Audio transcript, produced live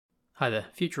Hi there,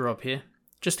 Future Rob here.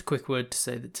 Just a quick word to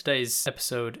say that today's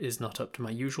episode is not up to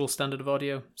my usual standard of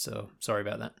audio, so sorry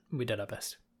about that. We did our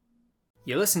best.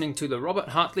 You're listening to the Robert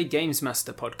Hartley Games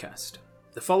Master podcast.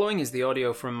 The following is the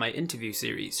audio from my interview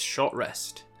series, Short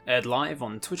Rest, aired live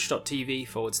on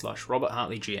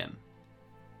twitch.tv/RobertHartleyGM.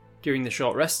 During the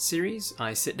Short Rest series,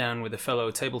 I sit down with a fellow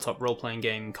tabletop role-playing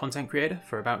game content creator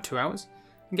for about 2 hours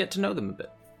and get to know them a bit.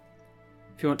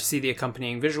 If you want to see the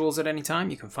accompanying visuals at any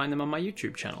time, you can find them on my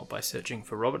YouTube channel by searching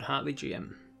for Robert Hartley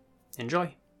GM.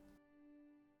 Enjoy!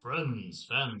 Friends,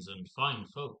 fans, and fine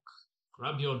folk,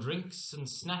 grab your drinks and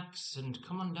snacks and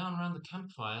come on down around the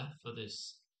campfire for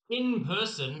this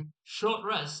in-person short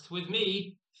rest with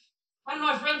me and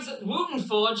my friends at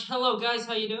Wootenforge. Hello, guys.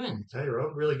 How you doing? Hey,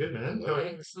 Rob. Really good, man. How are you?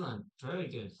 Excellent. Very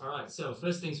good. All right. So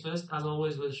first things first, as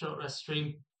always with a short rest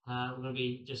stream, we're going to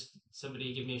be just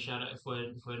somebody give me a shout out if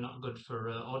we're not good for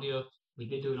audio. We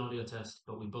did do an audio test,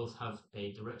 but we both have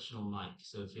a directional mic.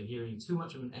 So if you're hearing too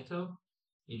much of an echo,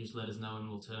 you just let us know and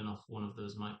we'll turn off one of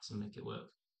those mics and make it work.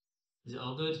 Is it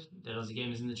all good? Dead Aussie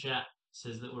Game is in the chat.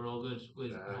 Says that we're all good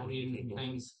with audio and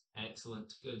things.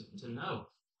 Excellent. Good to know.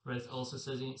 Red also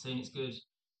saying it's good.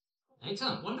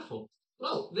 Excellent. Wonderful.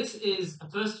 Well, this is a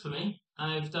first for me.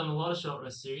 I've done a lot of short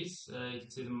rest series. You can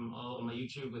see them all on my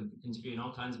YouTube with interviewing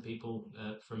all kinds of people,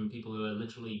 from people who are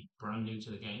literally brand new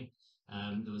to the game.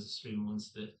 There was a streamer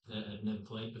once that had never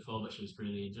played before, but she was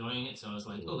really enjoying it. So I was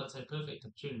like, oh, that's a perfect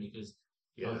opportunity because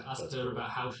I asked her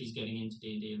about how she's getting into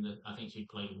D&D, and I think she'd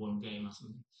played one game or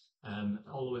something.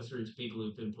 All the way through to people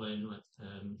who've been playing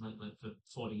like for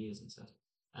 40 years and stuff.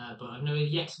 But I've never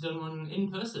yet done one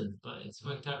in person, but it's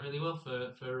worked out really well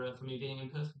for me being in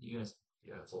person with you guys.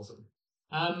 Yeah, it's awesome.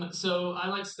 So I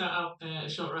like to start out a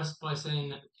short rest by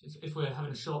saying if we're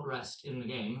having a short rest in the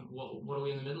game, what are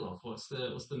we in the middle of? What's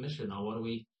the mission, or what are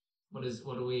we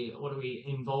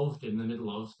involved in the middle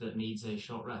of that needs a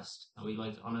short rest? Are we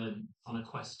like on a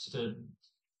quest to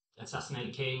assassinate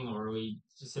a king, or are we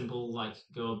just simple like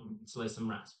go slay some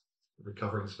rats?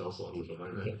 Recovering spell slots at the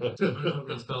moment.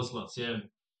 Recovering spell slots, yeah.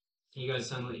 You guys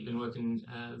sound like you've been working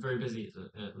very busy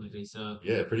at Livy, so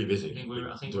yeah, pretty busy. I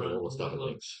think we're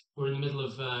in the middle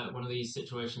of one of these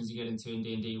situations you get into in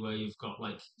D&D where you've got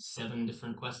like 7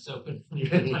 different quests open.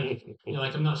 You're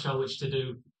like, I'm not sure which to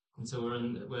do, and so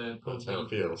That's how it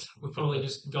feels. we've probably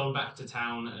just gone back to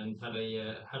town and had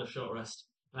a short rest.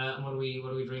 And what are we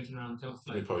drinking around the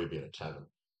campfire? We'd probably be in a tavern.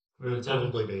 We'd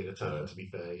probably be in a tavern, to be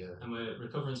fair, yeah. And we're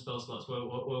recovering spell slots. What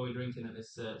are we drinking at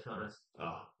this short rest?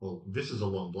 Well, this is a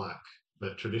long black,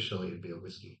 but traditionally it'd be a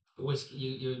whiskey.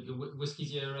 Whiskey,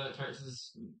 whiskey's your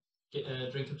character's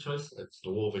drink of choice? It's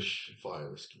dwarvish fire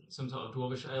whiskey. Some sort of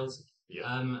dwarvish ales? Yeah.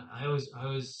 I always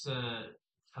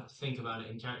have to think about it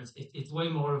in characters. It's way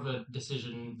more of a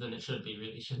decision than it should be,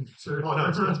 really, shouldn't it? Oh, no,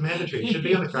 it's mandatory. It should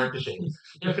be on the character sheet.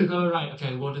 You can go, right,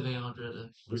 okay, what do they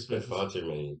order? We spent far too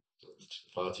long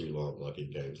like in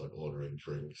games, like ordering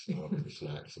drinks,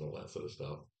 snacks and all that sort of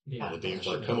stuff. Yeah, the DM's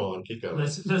like, come on, keep going.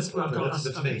 I've got a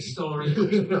story.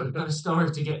 I've got a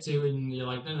story to get to, and you're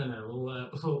like, no,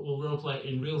 we'll roleplay it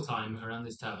in real time around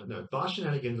this tavern. No, Bar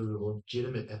Shenanigans is a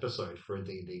legitimate episode for a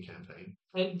D&D campaign.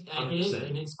 It is,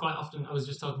 and it's quite often. I was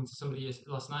just talking to somebody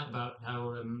last night about how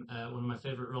one of my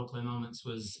favourite roleplay moments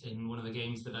was in one of the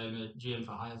games that I'm a GM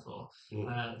for hire for.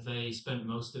 They spent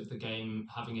most of the game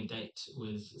having a date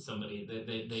with somebody.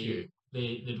 The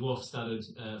dwarf started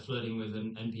flirting with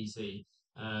an NPC.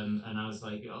 And I was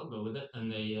like, I'll go with it.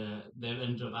 And they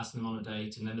ended up asking them on a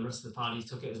date, and then the rest of the party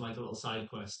took it as like a little side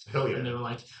quest. Hell yeah. And they were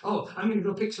like, oh, I'm going to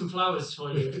go pick some flowers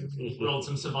for you. Rolled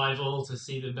some survival to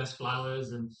see the best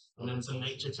flowers, and then some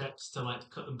nature checks to like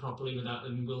cut them properly without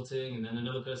them wilting. And then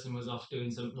another person was off doing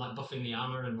some like buffing the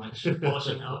armor and like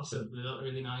polishing it up so they looked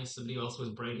really nice. Somebody else was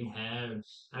braiding hair, and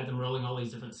I had them rolling all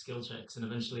these different skill checks. And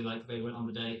eventually like they went on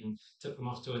the date and took them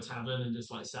off to a tavern and just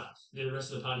like the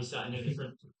rest of the party sat in a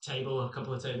different table, a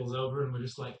couple of tables over, and we're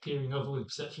just like peering over with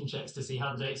perception checks to see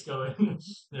how the date's going.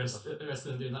 the rest of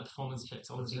them doing like performance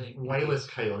checks all the day. Way less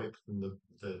chaotic than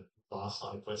the last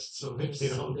side quests. It's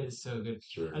so good.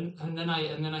 True. And then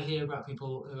I hear about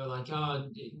people who are like, oh,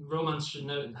 romance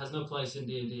has no place in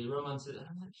D&D. Romance,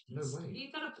 no way.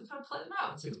 You gotta play them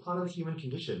out. It's part of the human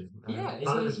condition.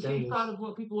 It's a big part of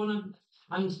what people want to.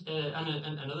 And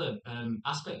another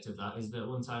aspect of that is that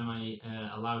one time I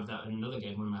allowed that in another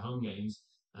game, one of my home games,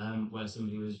 where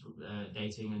somebody was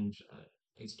dating and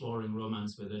exploring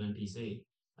romance with an NPC.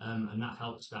 And that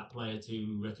helped that player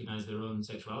to recognize their own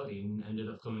sexuality and ended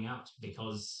up coming out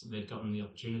because they'd gotten the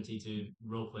opportunity to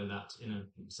roleplay that in a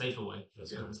safer way.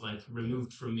 So it's like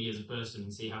removed from me as a person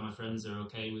and see how my friends are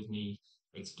okay with me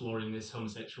exploring this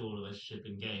homosexual relationship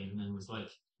in game. And then was like,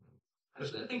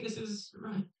 Actually, I think this is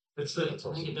right. It's I the, That's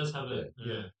think awesome. it does have a,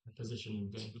 Yeah. a position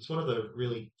in the game. it's one of the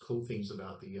really cool things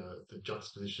about the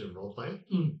juxtaposition of roleplay,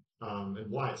 Mm.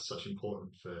 and why it's such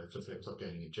important for tabletop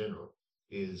gaming in general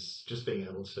is just being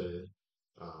able to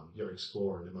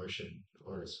explore an emotion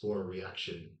or explore a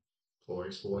reaction or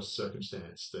explore a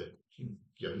circumstance that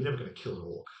you're never going to kill an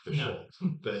orc for No.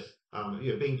 sure, but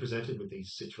being presented with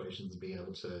these situations and being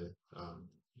able to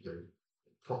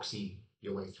proxy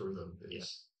your way through them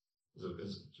is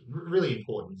really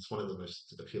important. It's one of the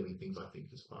most appealing things I think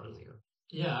as part of the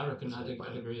Yeah, I reckon That's I'd, what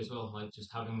I I'd agree as well. Like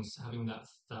just having that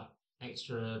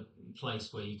extra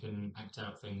place where you can act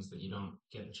out things that you don't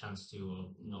get a chance to, or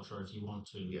not sure if you want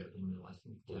to in real life,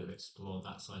 and kind of explore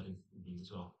that side of you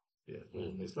as well.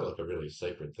 It's not like a really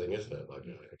sacred thing, isn't it? Like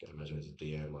I can imagine as a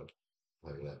DM, like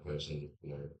having that person,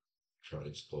 try to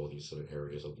explore these sort of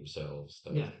areas of themselves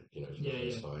that, for the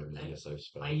first time in a safe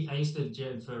space. I used to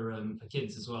GM for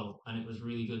kids as well, and it was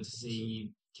really good to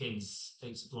see kids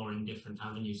exploring different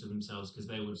avenues of themselves because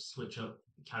they would switch up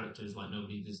characters like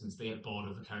nobody's business. They get bored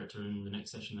of a character, in the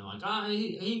next session they're like,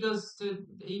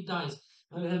 he dies.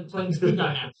 I'm playing this good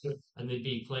guy now, and they'd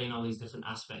be playing all these different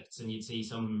aspects, and you'd see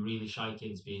some really shy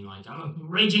kids being like, "I'm a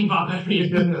raging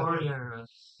barbarian warrior."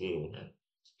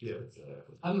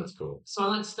 That's cool. So I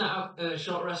like to start out a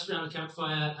short rest around a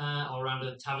campfire or around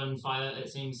a tavern fire, it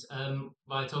seems,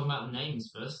 by talking about the names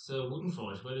first. So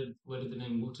Wootenforge, where did the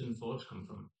name Wootenforge come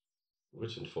from?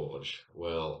 Wootenforge.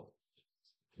 Well,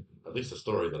 at least the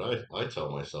story that I tell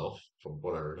myself, from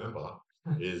what I remember,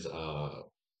 is our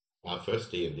first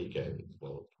D&D game.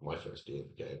 Well, my first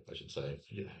D&D game, I should say.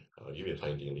 Yeah. You've been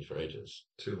playing D&D for ages.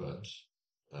 Too much.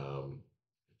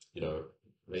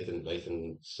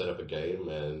 Nathan set up a game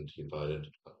and he invited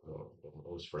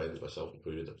all his friends, myself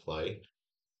included, to play.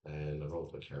 And I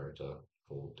rolled a character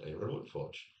called a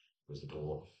Wootenforge. It was a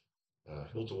dwarf,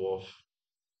 hill dwarf,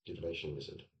 divination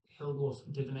wizard. Hill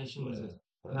dwarf divination wizard.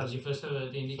 And that was your first ever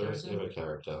D&D First character? ever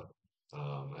character.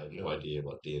 I had no idea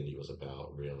what D&D was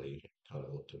about, really. Kind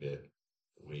of looked a bit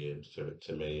weird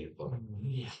to me, but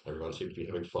everyone seemed to be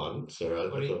having fun. So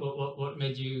what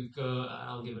made you go,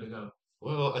 I'll give it a go?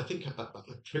 Well, I think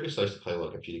previously I used to play a lot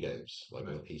of computer games, like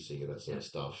on the PC and that sort of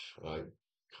stuff. I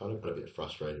kind of got a bit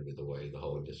frustrated with the way the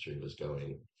whole industry was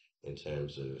going in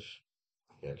terms of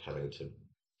having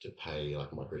to pay like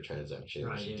microtransactions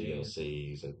and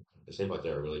DLCs, and it seemed like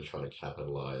they were really trying to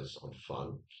capitalize on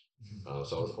fun.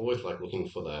 So I was always like looking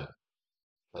for that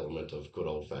element of good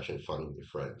old fashioned fun with your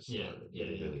friends.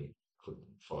 Really couldn't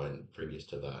find previous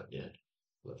to that.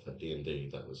 At D&D,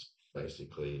 that was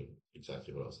basically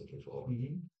exactly what I was looking for.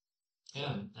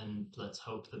 Yeah, and let's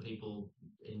hope the people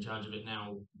in charge of it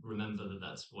now remember that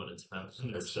that's what it's about.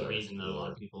 And that's the reason that a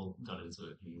lot of people got into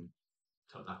it and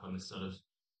cut back on this sort of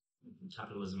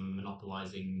capitalism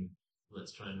monopolizing.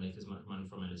 Let's try and make as much money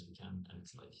from it as we can. And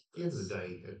it's like, at the end of the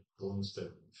day, it belongs to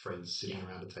friends sitting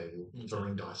around a table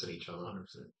throwing dice at each other.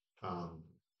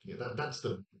 100%. That's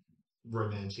the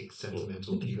romantic,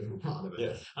 sentimental, beautiful part of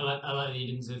it. I like that you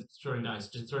didn't say throwing dice,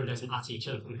 just throwing dice at each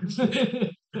other.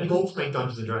 We've all played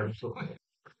Dungeons and Dragons. Stop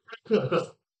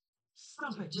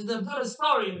it! Just put a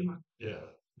story in.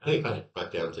 I think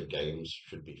back down to games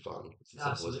should be fun. It's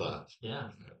as simple as that. Yeah.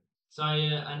 So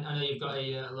I know you've got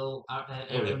a little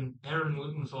Aaron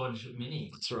Wootenforge mini.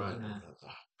 That's right. I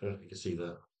don't know if you can see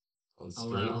that on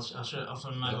screen. I'll show it off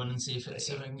on my one and see if I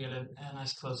can get a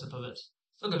nice close up of it.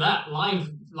 Look at that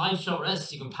live short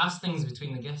rest. You can pass things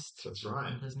between the guests. That's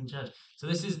right. And judge. So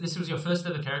this was your first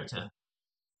ever character.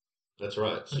 That's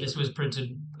right. And this was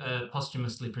printed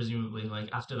posthumously, presumably, like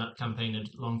after that campaign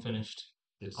had long finished.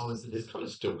 It's kind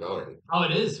of still going. Oh,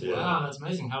 it is? Yeah. Wow, that's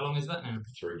amazing. How long is that now?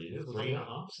 3 years.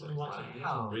 Wow.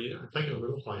 3 years. Taking a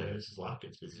little hiatus is like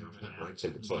it's busy.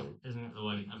 Isn't it the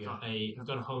way? I've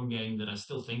got a home game that I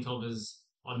still think of as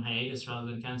on hiatus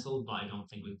rather than cancelled, but I don't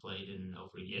think we've played in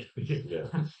over a year.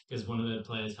 Because one of the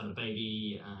players had a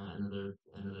baby, another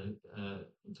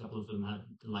couple of them had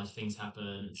life things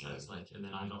happen. So it's like, and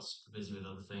then I got busy with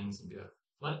other things. And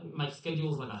like my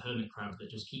schedule's like a hermit crab that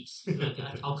just keeps. Like,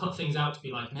 I'll cut things out to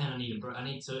be like, man, I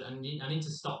need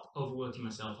to stop overworking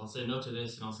myself. I'll say no to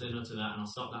this, and I'll say no to that, and I'll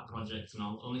stop that project, and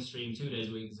I'll only stream 2 days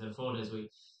a week instead of 4 days a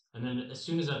week. And then as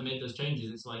soon as I've made those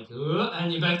changes, it's like,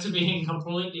 and you're back to being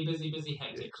completely busy,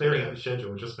 hectic. Clearing out the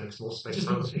schedule just makes more space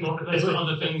for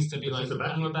other things to be like,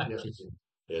 and we're back.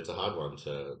 It's a hard one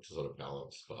to sort of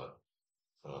balance, but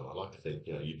I like to think,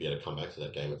 you'd be able to come back to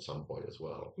that game at some point as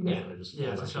well. Yeah, And just yeah,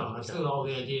 fall for back sure. into I've the still got all the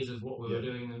characters. ideas of what we were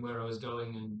Yeah. doing and where I was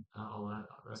going and all that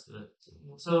rest of it.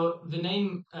 So the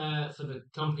name for the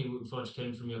company Wootenforge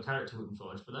came from your character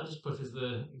Wootenforge, but that just pushes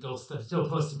the goal step still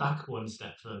pushes back one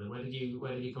step further. Where did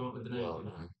you come up with the name? Well,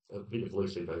 I think it's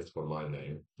loosely based upon my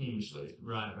name, usually.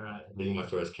 Right, right. Being my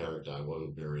first character, I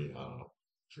wasn't very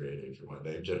creative for my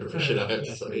name generation, I have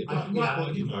to say. I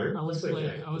was it's playing.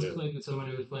 okay. I was Yeah. playing with someone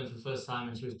who was playing for the first time,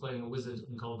 and she was playing a wizard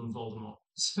and called them Voldemort.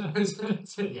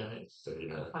 So, yeah, So,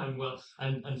 and well,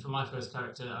 and for my first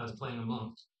character, I was playing a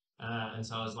monk, and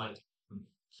so I was like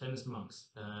famous monks,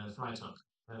 Freitag,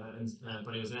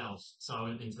 but it was an elf. So I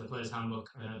went into the player's handbook,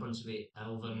 and a bunch of the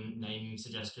elven name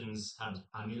suggestions had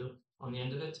Anil on the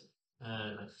end of it,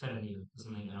 like Fenanil or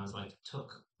something, and I was like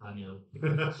Tuk Anil,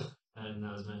 and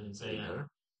that was my name. So yeah,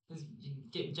 you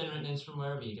get generate names from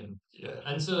wherever you can. Yeah.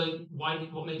 And so,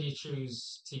 what made you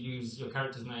choose to use your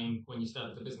character's name when you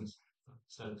started the business,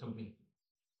 started the company?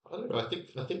 I don't know.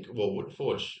 I think. Well,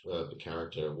 Woodforge, the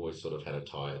character, always sort of had a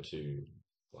tie to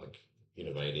like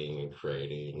innovating and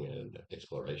creating and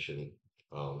exploration.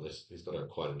 He's got a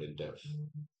quite an in-depth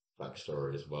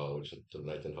backstory as well, which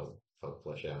Nathan helped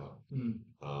flesh out.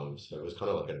 Mm. So it was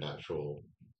kind of like a natural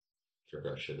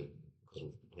progression because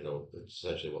it's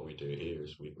essentially what we do here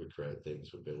is we create things,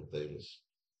 we build things,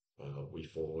 we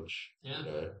forge. Yeah.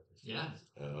 Yeah.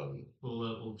 Um,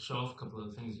 We'll show off a couple of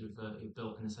the things you've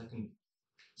built in a second.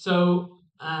 So,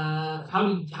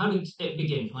 how did it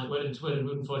begin? Like, where did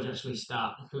Wootenforge actually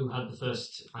start? Who had the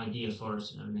first idea for it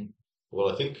and everything?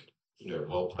 well, I think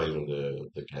while playing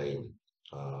the game,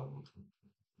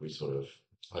 we sort of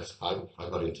I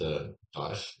got into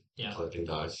dice, Yeah. collecting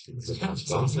dice.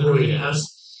 Sounds really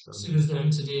as soon as they're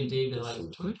into D&D, they're like,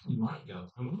 where can you might go?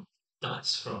 And where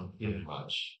that's from? Yeah.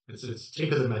 Much. It's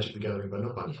cheaper than Magic the Gathering, but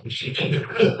not much.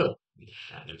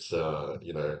 It's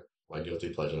my guilty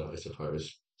pleasure, I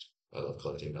suppose. I love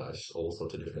collecting dice, all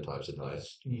sorts of different types of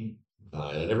dice. Mm. And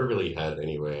I never really had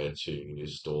anywhere to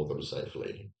store them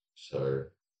safely. So,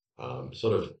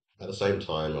 sort of at the same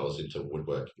time, I was into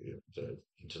woodworking,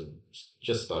 into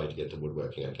just starting to get into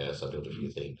woodworking, I guess. I built a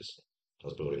few things. I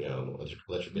was building an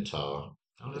electric guitar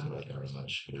with my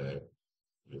garage,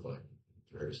 with like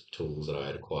various tools that I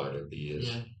had acquired over the years.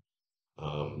 Yeah.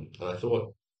 And I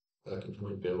thought I could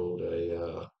probably build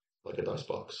like a dice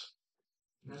box.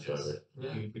 So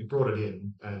Yeah. He brought it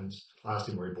in and I asked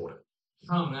him where he bought it.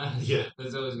 Oh, nice. Yeah.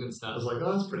 That's always good I stuff. was like,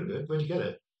 oh, that's pretty good. Where'd you get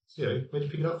it? Where'd you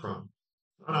pick it up from?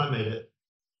 Oh, no, I made it.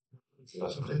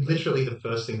 And literally the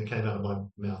first thing that came out of my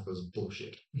mouth was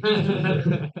bullshit.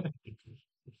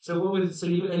 So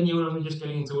you were only just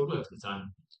getting into woodwork at the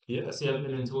time? yeah, So you haven't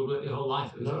been into woodwork your whole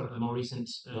life? It was No. a more recent.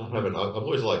 no, I haven't. I've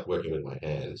always liked working with my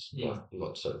hands, Yeah. but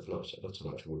not so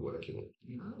much woodworking.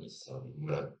 Nice.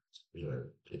 When I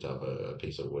picked up a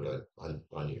piece of wood,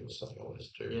 I knew it was something I wanted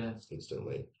to do Yeah.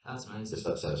 instantly. That's amazing. Just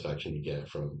that satisfaction you get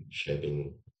from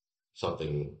shaping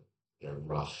something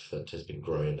rough that has been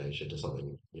grown in nature to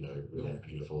something really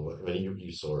beautiful. I mean,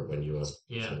 you saw it when you were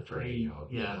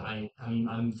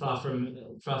I'm far from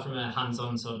a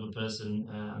hands-on sort of a person.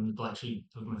 I'm the black sheep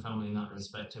of my family in that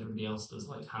respect. Everybody else does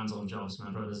like hands-on jobs.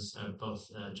 My brothers are both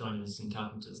joiners and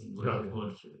carpenters and work with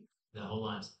wood their whole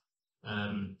lives.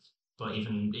 But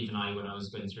even I, when I was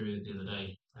going through it the other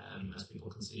day, as people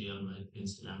can see on my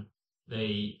Instagram,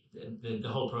 the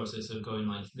whole process of going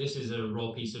like, this is a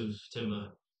raw piece of timber,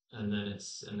 and then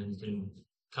you can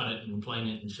cut it and plane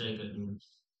it and shape it, and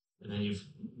then you've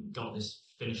got this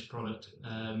finished product.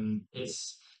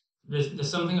 There's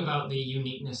something about the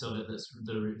uniqueness of it that's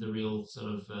the real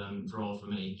sort of draw for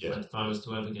me. Yeah. Like if I was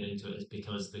to ever get into it, it's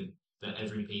because that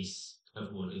every piece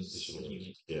of wood is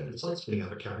unique. Yeah, it's like spinning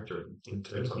out a character in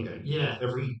tabletop game. Yeah.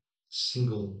 Every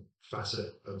single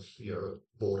facet of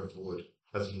board of wood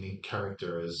has a unique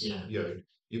character. As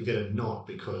you get a knot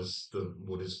because the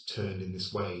wood is turned in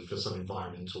this way for some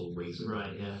environmental reason.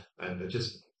 Right. Yeah. And it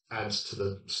just adds to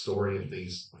the story of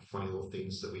these funny little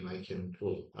things that we make. And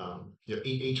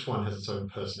each one has its own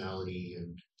personality,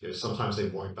 and sometimes they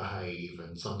won't behave,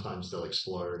 and sometimes they'll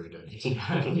explode. And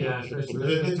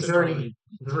it's a very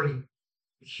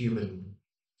human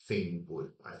thing.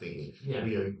 Wood, I think. Yeah.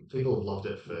 People have loved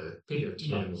it for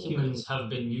humans have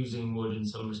been using wood in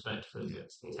some respect for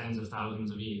tens of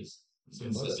thousands of years.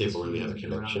 Since people really have a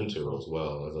connection to it as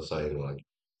well. As I was saying, like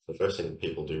the first thing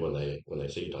people do when they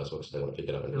see a dice box, they want to pick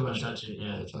it up and touch it.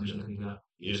 Yeah,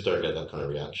 You just don't get that kind of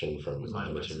reaction from like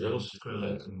other materials.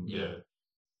 acrylic, and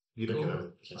You don't Cool. get a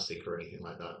plastic or anything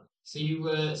like that. So you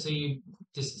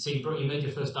you made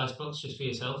your first dice box just for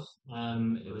yourself.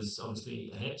 It was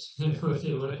obviously a hit. It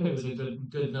was a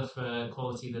good enough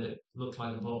quality that it looked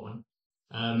like a bought one.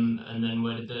 And then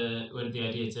where did the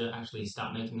idea to actually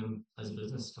start making them as a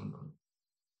business come from?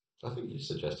 I think you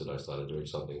suggested I started doing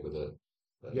something with it.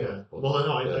 Yeah. Or- Well,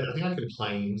 no, yeah. I think I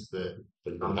complained that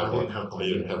But you I didn't have didn't one. have one.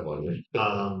 You didn't have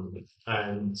one.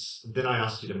 And then I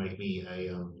asked you to make me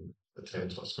a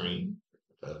tabletop screen,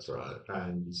 That's right.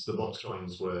 and the box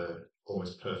drawings were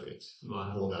almost perfect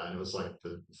Wow. for that. And it was like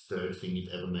the third thing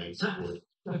you've ever made to wood.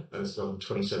 And it's got a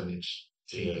 27-inch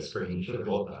TV Yeah, screen. you should have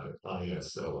bought that. Oh,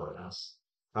 yes, at our house.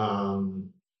 And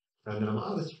then I'm like,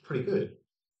 oh, that's pretty good.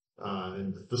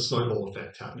 And the snowball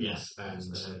effect happens, Yeah.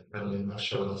 and then I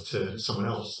show it off to someone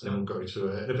else, and we'll go to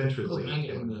an adventurers Cool, league. can I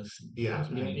get one of those? Yeah,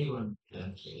 Can you make and- me one? Yeah.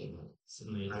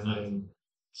 Suddenly it's And like, then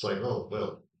it's like, oh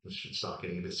well, we should start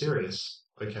getting a bit serious.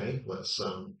 Okay, let's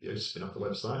spin up the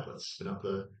website. Let's spin up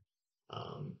the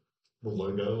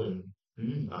logo, and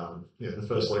the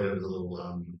first logo was a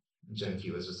little janky.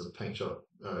 It was just a paint job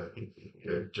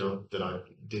job that I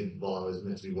did while I was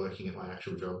meant to be working at my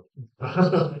actual job,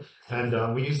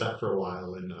 and we used that for a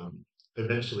while, and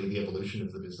eventually the evolution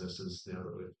of the business is now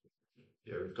that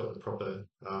we've got the proper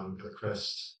got the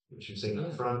crest, which you've seen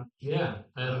up front. yeah.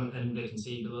 And they can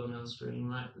see the logo on the screen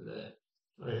right there.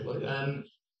 Right.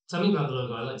 Tell me about the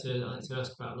logo. I like to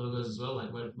ask about logos as well.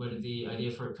 Like, where did the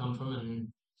idea for it come from, and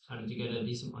how did you get a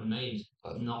decent one made?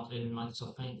 Not in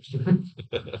Microsoft Paint.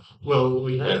 Well,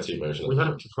 we had Fancy version. we had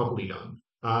it properly done.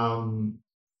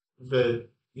 The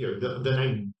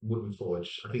name Wootenforge,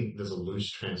 I think there's a loose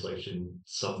translation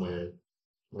somewhere.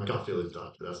 My gut feel is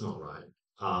that, but that's not right.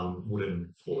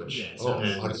 Wootenforge. Yeah, Oh,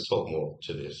 and I can talk more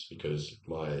to this because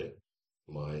my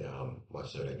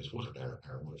surname is Aaron.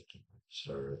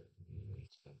 So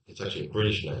it's actually a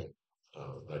British name.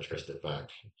 I traced it back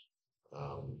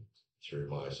through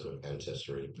my sort of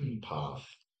ancestry path,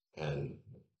 and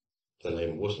the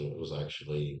name Wooten was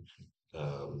actually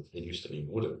it used to be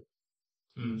wooden.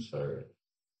 So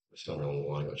somewhere along the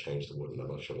line got changed to wooden. I'm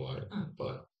not sure why,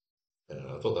 but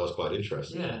I thought that was quite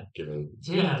interesting. Yeah. Given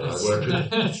Yeah, that I that's, work with,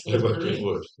 that's I work with brilliant.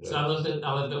 wood. So I love that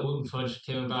Wootenforge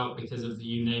came about because of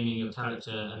you naming your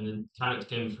character, and the character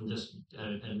came from just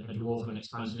a dwarven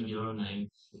expansion of your own name.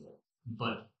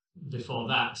 But before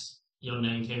that, your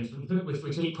name came from. If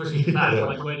we keep pushing it back, Yeah.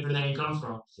 like where did the name come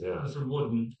from? Yeah. From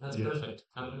wooden. That's Yeah. perfect.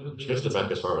 Traced it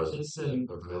back as far as It's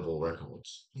available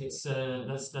records. it's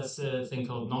that's a thing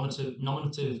called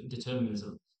nominative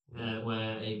determinism,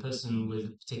 where a person with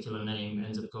a particular name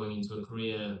ends up going into a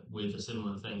career with a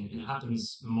similar thing. It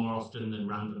happens more often than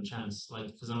random chance.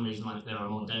 Like, for some reason, like there are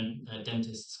more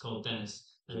dentists called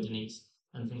Dennis than Denise,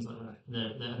 and things like that.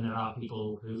 And there are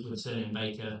people who with the surname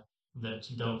Baker that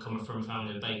don't come from a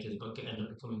family of bakers but end up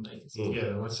becoming bakers.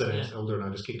 Yeah, my surname's Elder, and I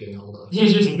just keep getting older. Yeah,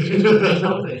 just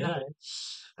older, yeah.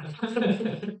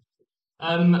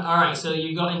 All right, so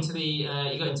you got into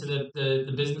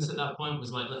the business at that point.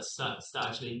 Was like, let's start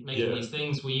actually making these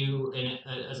things. Were you in it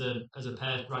as a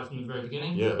pair right from the very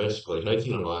beginning? Yeah, basically.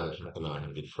 Nathan and I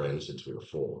have been friends since we were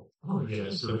 4. Oh yeah,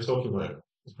 so we're talking like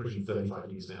it's pushing 35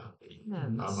 years now. Yeah,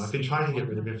 I've been trying to get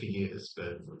rid of him for years,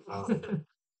 but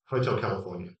Hotel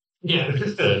California. yeah.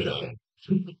 Yeah.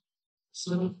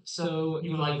 So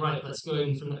you were like, right, let's go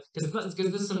in from because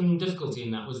there's some difficulty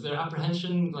in that. Was there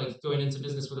apprehension, like going into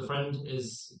business with a friend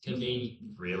can be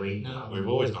Really? no. We've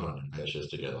always gone on adventures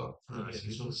together. Right, so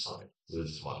he's on the side. This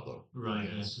is one of them. Right,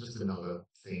 Yeah, it's just another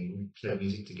thing. We play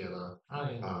music together. Oh,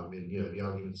 yeah. And the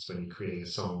arguments when you're creating a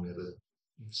song are the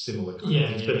similar kind Yeah, of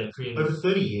things. yeah, But yeah, creative. over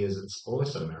 30 years, it's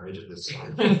almost a marriage at this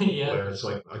point. Yeah. Where it's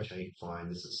like, okay, fine,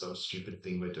 this is some stupid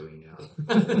thing we're doing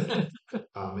now.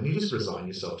 And you just resign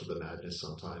yourself to the madness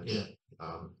sometimes. Yeah.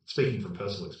 Speaking from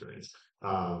personal experience,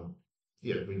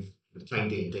 we've playing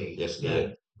D&D. Yes, Yeah.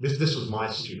 This was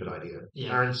my stupid idea.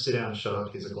 Yeah. Aaron, sit down, shut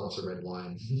up. Here's a glass of red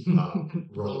wine.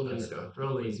 Roll these. the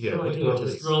Roll these. Yeah, What do I do? roll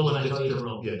Just these. roll when I Just- tell you to just-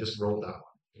 roll. Yeah, just roll that one.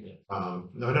 Yeah.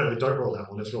 No, don't roll that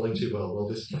one. It's rolling too well. Roll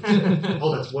this.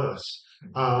 Oh, that's worse.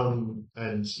 And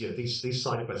these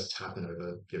side quests happen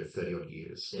over 30 odd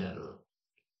years. Yeah.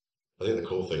 I think the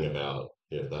cool thing about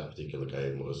that particular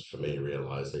game was for me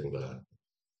realizing that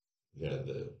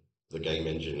the game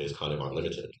engine is kind of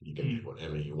unlimited. You can do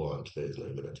whatever you want. There's no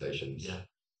limitations. Yeah.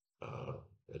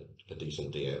 A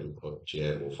decent DM or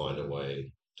GM will find a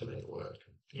way to make it work.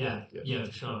 Yeah,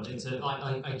 for sure. It's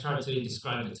I try to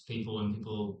describe it to people when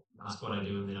people ask what I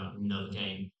do and they don't know the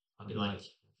game. I'll be like,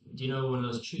 do you know one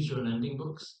of those choose your own ending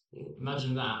books?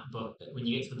 Imagine that, but when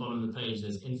you get to the bottom of the page,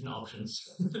 there's infinite options.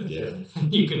 Yeah.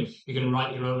 you can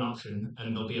write your own option,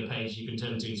 and there'll be a page you can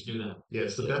turn to do that. Yeah,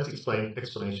 it's the best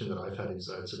explanation that I've had is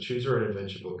it's a choose your own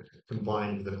adventure book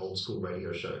combined with an old school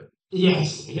radio show.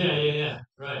 Yes, yeah,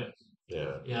 right.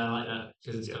 Yeah. Yeah, I like that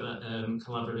because it's got that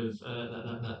collaborative,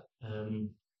 that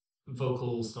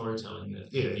vocal storytelling,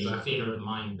 that the theatre of the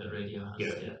mind that radio has.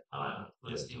 Yeah, I like that.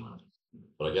 Let's do one.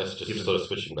 But I guess just sort of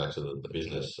switching back to the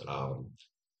business,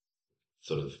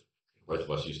 sort of both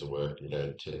of us used to work, in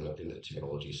the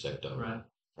technology sector, right?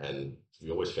 And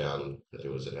we always found that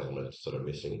there was an element sort of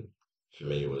missing. For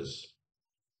me, it was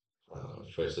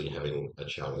firstly having a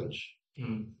challenge,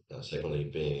 secondly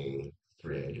being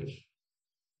creative,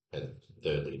 and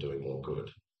thirdly doing more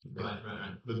good. Right.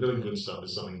 The doing good stuff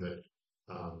is something that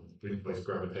we've both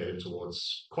gravitated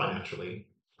towards quite naturally.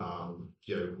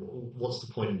 What's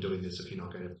the point in doing this if you're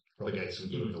not going to propagate some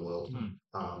good in the world?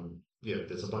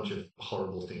 There's a bunch of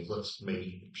horrible things. Let's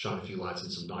maybe shine a few lights in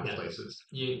some nice places.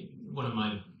 One of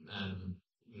my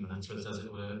mantras, as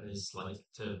it were, is like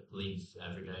to leave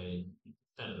every day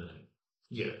better than it.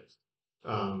 Yeah.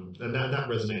 And that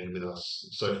resonated with us.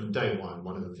 So from day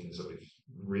one of the things that we've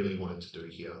really wanted to do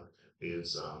here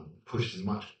is push as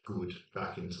much good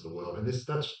back into the world. And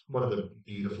that's one of the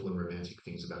beautiful and romantic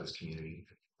things about this community,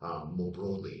 more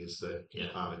broadly, is that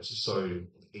it's so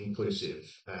inclusive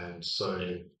and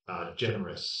so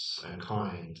generous and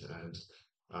kind, and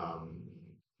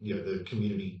the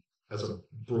community as a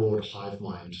broad hive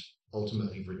mind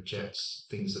ultimately rejects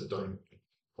things that don't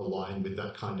align with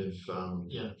that kind of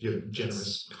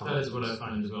generous kind. That is what I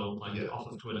find as well,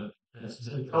 off of Twitter.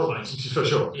 For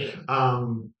sure. Yeah.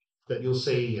 That you'll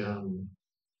see, and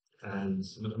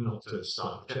not to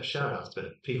start shout outs,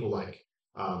 but people like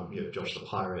Josh the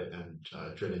Pirate and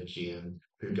Dreaded GM,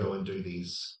 who go and do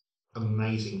these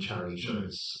amazing charity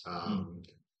shows.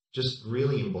 Just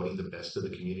really embody the best of the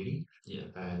community. Yeah.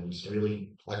 And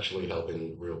really actually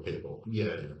helping real people.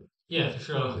 Yeah, for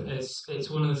sure. It's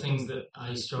one of the things that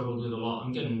I struggled with a lot.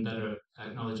 I'm getting better at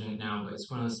acknowledging it now, but it's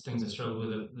one of those things I struggled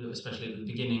with, especially at the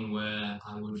beginning, where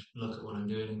I would look at what I'm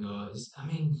doing and go,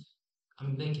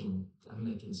 I'm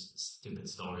making stupid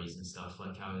stories and stuff.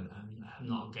 Like I'm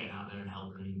not getting out there and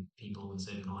helping people and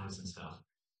saving lives and stuff.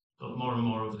 But more and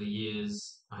more over the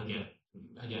years, I get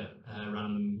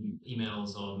random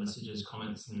emails or messages,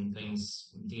 comments, and things,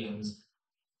 DMs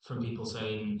from people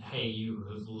saying, "Hey, you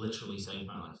have literally saved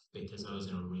my life because I was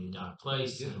in a really dark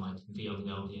place, and like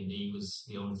VLDL D&D was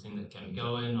the only thing that kept me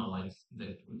going, or like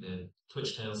the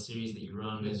Twitch Tales series that you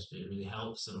run it really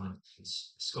helps, and like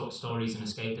stories and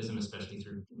escapism, especially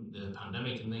through the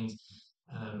pandemic and things,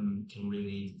 can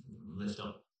really lift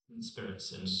up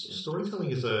spirits." And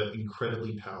storytelling is an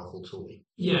incredibly powerful tool.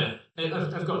 Yeah,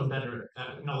 I've gotten better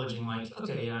at acknowledging, like,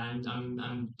 okay,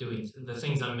 I'm doing the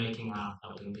things I'm making are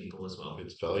helping people as well.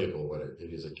 It's valuable when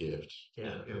it is a gift.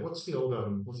 Yeah. What's the old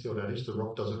adage? The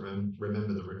rock doesn't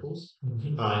remember the ripples.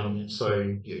 Right, So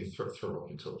you throw a rock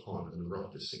into a pond and the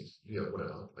rock just sinks.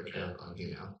 Whatever. Okay, I'm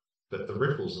here now. But the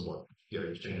ripples are what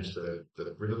change the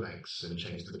riverbanks and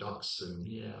change the ducks and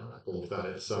all of that.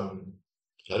 It's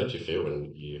How did you feel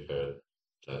when you heard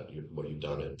that what you've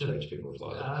done and changed people's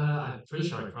lives? I'm pretty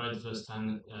sure I cried the first time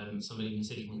that somebody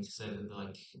messaged me to say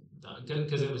that,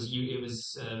 because it was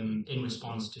in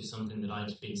response to something that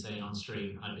I'd been saying on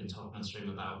stream. I'd been talking on stream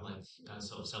about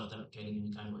sort of self-deprecating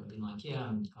in a kind of way, being like, yeah,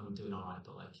 I'm doing all right,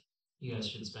 but like, you guys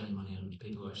should spend your money on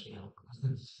people who actually help.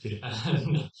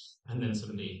 And then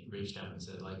somebody reached out and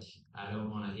said, like, I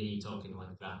don't want to hear you talking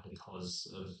like that because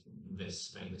of this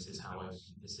thing. This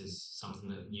is something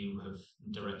that you have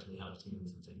directly helped me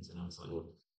with and things. And I was like,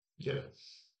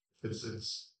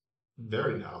 it's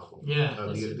very powerful.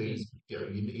 Yeah,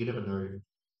 you never know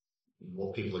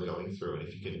what people are going through, and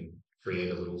if you can create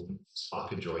a little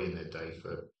spark of joy in their day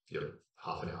for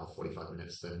half an hour, 45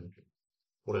 minutes, then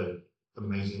what an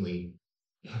amazingly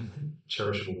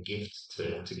cherishable gift to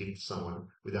give to someone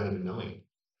without even knowing.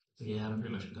 Yeah, I'm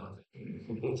pretty much a god.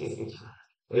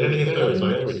 There we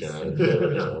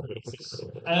go.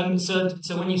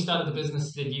 So when you started the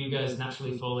business, did you guys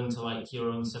naturally fall into like your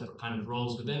own separate kind of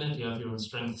roles within it? Do you have your own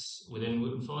strengths within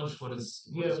Wootenforge?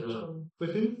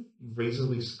 We've been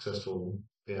reasonably successful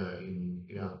in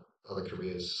our other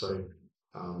careers. So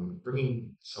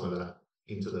bringing some of that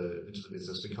into the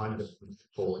business, we kind of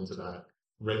fall into that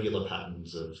regular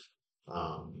patterns of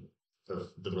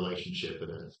the relationship,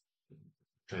 and it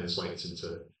translates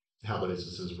into how the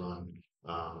business is run.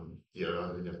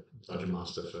 I've been a dungeon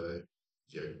master for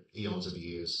eons of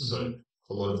years, so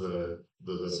a lot of the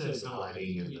So it's not like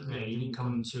hiding and you didn't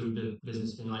come to the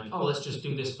business being like, oh, let's just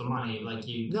do this for money. Like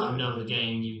you No. know the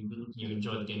game, you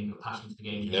enjoy the game, you're passionate for the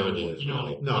game. You never did it for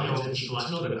money. No, you know it's, what it's, people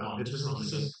it's not actually about want it. from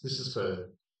the game. This is for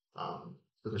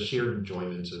the sheer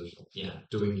enjoyment of Yeah.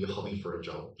 doing your hobby for a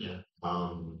job. Yeah.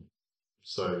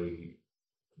 So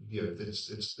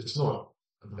it's not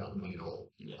about money at all.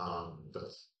 Yeah.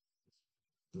 That's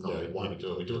not why we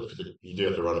do it. We do it for the You do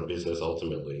have to run a business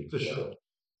ultimately. for sure.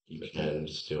 You can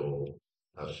still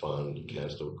have fun. You can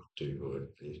still do good.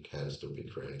 You can still be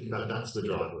creative. That's the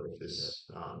driver of this.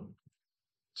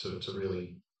 To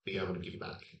really be able to give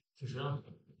back. For sure.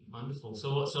 Wonderful.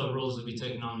 So what sort of roles have you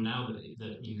taken on now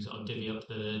that you sort of divvy up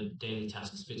the daily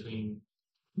tasks between?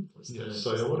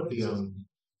 So a lot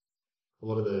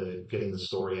of the getting the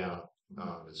story out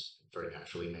is very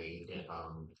naturally me. Yeah.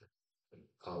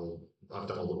 I've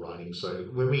done all the writing. So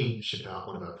when we ship out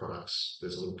one of our products,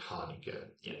 there's a little card you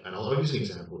get. Yeah. And I'll use an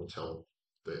example to tell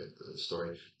the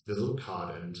story. There's a little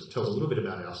card and it tells a little bit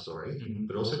about our story,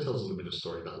 but also tells a little bit of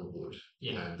story about the wood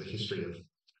and the history of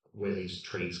where these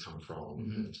trees come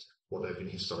from and what they've been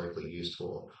historically used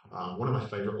for. One of my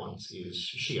favorite ones is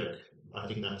she oak. I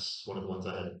think that's one of the ones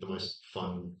I had the most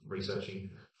fun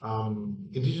researching.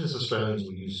 Indigenous Australians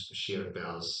will use she oak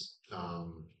boughs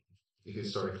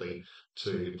historically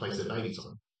to place their babies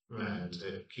on. And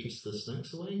it keeps the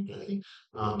snakes away, I think.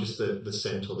 Just the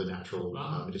scent or the natural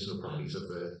medicinal properties of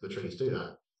the trees do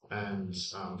that. And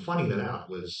finding that out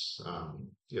was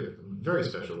very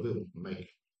special. We'll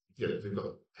make, we've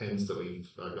got pens that we've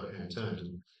got hand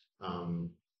turned, and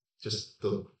just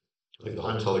the I think the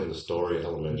whole telling the story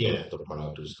element of the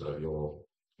product is kind of your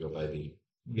baby.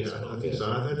 Yeah, I think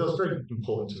so. And that was very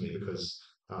important to me because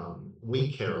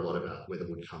we care a lot about where the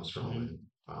wood comes from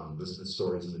and the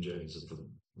stories and the journeys of the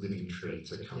living tree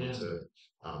to come to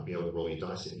be able to roll your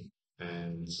dice in.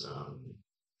 And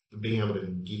being able to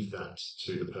give that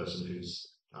to the person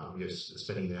who's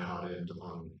spending their hard earned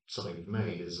on something we've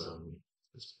made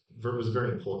was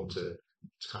very important to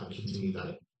kind of continue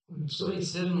that. So it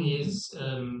certainly is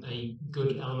a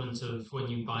good element of when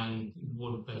you're buying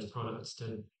wood-based products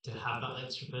to have that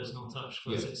extra personal touch.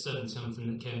 Because it's certainly something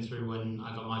that came through when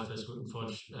I got my first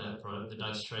Wootenforge product, the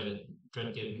dice tray that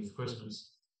Dred gave me for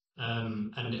Christmas.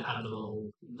 And it had the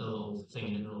little thing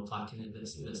in it, the little plaque in it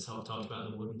that's talked about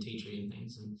the wooden tea tree and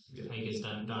things. And makers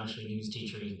don't actually use tea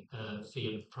tree for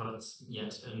your products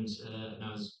yet. And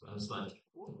I was like,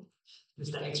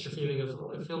 there's that extra feeling of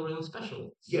I feel really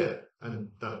special. Yeah,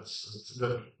 and that's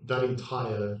that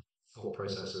entire thought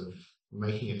process of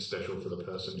making it special for the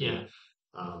person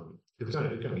who's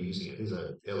going to be using it. These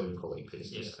are heirloom quality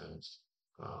pieces, and it's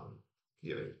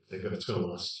going to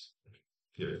last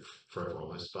forever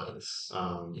almost. But it's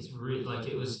really like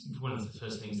it was one of the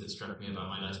first things that struck me about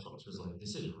my dice box was like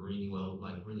this is really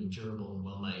really durable and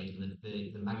well made, and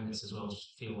the magnets as well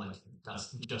just feel like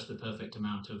that's just the perfect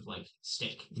amount of like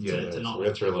stick. To not we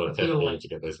went through a lot of testing to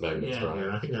get those magnets right.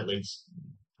 Yeah, I think that leads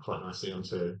quite nicely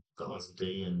onto the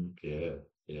R&D and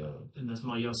and that's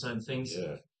more your side of things.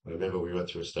 Yeah. I remember we went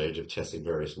through a stage of testing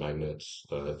various magnets.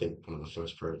 I think one of the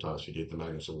first prototypes we did, the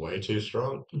magnets are way too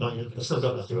strong. I still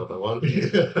got that one.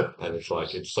 And it's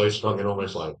like, it's so strong it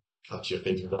almost like cuts your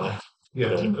finger off.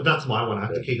 Yeah, that's my one. I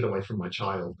have to keep it away from my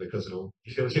child because he'll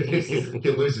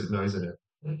lose his nose in it.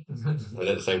 And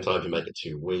at the same time, if you make it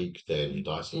too weak, then your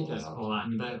dice will fall out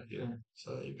in the back.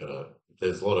 So you've got to,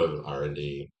 there's a lot of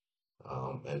R&D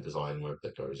and design work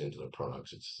that goes into the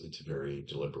products. It's very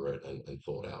deliberate and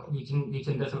thought out. You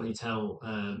can definitely tell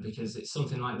because it's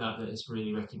something like that is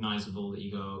really recognizable that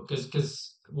you go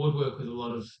because woodwork with a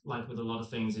lot of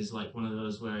things is like one of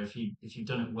those where if you've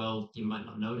done it well you might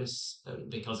not notice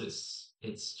because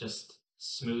it's just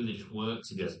smooth, it just works,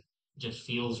 it just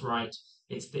feels right.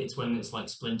 It's when it's like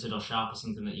splintered or sharp or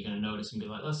something that you're going to notice and be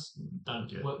like, that's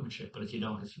bad workmanship. But if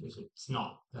it's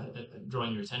not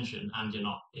drawing your attention and you're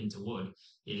not into wood,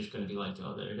 you're just going to be like,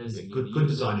 oh, there it is. Yeah, good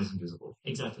design is invisible.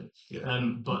 Exactly. Yeah.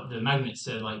 But the magnets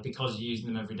are like because you're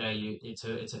using them every day, it's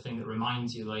a thing that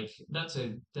reminds you like that's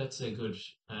a good.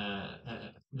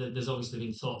 There's obviously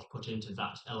been thought put into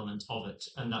that element of it,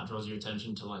 and that draws your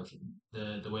attention to like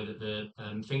the way that the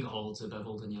finger holds are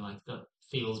beveled, and you're like that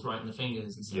feels right in the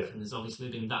fingers and stuff. Yeah. And there's obviously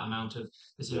been that amount of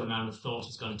thought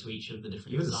has gone into each of the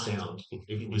different designs. Even the sound,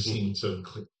 if you're listening to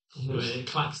click, it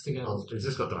clacks together. Oh, has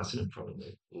this got dice in it?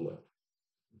 Probably. No.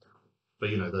 But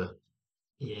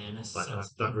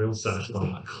that real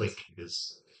satisfying click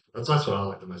is that's what I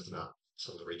like the most about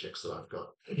some of the rejects that I've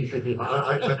got. I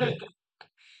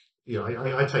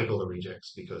take all the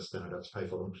rejects because then I don't have to pay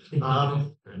for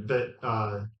them. But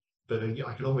But yeah,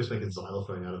 I can almost make a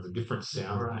xylophone out of the different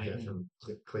sounds Right, you get yeah. from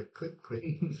click, click, click, click.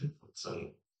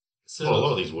 So Well, a lot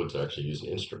So, of these woods are actually used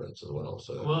in instruments as well.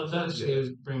 So well, that actually yeah,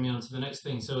 was bring me on to the next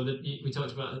thing. So that we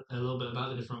talked about a little bit about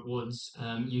the different woods.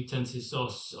 You tend to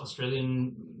source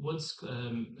Australian woods,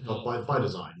 by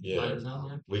design. by yeah, design,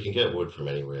 yeah. we can get wood from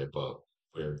anywhere, but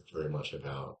we're very much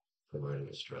about promoting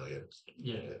Australia.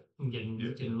 Yeah, Yeah. and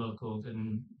getting local,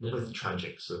 getting With the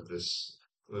tragics of this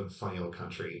funny old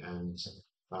country, um,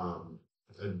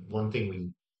 and one thing we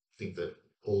think that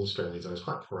all Australians are is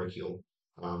quite parochial,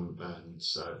 and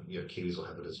Kiwis will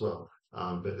have it as well.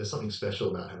 But there's something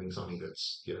special about having something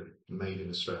that's made in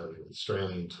Australia, with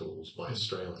Australian tools by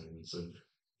Australians, and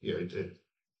it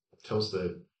tells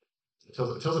it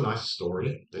tells a nice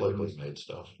story. Yeah, locally made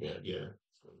stuff. Yeah. Yeah,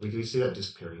 we see that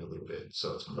disappearing a little bit,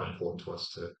 so it's quite Right. important to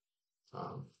us to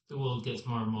um, the world gets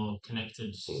more and more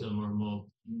connected, so more and more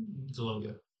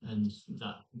global, and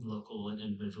that local and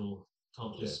individual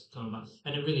cultures coming back.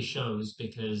 And it really shows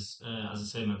because, as I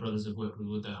say, my brothers have worked with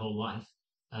wood their whole life.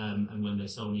 And when they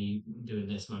saw me doing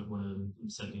this, one of them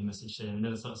sent me a message saying, "I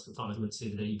never thought I'd live to see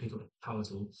the day you pick up a power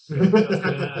tool."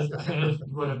 As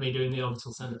one of me doing the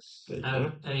orbital center.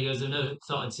 And he goes, "I never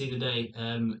thought I'd see the day.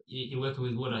 You're working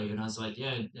with wood, are you?" And I was like,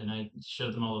 "Yeah." And I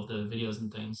showed them all of the videos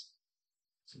and things.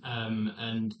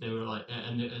 And they were like,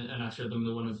 and I showed them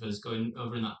the one of us going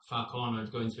over in that far corner,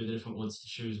 going through the different woods to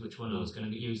choose which one I was going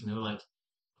to use, and they were like,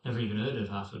 never even heard of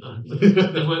half of them.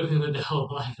 They've worked with it their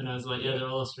whole life, and I was like, yeah, they're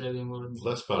all Australian woods.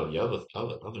 Well, that's part of the other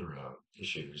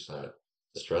issue is that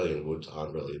Australian woods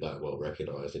aren't really that well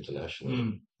recognised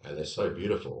internationally, and they're so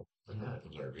beautiful. Yeah.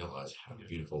 People don't realise how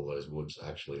beautiful those woods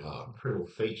actually are. Incredible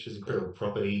features, incredible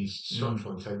properties,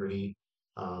 structural integrity.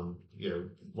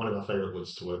 One of our favourite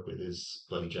woods to work with is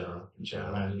bloody Jarrah.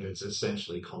 And it's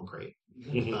essentially concrete.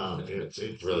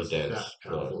 It's really dense. that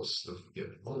powerful stuff.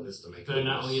 To make Burn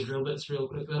out all your drill bits real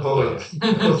quick though. Oh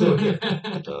yeah.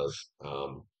 It does.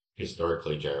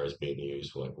 Historically, Jarrah's been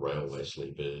used for like railway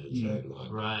sleepers and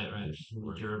like right,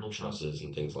 durable trusses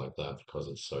and things like that because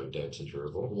it's so dense and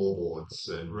durable. Floorboards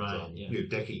and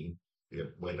decking,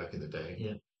 way back in the day.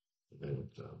 Yeah. And,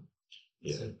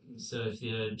 So if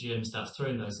your GM starts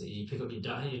throwing those at you, pick up your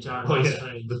jar. Oh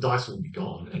yeah, the dice will be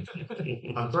gone.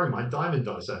 I'm throwing my diamond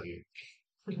dice at you.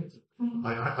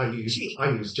 I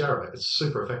use Jarrah. It's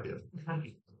super effective.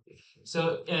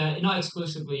 So not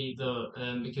exclusively though,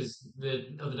 because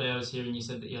the other day I was hearing you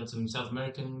said that you had some South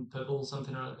American purple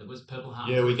something, or it was purple hat.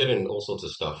 Yeah, we get in all sorts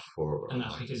of stuff for. And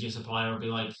that's because your supplier will be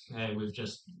like, "Hey, we've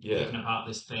just taken apart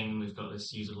this thing. We've got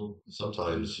this usable."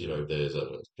 Sometimes there's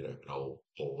an old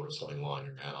board or something lying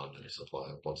around, and a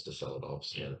supplier wants to sell it off.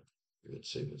 So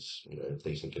it's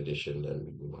decent condition, and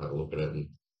we'll have a look at it and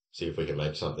see if we can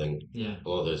make something. Yeah. A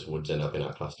lot of those woods end up in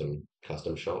our custom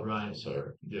shop. Right.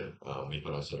 So we've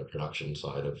got a sort of production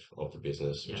side of the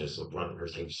business, which is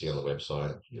everything you see on the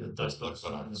website. Yeah, We've got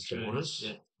our orders.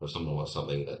 If someone wants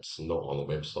something that's not on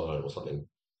the website or something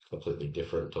completely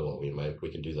different to what we make,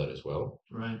 we can do that as well.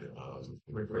 Right.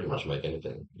 We pretty much make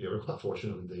anything. Yeah, we're quite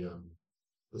fortunate with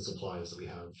the suppliers that we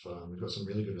have. We've got some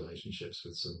really good relationships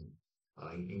with some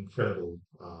incredible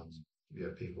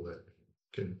people that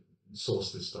can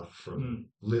source this stuff from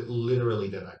literally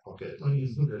their back pocket. Like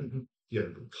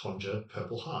conjure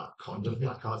purple heart, conjure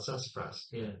black heart sassafras.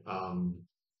 Yeah.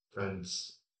 And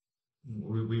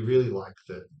we really like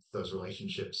that those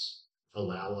relationships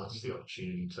allow us the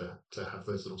opportunity to have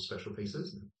those little special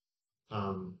pieces.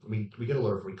 We get a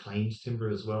lot of reclaimed timber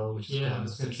as well, which is fun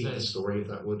to keep the story of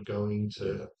that wood going.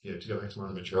 To go back to the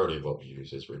majority of what we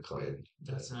use is reclaimed.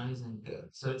 That's amazing. Yeah.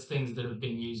 So it's things that have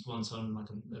been used once on like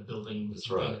a building. That's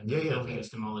right. The building is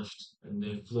demolished, and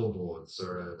the floorboards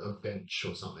or a bench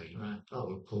or something. Right. Oh,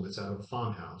 we pulled this out of a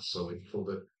farmhouse, so we pulled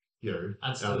it.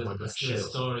 Adds out to of the shed.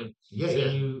 story. Yeah,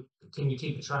 so can you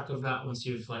keep track of that once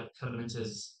you've like cut them into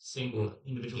single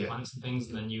individual planks and things,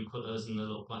 and then you put those in the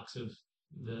little plaques of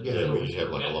the we usually have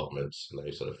like allotments, and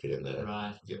they sort of fit in there.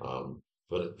 Right.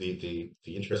 But the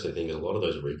interesting thing is a lot of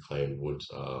those reclaimed woods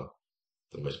are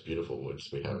the most beautiful woods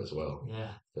we have as well.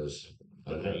 Yeah. Because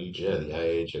the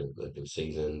age, and they've been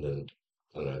seasoned, and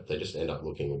I don't know, they just end up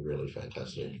looking really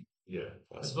fantastic. Yeah.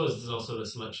 I suppose there's also the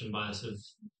selection bias of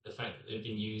the fact that they've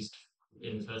been used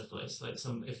in the first place. Like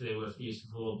if they were used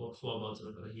for floorboards,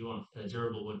 you want a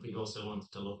durable wood, but you also want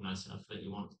it to look nice enough that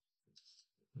you want.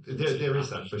 There is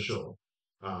that for sure.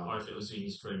 Or if it was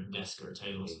used for a desk or a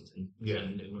table or something,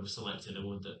 then they would have selected a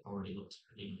wood that already looked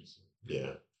pretty nice.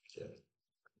 Yeah.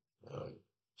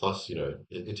 Plus,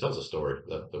 it tells a story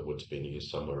that the wood's been used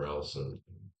somewhere else, and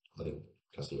I think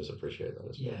customers appreciate that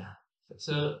as well. Yeah.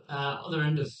 So, other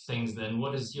end of things then,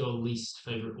 what is your least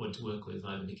favourite wood to work with?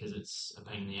 Either because it's a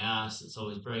pain in the ass, it's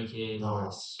always breaking, or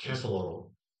it's Camphor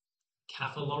laurel.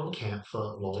 Camphor laurel?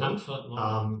 Camphor laurel. Camphor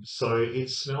laurel. So it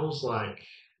smells like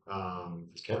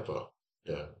It's camphor.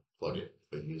 Yeah, like it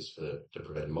they use to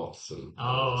prevent moths and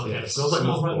Oh, okay. it smells like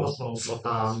mothballs.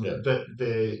 mothballs. Yeah. But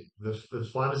the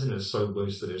fibers in it are so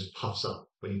loose that it just puffs up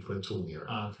when you put a tool near it.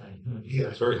 Oh, okay. Yeah,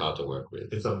 It's very hard to work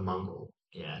with. it's a mongrel.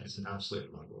 Yeah. It's an absolute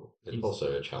mongrel. It's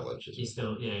also a challenge. You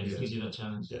still, it Yeah. gives you that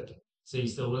challenge. Yeah. So you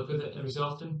still work with it every so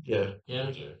often? Yeah.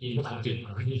 Yeah. You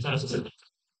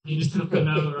just don't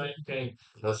know, right? Okay.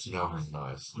 That's really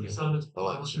nice. What sort of I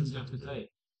like precautions do you have to take?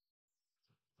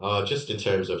 Just in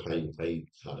terms of how you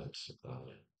cut it,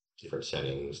 different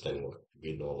settings than what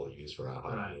we normally use for our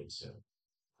hardwoods.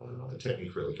 The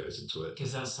technique really goes into it.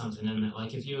 Because that's something, isn't it?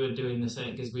 Like if you were doing the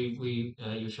same, because you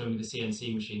were showing me the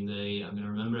CNC machine, I'm going to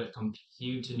remember it,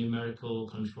 computer numerical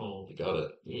control. You got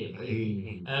it. Yeah.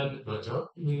 Hey.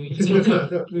 We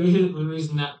were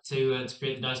using that to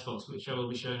create the dice box, which I will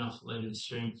be showing off later this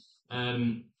stream.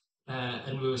 And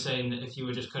we were saying that if you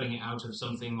were just cutting it out of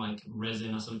something like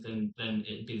resin or something, then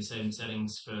it'd be the same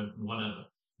settings for whatever.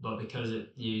 But because you're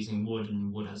using wood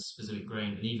and wood has specific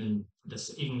grain, and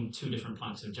even two different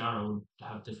planks of jarrow would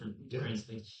have different grains,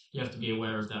 things, you have to be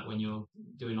aware of that when you're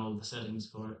doing all the settings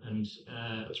for it. And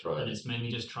That's right. and it's mainly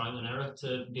just trial and error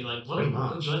to be like, well, Pretty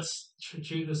much. let's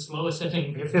choose the slower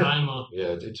setting this time. Or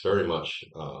Yeah, it's very much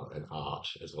an art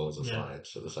as well as a Yeah.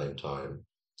 science at the same time.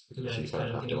 yeah, So you it's kind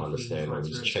of have getting to a feeling understand for all it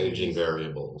these through changing experience.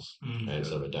 variables Mm. and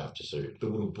sort of adapt to suit. The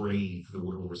wood will breathe. The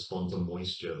wood will respond to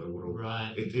moisture. The wood will.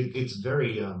 Right. It's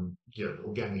very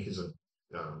organic is a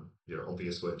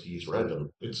obvious word to use. It's random.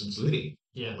 It's living.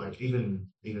 Yeah. Like even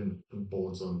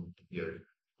boards on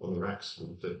on the racks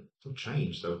they'll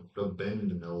change. They'll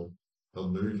bend and they'll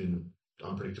move in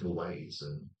unpredictable ways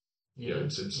and. Yeah,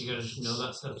 it's you gotta know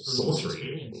that stuff from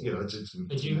sorcery. experience.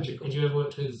 It's magical. Had you ever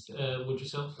worked with wood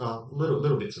yourself?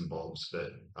 Little bits and bobs, but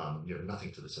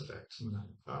nothing to this effect.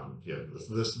 No.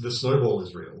 The snowball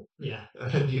is real, Yeah.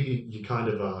 and you kind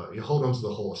of you hold on to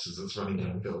the horse as it's running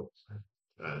downhill,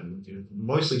 and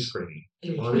mostly screaming.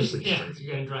 Mostly Yeah, screaming.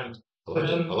 you're getting dragged. I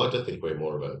like to think we're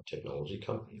more of a technology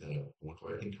company than a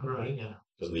woodworking company. Right, yeah.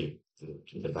 Because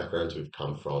the backgrounds we've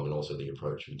come from and also the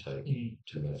approach we take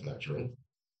to manufacturing,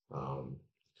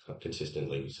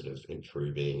 consistently sort of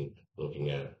improving, looking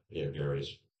at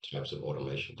various types of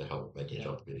automation to help make the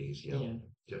job a bit easier.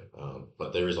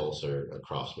 But there is also a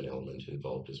craftsman element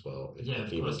involved as well. Yeah,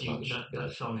 of course.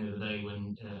 That showed me the other day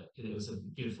when it was a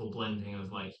beautiful blending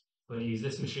of like, we're going to use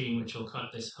this machine which will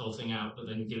cut this whole thing out, but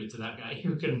then you give it to that guy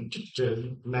who can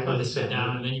cut this bit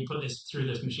down, and then you put this through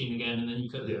this machine again, and then you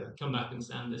come back and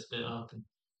stand this bit up,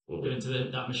 and give it to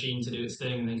that machine to do its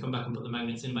thing, and then come back and put the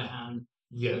magnets in by hand.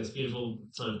 Yeah, it's beautiful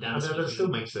sort of dance. And that still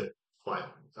makes it quite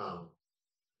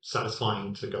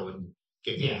satisfying to go and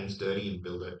get your hands dirty and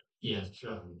build it. Yeah,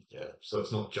 sure. So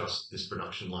it's not just this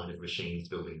production line of machines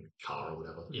building a car or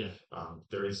whatever. Yeah.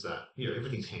 There is that,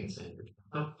 everything's hand sanded.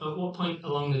 At what point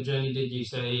along the journey did you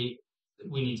say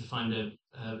we need to find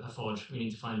a forge? We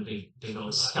need to find a big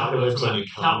old can't work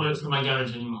for my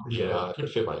garage anymore. Yeah, I could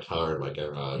fit my car in my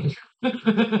garage.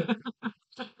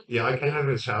 Yeah, I came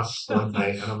over his house one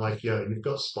day and I'm like, you've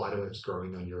got spiderwebs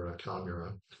growing on your car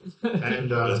mirror.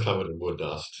 And it's covered in wood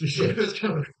dust. Yeah, it's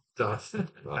covered in dust.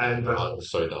 And it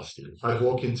was so dusty. I'd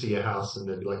walk into your house and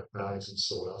there'd be like bags of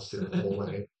sawdust in the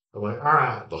hallway. I'm like, all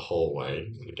right. The hallway,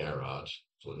 in the garage,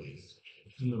 please.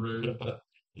 In the room.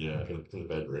 Yeah, in the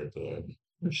bedroom.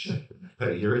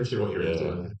 Hey, you're into what you're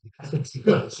into.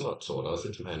 It's not sawdust,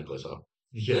 it's man glitter.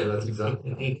 Yeah, that's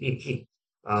exactly.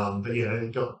 But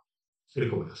it got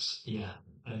criticalness. Yeah.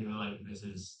 And you were like, this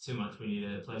is too much. We need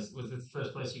a place. Was this the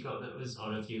first place you got that was,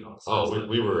 or if you got?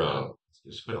 We were.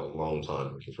 It spent a long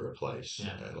time looking for a place,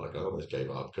 and I almost gave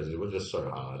up because it was just so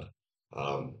hard.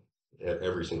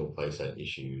 Every single place had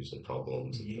issues and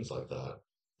problems and things like that,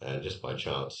 and just by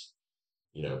chance,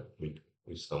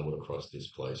 we stumbled across this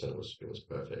place and it was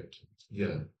perfect.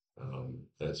 Yeah. And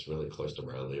it's really close to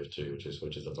where I live too, which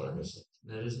is a bonus.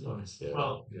 That is a bonus. Yeah.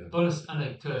 Well, bonus and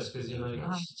a curse because you're like,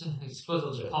 I suppose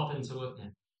I'll just pop into work now.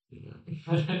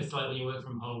 It's like when you work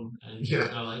from home and you're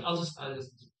like, I'll just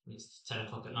it's 10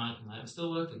 o'clock at night and I'm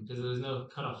still working because there's no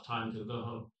cut-off time to go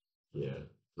home. Yeah,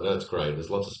 that's great. There's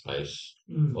lots of space,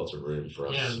 lots of room for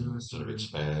us to sort of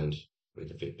expand. We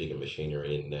can fit bigger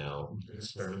machinery in now.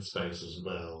 Experiment space as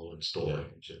well and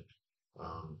storage.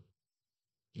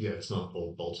 It's not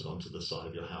all bolted onto the side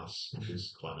of your house, which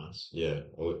is quite nice. Yeah,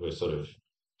 we're sort of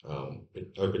it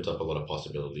opens up a lot of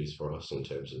possibilities for us in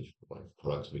terms of like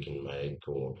products we can make,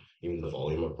 or even the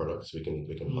volume of products we can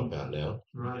pump out now.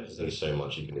 Right. There's only so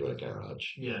much you can do in a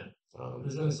garage. Yeah.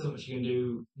 There's only so much you can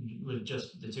do with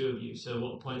just the two of you. So, at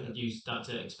what point did you start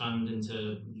to expand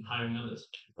into hiring others?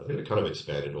 I think it kind of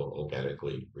expanded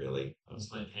organically, really. I was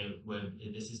like, hey,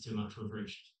 this is too much. We've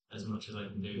reached as much as I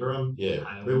can do. Yeah,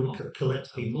 Hire we one will more.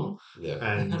 collect people, yeah,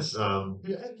 and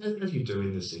yeah, as you do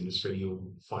in this industry,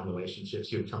 you'll find relationships.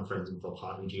 You'll become friends with Rob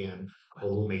Hartley GM, or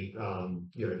we'll meet,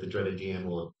 the dreaded GM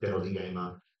or Dead Aussie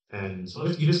Gamer, and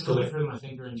you just collect through my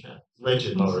finger in chat.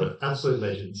 legends, Oh, really? absolute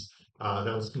legends.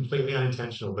 That was completely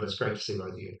unintentional, but it's great to see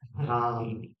both of you.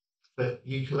 But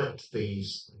you collect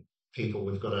these people.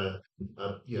 We've got a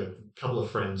couple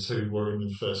of friends who were in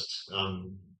the first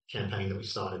campaign that we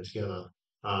started together.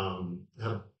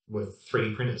 With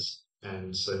 3D printers,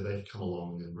 and so they've come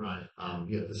along, and Right.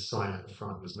 the sign at the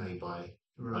front was made by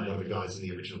one of the guys in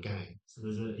the original game. So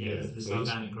there's this Well,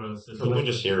 organic growth. people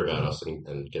just hear about us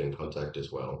and get in contact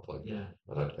as well. Like, Yeah.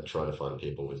 and I try to find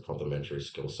people with complementary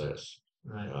skill sets.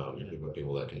 Right. We've got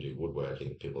people that can do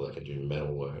woodworking, people that can do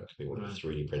metal work, people that do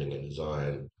 3D printing and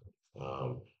design,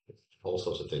 all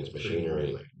sorts of things,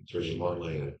 machinery, 3D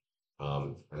modeling.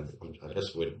 And I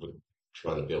guess we're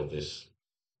trying to build this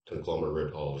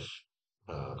conglomerate of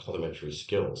complementary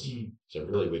skills. So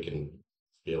really we can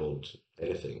build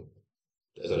anything.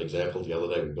 As an example, the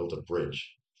other day we built a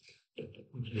bridge.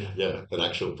 Yeah, an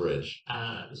actual bridge.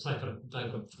 It's like a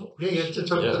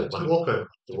to walk over.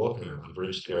 To walk over a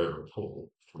bridge to go over a pool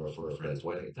for a friend's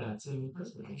wedding. That's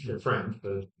impressive. Your friend,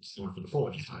 but it's not for the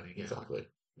forge. Yeah. Exactly.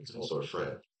 It's also a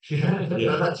friend.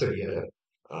 Yeah, that's it. Yeah.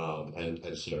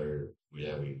 And so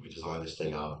we designed this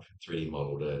thing up, 3D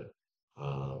modeled it,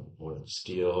 ordered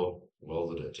steel,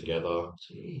 welded it together,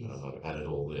 added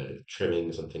all the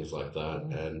trimmings and things like that,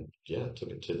 and took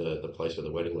it to the place where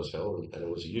the wedding was held, and it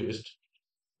was used,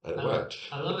 and it worked.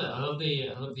 I love it. I love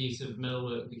the use of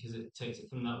millwork because it takes it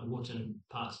from that wooden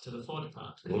part to the forge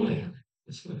part.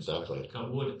 Exactly.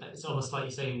 Got wood. It's almost like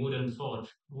you're saying wood and forge.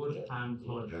 Wood and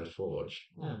forge. And forge.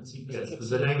 Yeah,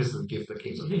 the name is the gift that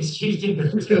keeps on.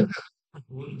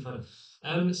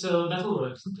 So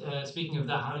metalwork. Speaking of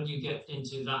that, how did you get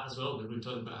into that as well? Because we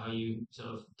talked about how you sort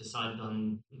of decided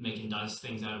on making dice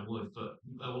things out of wood, but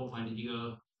at what point did you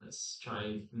go, let's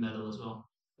try metal as well?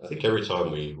 I think every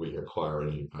time we acquire a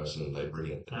new person, they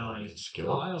bring in a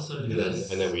skill. I also do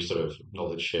and then we sort of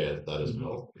knowledge share that as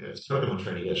well. Yeah, it's Pokemon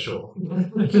training, yeah, sure.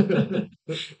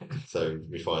 So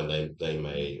we find they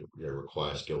may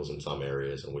require skills in some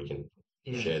areas, and we can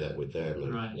share that with them,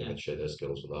 and they can share their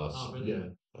skills with us. Oh,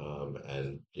 brilliant.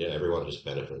 And everyone just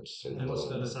benefits. And what's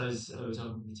the size are we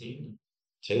talking the team?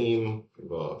 Team, we've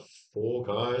got 4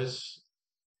 guys,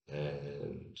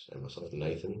 and myself,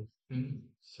 Nathan. Mm-hmm.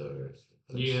 So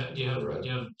do you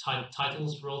have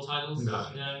titles, role titles? No.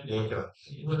 Work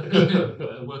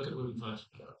at Wootenforge.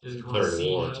 Very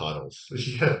war titles.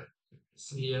 Yeah.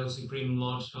 CEO, Supreme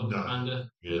Lord, Commander.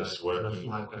 Yeah, just work.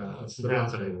 It's the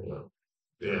round table.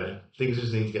 Yeah, things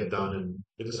just need to get done, and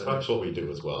it describes what we do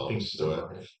as well.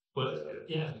 But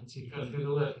it's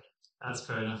incredible work. That's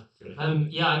fair enough.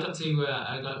 I got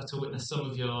to witness some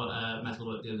of your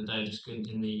metalwork the other day, just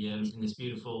in this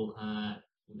beautiful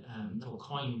little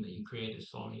coin that you created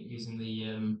for me using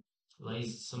the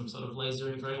some sort of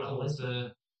laser engraver. What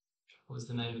was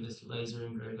the name of this laser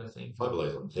engraver thing? Fiber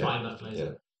laser. Fiber laser.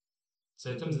 Yeah. So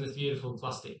it comes in this beautiful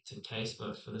plastic case,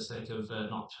 but for the sake of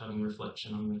not having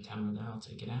reflection on the camera there, I'll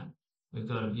take it out. We've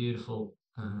got a beautiful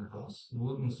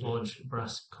Wootenforge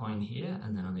brass coin here,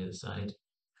 and then on the other side,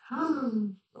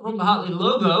 Robert Hartley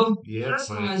logo.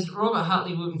 Personalised Robert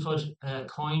Hartley Wootenforge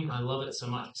coin. I love it so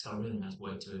much. It's got a really nice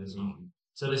weight to it as well.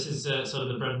 So this is sort of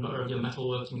the bread and butter of your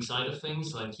metalworking side of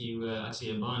things. Like I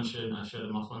see a bunch, and I showed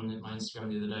them off on my Instagram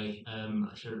the other day.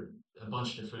 I showed a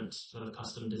bunch of different sort of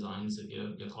custom designs of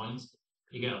your coins.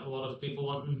 You get a lot of people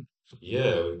wanting.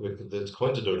 Yeah, the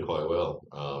coins are doing quite well.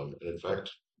 And in fact,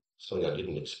 something I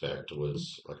didn't expect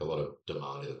was like a lot of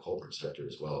demand in the corporate sector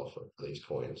as well for these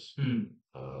coins.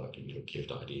 Like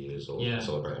gift ideas or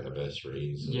celebrate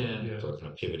anniversaries. So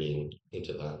kind of pivoting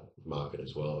into that market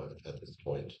as well at this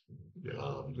point,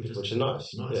 which is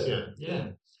nice.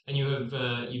 Yeah. And you have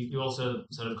you also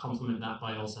sort of complement that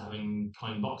by also having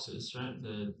coin boxes, right?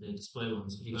 The display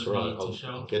ones. That's right.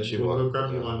 I'll get you one. We'll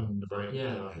grab you one.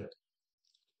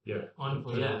 Yeah.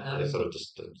 Wonderful. Yeah. They sort of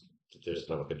just there's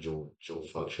like a dual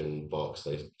function box.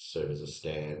 They serve as a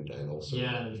stand and also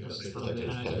showed it the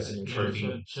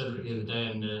other day,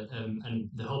 and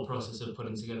the whole process of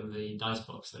putting together the dice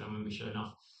box that I'm going to be showing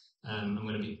off. I'm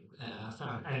going to be.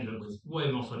 I ended up with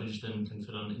way more footage than can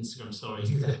fit on Instagram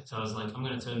stories. So I was like, I'm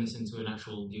going to turn this into an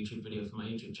actual YouTube video for my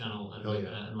YouTube channel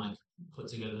and like put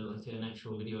together like an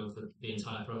actual video of the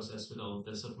entire process with all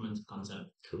the supplement content.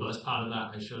 Cool. But as part of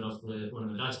that, I showed off one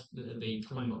of the dice, the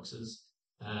coin boxes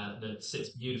that sits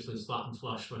beautifully flat and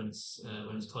flush when it's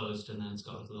closed, and then it's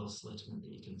got a little slit in it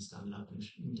that you can stand it up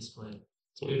and display.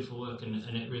 It's beautiful work, and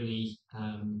it really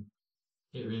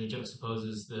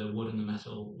juxtaposes the wood and the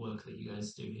metal work that you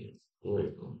guys do here.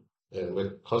 Very cool. And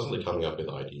we're constantly coming up with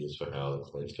ideas for how the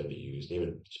coins can be used,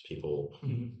 even just people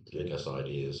giving us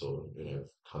ideas or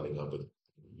coming up with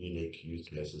unique use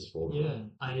cases for them. Yeah,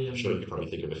 I'm sure you could probably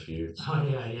think of a few. Oh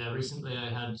yeah. Recently, I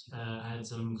had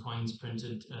some coins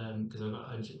printed because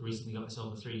I recently got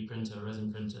myself a 3D printer, a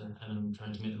resin printer, and I'm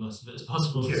trying to make the most of it as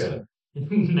possible. Yeah. So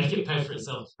make it pay for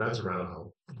itself. That's a rabbit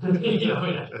hole.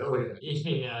 Yeah. Oh, yeah.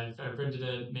 Yeah, I printed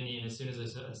a mini, and as soon as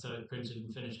I started printed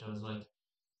and finished, I was like,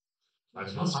 I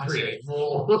must create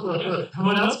more.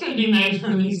 what else can be made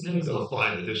from these things? A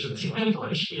fine edition.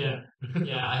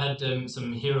 Yeah. I had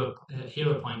some hero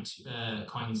point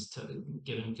coins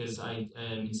given because I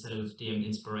instead of DM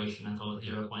inspiration, I call it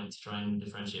hero point to try and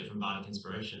differentiate from bardic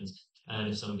inspirations. And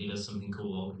if somebody does something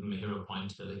cool, I'll give them a hero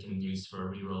point that they can use for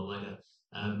a reroll later.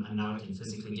 And now I can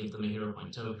physically give them a hero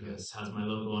point token. It has my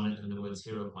logo on it and the words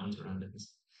hero point around it.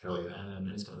 Hell yeah. And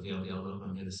it's got a VLDL logo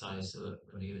on the other side, so that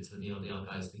when we give it to the VLDL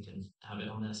guys, they can have it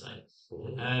on their side.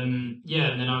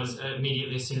 Yeah, and then I was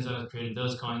immediately, as soon as I created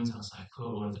those coins, I was like,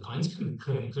 oh, what are the coins could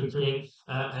create?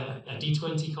 A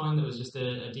D20 coin that was just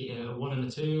a 1 and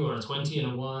a 2, or a 20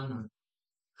 and a 1, or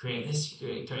create this,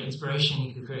 create inspiration,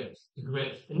 you could create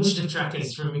initiative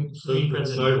trackers from president.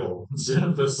 Snowball.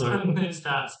 The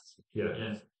stats.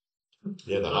 Yeah.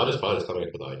 Yeah, the hardest part is coming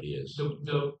up with ideas.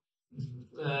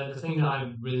 The thing that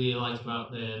I really like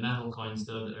about the metal coins,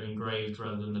 though, that are engraved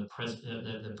rather than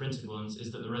the printed ones,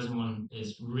 is that the resin one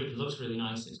looks really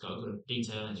nice. It's got good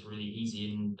detail. It's really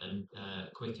easy and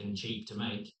quick and cheap to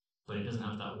make, but it doesn't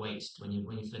have that weight. When you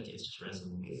flick it, it's just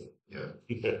resin. Yeah.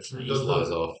 It flies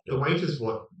off. The weight is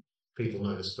what people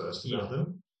notice first about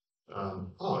them.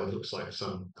 It looks like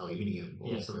some aluminium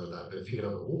or something like that. But if you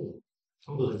go,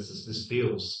 this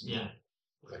feels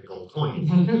like a gold coin.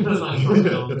 It's like a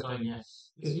gold coin, yeah.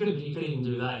 You could even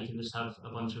do that. You could just have a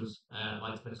bunch of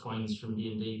like the coins from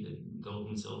D&D, the gold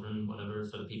and silver and whatever,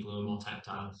 for the people who are more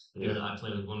tactile. Yeah. I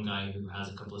play with one guy who has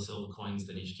a couple of silver coins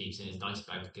that he just keeps in his dice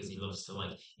bag because he loves to,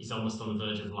 like, he's almost on the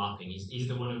verge of laughing. He's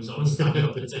the one who's always standing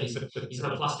up and he's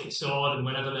got a plastic sword, and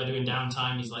whenever they're doing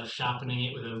downtime, he's like sharpening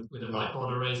it with a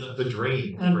whiteboard eraser. The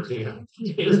dream.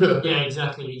 Yeah,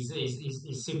 exactly.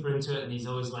 He's super into it, and he's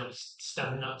always like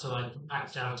standing up to like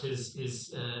act out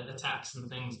his attacks and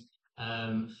things.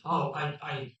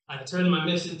 I turn my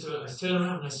miss into it. I turn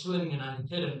around and I swing and I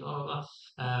hit him. Blah blah blah.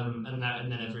 And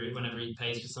then whenever he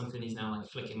pays for something, he's now like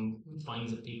flicking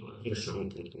fines at people. So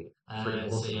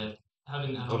yeah, Have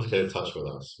to get in touch with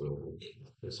us. We'll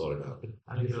sort it out.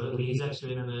 He's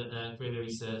actually another creator.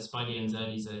 He's Spidey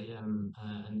NZ. He's an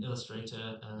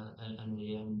illustrator and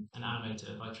an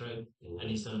animator by trade, and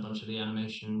he's done a bunch of the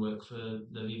animation work for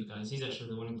the Viva guys. He's actually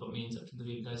the one who put me in touch with the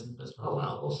Viva guys in the first place. Oh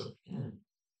wow, awesome! Yeah,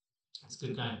 that's a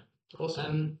good guy.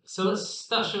 Awesome. So let's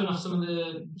start showing off some of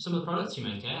the products you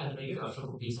make. Yeah, you've got a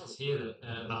couple of pieces here that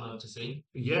I'd love to see.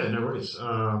 Yeah, no worries.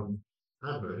 I'm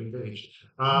very engaged.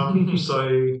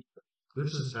 So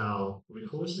this is how we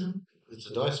call this now. It's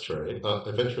a dice tray,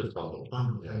 adventurous bundle.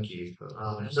 Thank you.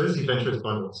 So this is the adventurous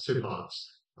bundle. It's 2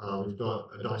 parts. We've got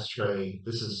a dice tray.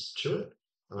 This is Chewit,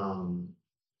 and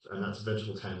that's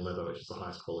vegetable tan leather, which is the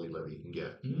highest quality leather you can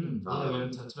get. We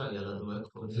haven't talked about your leather work,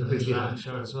 but I'm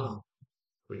sure as well.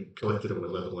 We collected it with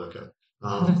a leather worker.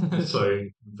 So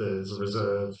there's a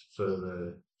reserve for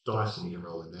the dice, and you can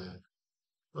roll in there.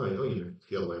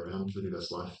 The other way around, live your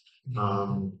best life.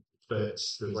 But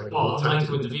there's like like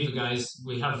with the Viva guys,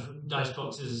 we have dice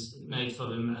boxes made for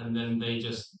them, and then they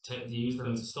just use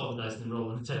them to store the dice and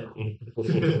roll on the table.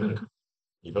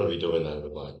 You've got to be doing that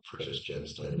with like precious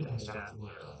gemstones.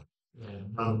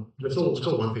 It's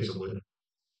all one piece of wood.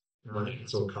 Like,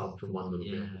 it's all carved from one little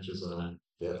bit, which is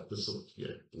this sort of,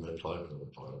 no plywood on the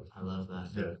plywood. I love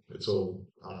that. Yeah, it's all.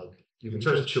 You can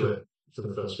chose to chew it for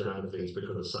the first round of these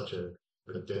because it's such a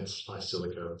dense high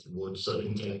silica wood, so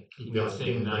you can get the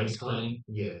thing that is playing.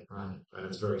 Yeah, right, and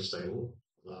it's very stable.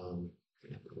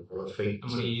 Feet.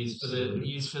 And what do you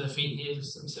use for the feet here?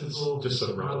 Just some simple, just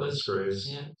sort of rubber screws.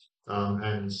 Yeah.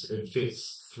 And it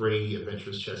fits 3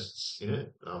 adventurous chests in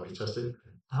it. We tested.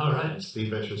 All right. The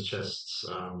adventurous chests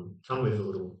come with a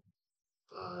little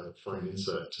foam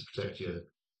insert to protect your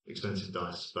expensive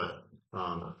dice, but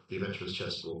the adventurous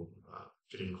chest will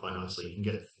fit in quite nicely. You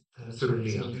can get through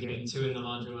So you can get two in the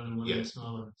larger one and one in the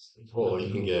smaller. Or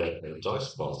you can get a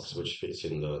dice box which fits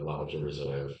in the larger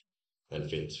reserve and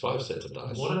fits 5 sets of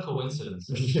dice. What a coincidence!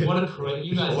 Yeah. What a great!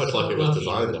 You guys are Almost so like it was lucky.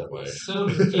 designed that way. So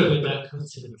lucky with that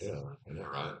coincidence. Yeah, I know,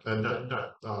 right? And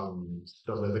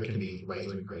the leather can be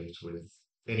laser engraved with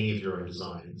any of your own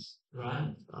designs.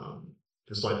 Right.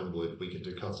 Just like the wood, we can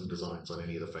do custom designs on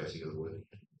any of the facing of the wood.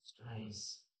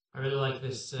 Nice. I really like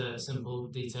this simple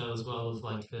detail as well of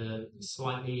like the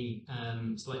slightly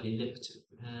lipped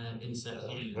inset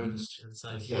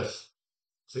inside. Yes.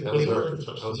 See, That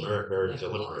was very, very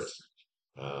deliberate.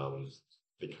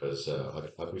 Because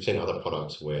we've seen other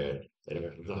products where they don't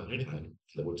have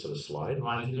the wood sort of slide.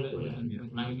 Right into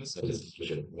it, magnets.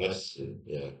 Yes,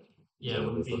 yeah. Yeah, So it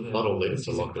would there's be a subtle lip to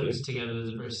it lock it in. clips together.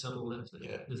 There's a very subtle lip.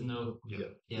 Yeah. There's no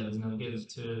there's no give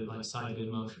to like sideward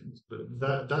motion.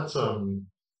 But that's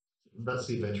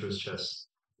the adventurer's chest,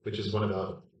 which is one of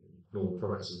our normal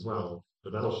products as well.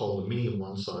 But that'll hold a mini on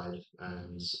one side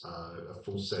and a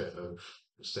full set of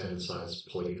standard size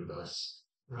polyhedral dice.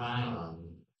 Right.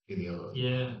 In the other.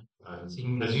 Yeah. So you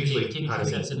can there's usually keep 2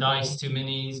 sets of dice, 2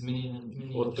 minis,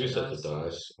 mini or 2 sets of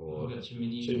dice, or you got your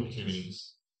mini, 2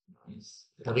 minis. Nice.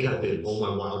 I think I did all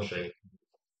my wild shape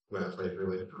when I played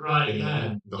really. Right,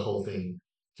 yeah. The whole thing.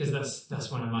 Because that's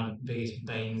one of my biggest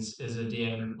banes as a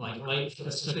DM, like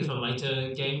especially for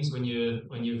later games when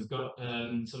you've got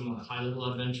some like high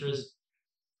level adventurers,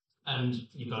 and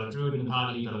you've got a druid in the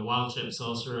party, you've got a wild shape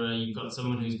sorcerer, you've got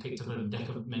someone who's picked up a deck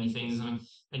of many things,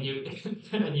 and you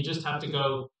and you just have to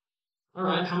go. All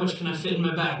right, how much can I fit in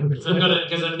my bag? Because I've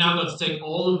now got to take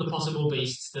all of the possible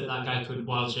beasts that guy could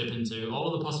wild shape into,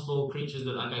 all of the possible creatures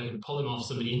that guy could polymorph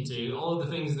somebody into, all of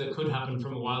the things that could happen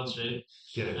from a wild shape,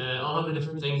 all of the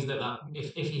different things that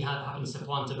if he happens to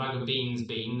plant a bag of beans,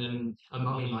 then a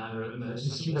mummy might emerge.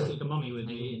 So I take a mummy with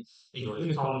me. A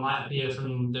unicorn might appear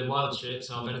from the wild shape,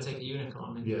 so I better take a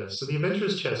unicorn. Yeah. So the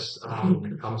adventurer's chest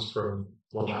comes from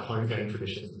one of our home game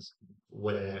traditions,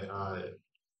 where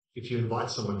if you invite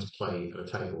someone to play at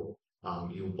a table,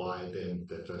 you'll buy them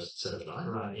their first set of dice.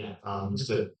 Right, yeah.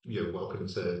 So you're welcome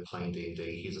to playing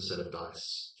D&D. Here's a set of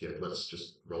dice. Yeah, let's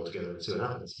just roll together and see what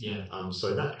happens. Yeah.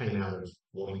 So that came out of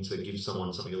wanting to give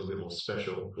someone something a little bit more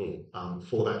special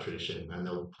for that tradition, and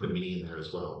they'll put a mini in there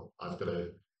as well. I've got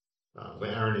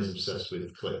where Aaron is obsessed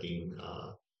with collecting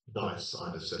dice,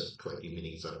 I'm obsessed with collecting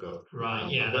minis. I've got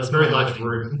that's a very large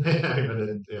room.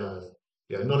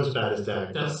 Yeah, not as bad as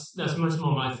Dag. That's much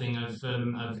more my thing. I've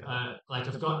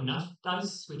got enough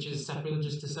dice, which is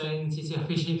sacrilegious to say in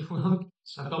TTRPG world.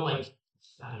 I've got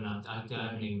I don't know, I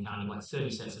haven't even counted 30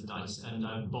 sets of dice, and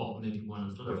I've bought maybe one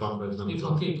of them.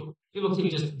 People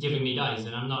keep just giving me dice,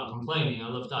 and I'm not complaining. I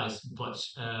love dice, but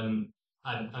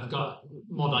I've got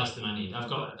more dice than I need. I've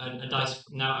got a dice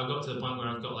now. I've got to the point where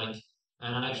I've got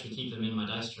and I actually keep them in my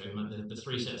dice tray. The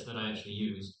 3 sets that I actually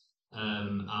use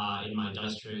are in my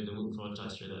dice tray, the Wootenforge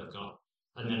dice tray that I've got.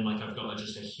 And then I've got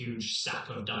just a huge sack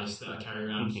of dice that I carry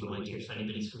around for if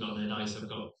anybody's forgotten their dice, I've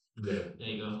got there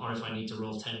you go. Or if I need to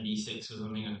roll 10d6 or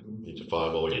something, I can need to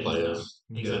find all your players.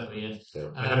 Exactly, yeah.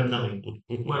 I have nothing.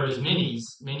 Whereas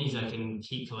minis I can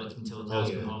keep collecting until the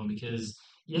cows come home, because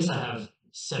yes, I have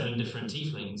 7 different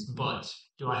tieflings, but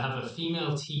do I have a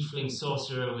female tiefling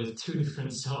sorcerer with 2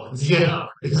 different swords? Yeah, no.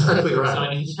 Exactly right. So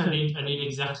I need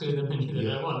exactly the mini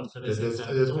that I want for this.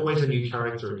 There's always a new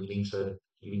character, and you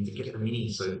need to get the mini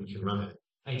so you can run it.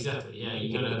 Exactly, yeah.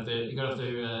 You gotta have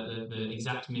the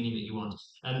exact mini that you want,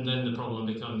 and then the problem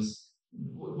becomes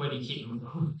where do you keep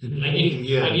them?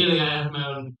 Ideally, I have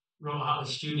my own Robert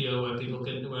Hartley studio where people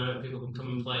can come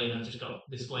and play, and I've just got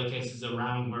display cases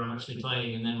around where I'm actually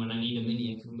playing, and then when I need a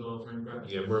mini, I can go over and grab it.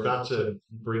 Yeah, we're about to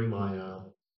bring my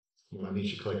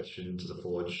miniature collection to the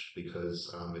forge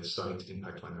because it's starting to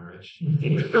impact my marriage.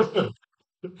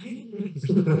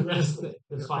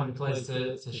 Find a place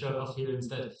to show it off here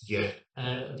instead. Yeah.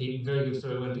 It'd be very good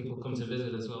for when people come to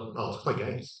visit as well. Oh, to play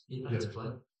games. You like to play.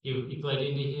 You play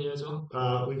D&D here as well?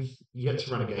 We've yet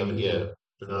to run a game here,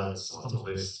 but it's on the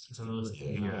list. It's on the list.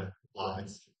 Yeah,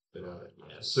 lines. But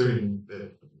soon,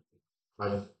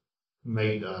 I've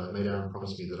made Aaron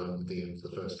promise me that I'm the DM for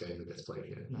the first game that gets played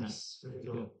here. Nice, very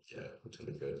cool. Yeah, that's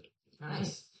gonna be good.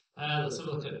 Nice. Let's have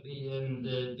a look at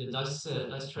the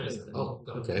dice trays. Oh,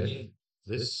 okay.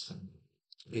 This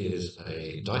is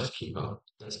a dice keeper.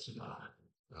 Dice keeper.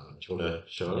 Do you want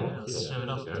to show it off? Let's show it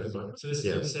off. So this is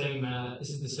the same. This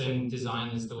is the same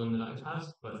design as the one that I've had,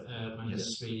 but mine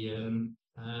has the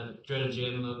Dreaded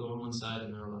GM logo on one side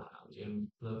and the GM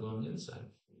logo on the other side.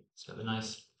 It's got the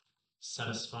nice,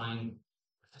 satisfying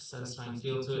satisfying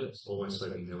feel to it. Almost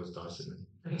hoping there was dice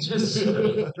in Just,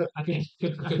 there. I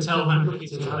could tell when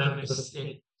looking at them,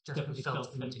 it definitely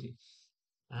felt empty.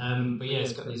 But yeah,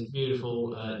 it's got this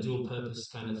beautiful dual purpose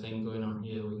kind of thing going on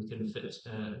here where you can fit this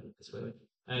way.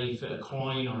 You fit a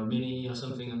coin or a mini or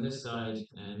something on this side,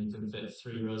 and you can fit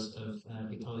 3 rows of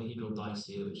the polyhedral dice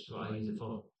here, which is what I use it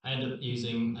for. I end up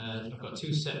using I've got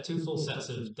two full sets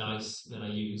of dice that I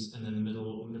use, and then the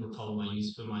middle column I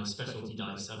use for my specialty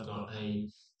dice. I've got a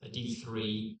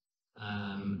D3,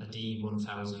 a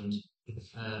D1000.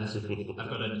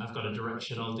 I've got a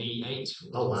directional D8.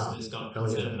 Oh, wow. It's got Hell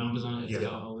instead yeah. of numbers on it, it's Yeah.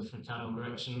 got all different cardinal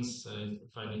directions. So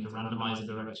if I need to randomize a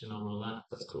direction, I'll roll that.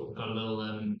 That's cool. I've got a little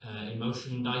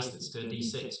emotion dice that's a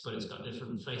D6, but it's got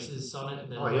different faces on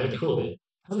it. Oh, yeah, cool.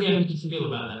 How do you feel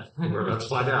about that? We're about to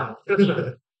find out.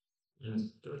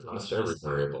 That's every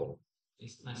variable.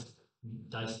 It's nice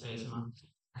dice ASMR.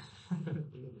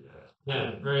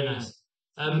 Yeah, very nice.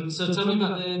 So tell me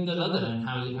about the leather and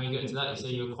how you got into that. So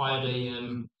you acquired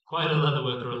a leather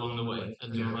worker along the way,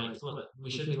 and you were like, look, we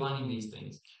should be lining these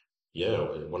things. Yeah,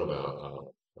 one of our,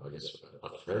 I guess, a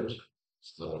friend,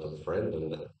 started with a friend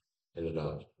and ended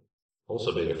up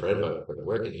also being a friend, but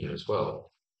working here as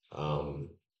well.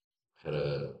 Had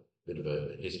a bit of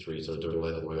a history sort of doing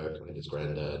leather work. I think his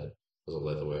granddad was a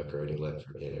leather worker and he learned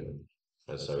from him.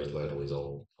 And so he's learned all these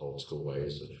old school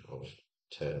ways of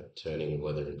turning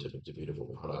leather into beautiful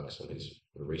products. And he's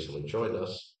recently joined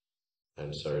us.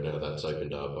 And so now that's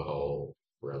opened up a whole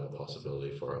realm of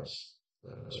possibility for us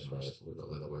as far as the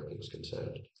leather working is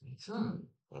concerned. Excellent.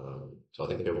 So I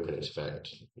think people can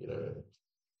expect,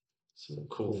 some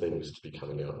cool things to be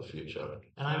coming out in the future.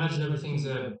 And I imagine everything's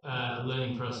a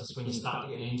learning process. When you start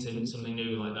getting into something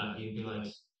new like that, you'd be like,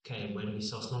 okay, where do we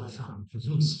source leather from?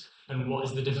 And what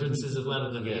is the differences of leather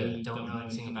that we don't know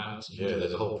anything about? Yeah,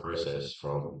 there's a whole process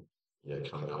from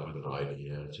coming up with an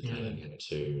idea to getting it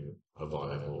to a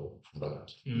viable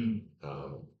product,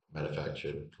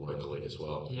 manufactured locally as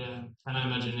well. Yeah, and I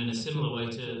imagine in a similar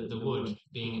way to the wood,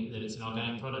 being that it's an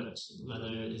organic product,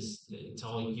 leather it's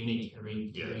all unique.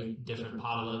 Every different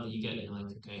part of leather you get, you're like,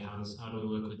 okay, how do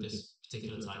we work with this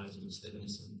particular type of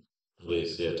thickness?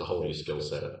 Yes, yeah, it's a whole new skill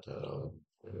set.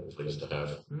 We're pleased to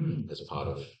have as part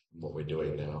of what we're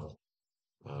doing now.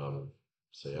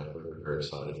 So yeah, we're very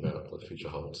excited about what the future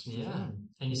holds. Yeah,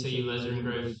 and you say you laser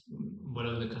engrave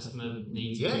whatever the customer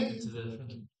needs.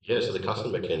 Yeah, so the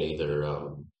customer can either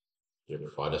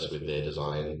provide us with their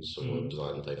designs or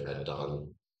design they've had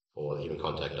done, or even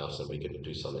contact us and we can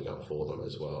do something up for them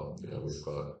as well.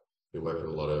 We work with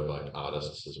a lot of like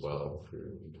artists as well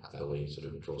who happily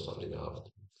sort of draw something up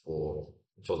for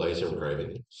laser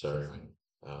engraving. So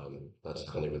that's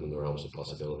only within the realms of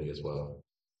possibility as well.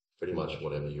 Pretty much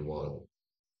whatever you want,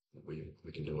 we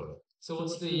can do it. So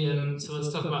what's the so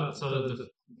let's talk about sort of the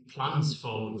plans for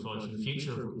Wootenforge and the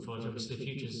future of Wootenforge. Obviously, the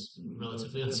future's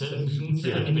relatively uncertain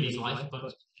in anybody's life,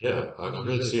 but yeah, I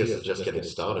really see us just getting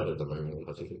started at the moment.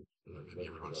 I think maybe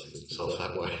everyone sees themselves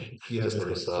that way. Yeah, just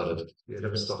getting started. Yeah,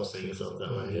 never stop seeing yourself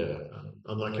that way. Yeah.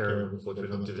 Unlike Aaron, we're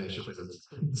not divination wizards.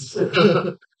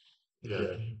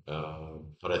 Yeah.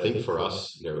 But I think for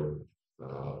us,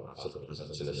 sort of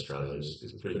presence in Australia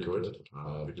is pretty good.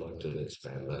 We'd like to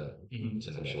expand that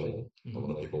internationally. A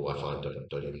lot of people I find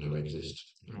don't even know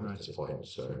exist at this point.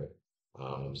 So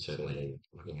certainly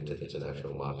looking into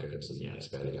international markets and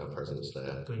expanding our presence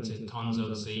there. Going to cons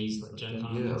overseas, like Gen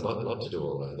Con. Yeah, I'd love to do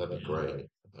all that. That'd be great.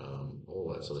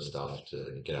 All that sort of stuff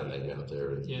to get our name out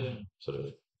there and sort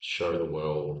of show the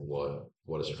world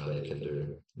what Australia can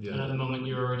do. Yeah. And at the moment,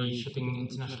 you're already shipping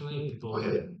internationally.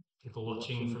 People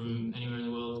watching from anywhere in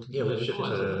the world. Yeah, we've shipped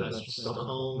to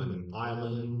Stockholm and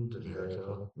Ireland,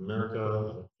 America.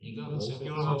 There you go. So if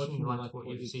you're watching, you like what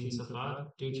you've seen so far,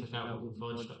 do check out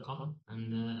wootenforge.com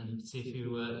and see if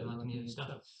you like any of the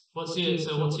stuff. What's your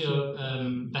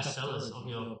best sellers of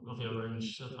your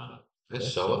range so far?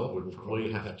 Best seller would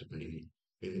probably have to be.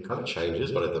 It kind of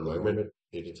changes, but at the moment,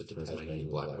 it's a Tasmanian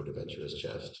Blackwood Adventurer's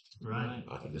chest. Right.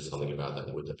 I think there's something about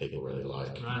that wood that people really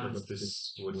like. Right. What's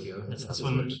this wood here? This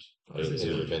one. In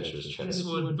the Adventurer's chest. This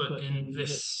wood, but in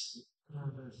this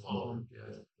form.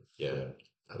 Yeah.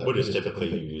 Wood is typically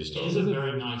used. It is a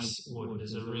very nice wood.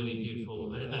 It's a really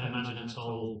beautiful. I imagine it's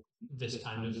all this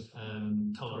kind of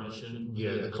coloration.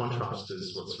 Yeah, the contrast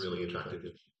is what's really attractive.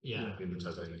 Yeah. In the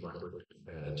Tasmanian Blackwood.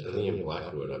 Tasmanian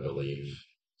Blackwood, I believe,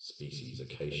 species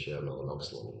Acacia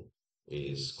melanoxylum,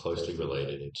 is closely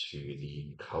related to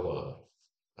the koa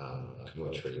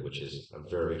tree, which is a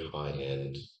very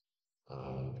high-end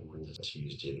wood that's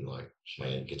used in like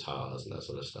playing guitars and that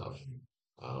sort of stuff.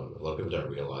 A lot of people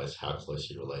don't realize how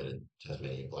closely related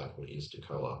Tasmanian Blackwood is to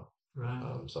koa.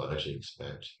 Right. So I'd actually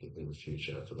expect in the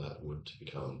future for that wood to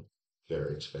become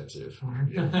very expensive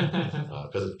Yeah,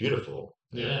 because it's beautiful.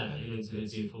 it's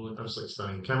beautiful. Absolutely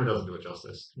stunning. Camera doesn't do it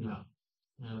justice. No,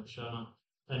 no, for sure not.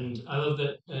 And I love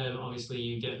that obviously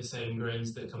you get the same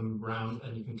grains that come round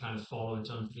and you can kind of follow it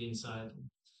onto the inside.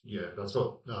 Yeah, that's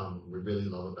what we really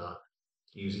love about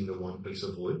using the one piece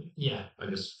of wood Yeah.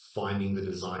 and just finding the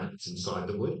design that's inside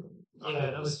the wood.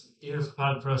 Yeah, that was the beautiful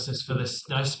part of the process for this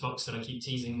dice box that I keep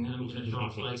teasing. I'm going to draw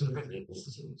flags. And That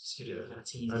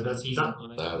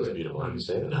was beautiful. Have you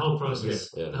seen it? The whole process,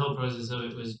 Yeah. the whole process of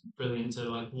it was brilliant to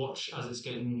like watch as it's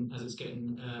getting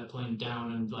planed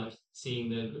down and like seeing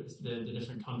the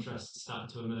different contrasts starting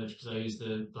to emerge because I use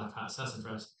the black hat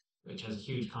sassafras, which has a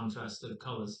huge contrast of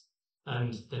colours.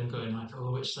 And then going like,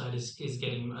 oh, which side is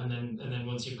getting, and then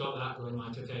once you've got that, going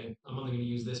like, okay, I'm only going to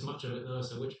use this much of it though,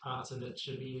 so which parts of it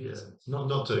should be used?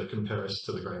 Not to compare us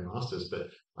to the Grey Masters,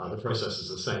 but the process is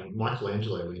the same.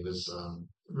 Michelangelo, when he was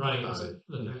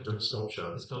doing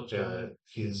sculpture,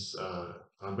 his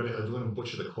I'm going to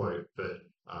butcher the quote, but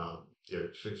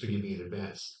forgive me in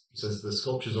advance. He says the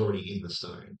sculpture's already in the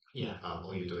stone. Yeah.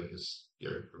 All you're doing is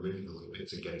removing the little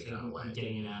bits and getting it out of the way.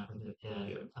 Getting it out of it,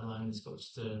 allowing the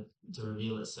sculpture to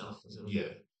reveal itself.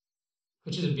 Yeah.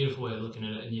 Which is a beautiful way of looking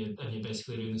at it, and you're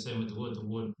basically doing the same with the wood. The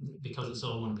wood, because it's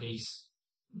all one piece,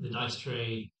 the dice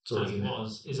tray as it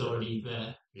was is already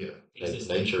there. Yeah.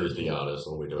 Nature is the artist,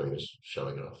 all we're doing is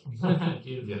showing it off.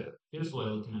 Beautiful way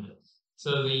of looking at it.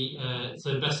 So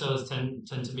the best sellers tend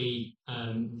to be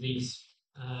these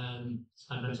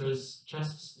adventurers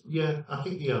chests. Yeah, I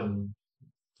think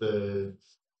the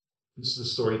this is the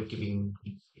story of giving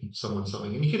someone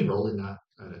something, and you can roll in that,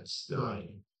 and it's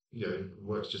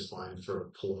works just fine for a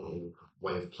portable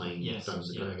way of playing Dungeons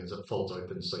and Dragons. It folds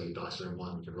open, so your dice are in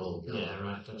one, you can roll in the other.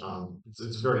 Right. Gotcha.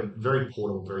 It's very very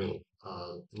portable, very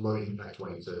low impact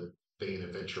way to be an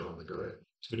adventurer on the go.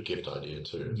 It's a good gift idea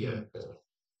too. Yeah.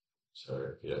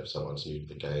 So if someone's new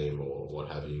to the game or what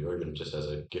have you, or even just as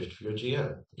a gift for your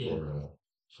GM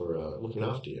for looking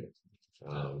after you.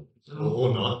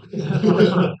 Or not.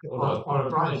 or a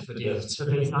bride for gifts for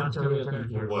these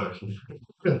work.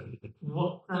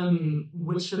 What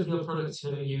which of your products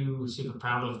are you super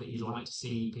proud of that you'd like to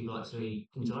see people actually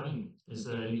enjoying? Is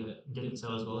there any that didn't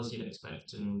sell as well as you'd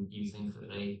expect and you think that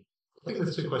they... I think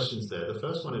there's two questions there. The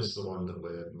first one is the one that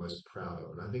we're most proud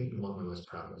of, and I think the one we're most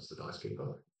proud of is the Dice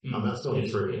Keeper. That's gone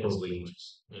through probably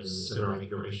 7 or 8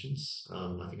 iterations.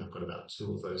 I think I've got about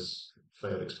 2 of those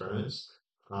failed experiments.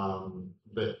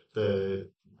 But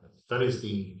that is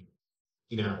in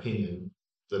our opinion,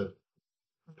 the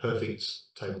perfect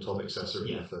tabletop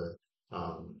accessory for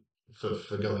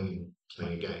going and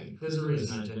playing a game. There's a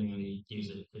reason I genuinely use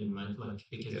it in my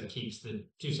because it keeps the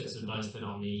 2 sets of dice that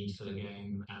I'll need for the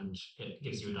game, and it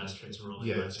gives you a dice tray to roll.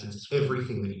 Yeah, it's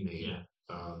everything that you need. Yeah.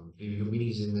 Your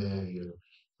minis in there.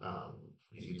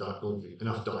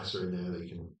 Enough dice are in there that you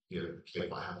can play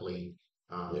quite happily.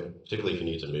 Particularly if you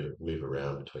need to move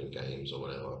around between games or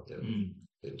whatever.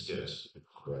 It's a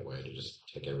great way to just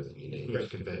take everything you need. Great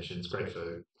for conventions, great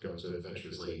for going to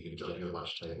Adventurers League and joining a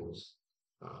bunch of tables.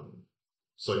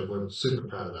 So we're super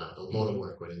proud of that. A lot of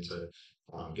work went into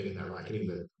getting that right, getting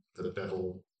the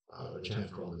bevel, the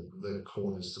chamfer on the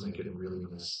corners to make it a really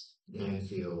nice hand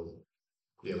feel.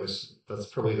 Yeah, that's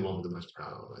probably the one we're the most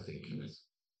proud of, I think. And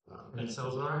it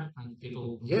sells alright, and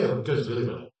people... Yeah, it goes really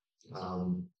well.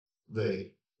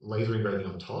 The laser engraving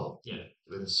on top,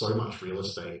 there's so much real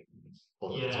estate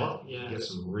on the top. You get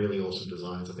some really awesome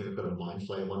designs. I think we've got a Mind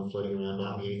Flayer one floating around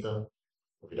out in the ether.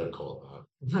 We don't call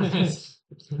it that.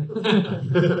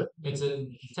 It's a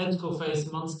tentacle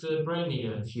faced monster brain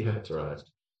eater. Yeah, that's right.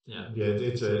 Yeah,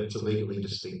 it's a legally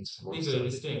distinct monster. Legally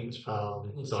distinct.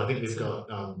 So I think they've got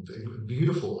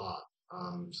beautiful art.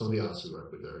 Some of the artists we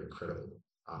work with are incredible.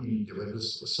 We're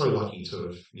so lucky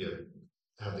to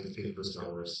have these people as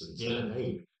scholars and say,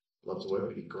 hey, love to work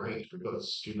with you. Great, we've got a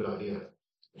stupid idea.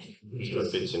 It sort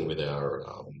of fits in with our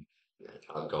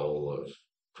goal of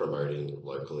promoting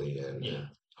locally and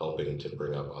helping to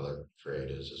bring up other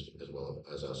creators as well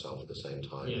as ourselves at the same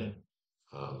time.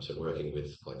 So working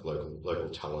with like local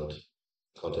talent,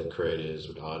 content creators,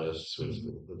 with artists, with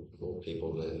all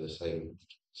people in the same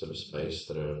sort of space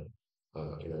that are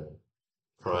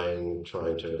trying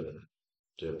to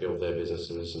build their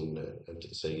businesses and to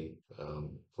succeed.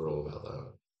 We're all about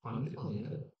that. Wonderful,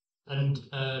 And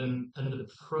the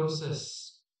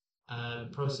process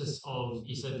of,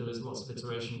 you said there was lots of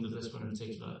iterations of this one in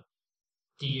particular.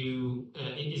 Do you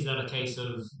is that a case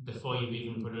of before you've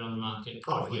even put it on the market?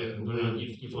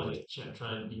 You've like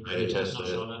tried, tested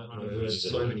it.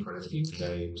 Do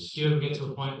you ever get to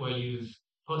a point where you've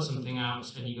put something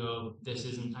out and you go, this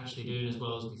isn't actually doing as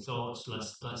well as we thought.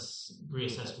 Let's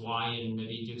reassess why and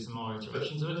maybe do some more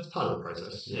iterations of it. It's part of the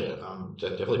process. Yeah,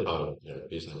 definitely part of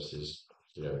business is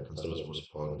customers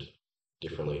respond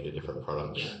differently to different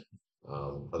products. Yeah.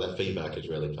 But that feedback is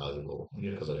really valuable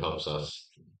because it helps us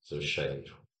sort of shape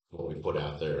what we put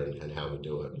out there and how we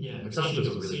do it. Yeah, The so customers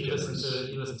you, are really you listen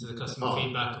generous. to the customer Oh,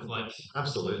 feedback of like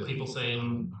Absolutely. people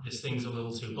saying this thing's a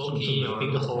little too Some bulky of the or a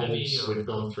finger little heavy. holds, Or... we've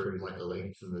gone through like the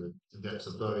length and the depths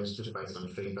of those just based on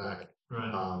feedback.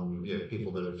 Right.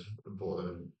 People that have bought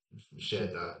them and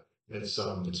shared that. It's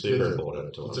super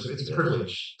important to us. It's a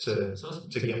privilege to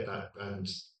get that,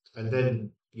 and then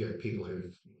people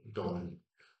who've gone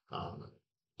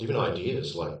even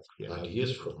ideas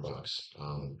ideas for products.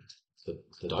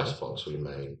 The dice box we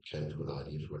made came from an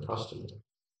idea from a customer.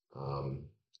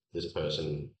 This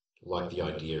person liked the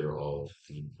idea of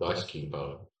the dice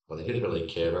keeper, but they didn't really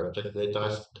care about their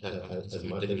dice as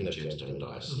much. They didn't have gemstone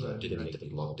dice, so it didn't need to be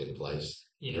locked in place,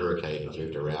 irrigated, and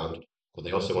moved around. But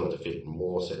they also wanted to fit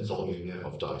more sets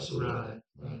of dice in there.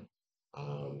 Right.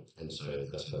 And so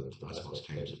that's how the dice box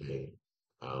came to be.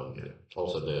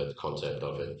 Also the concept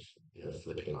of it,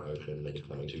 flipping open and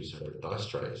becoming two separate dice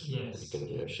trays Yes. that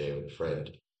you can share with a friend.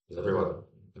 Because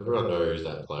everyone knows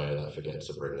that player that forgets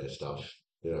to bring their stuff.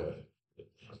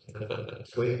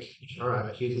 Click. All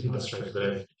right, here's your dice tray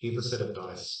today. Here's a set of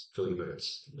dice. Fill your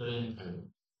boots. And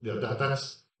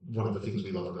that's one of the things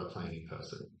we love about playing in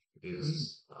person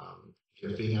is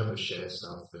being able to share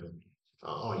stuff and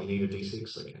you need a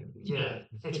D6. Okay. Yeah,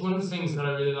 it's one of the things that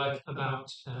I really like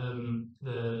about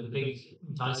the big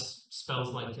dice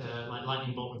spells like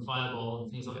lightning bolt and fireball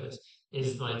and things like this.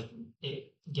 Is like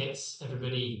it gets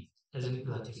everybody. As in,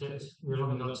 like if you've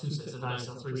only got 2 sets of dice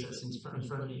or 3 sets in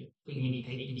front of you, but you need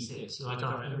 8 d6. You're like,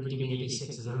 all right, everybody give me 8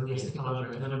 d6s. Everybody has to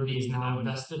collaborate, and everybody is now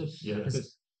invested. Yeah.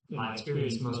 Because in my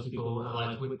experience, most people are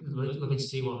like looking to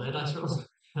see what their dice rolls.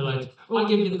 They're like, oh, I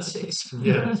give you the 6.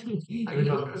 Yeah. I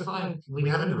got a 5. We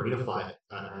had an arena fight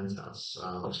at Aaron's house,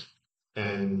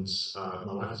 and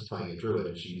my wife was playing a druid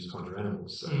and she used conjure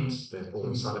animals, and then all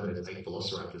of a sudden there's 8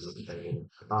 velociraptors at the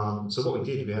table. So what we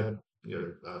did, we had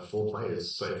 4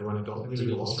 players, so everyone got 2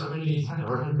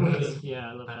 velociraptors. Yeah,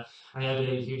 I love that. I had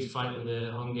a huge fight with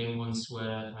a home game once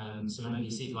where some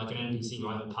NPC, like an NPC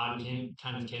rival party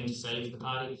kind of came to save the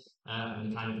party,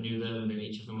 and kind of knew them, and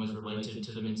each of them was related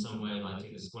to them in some way. Like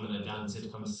it was one of their dads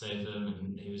had come to save them,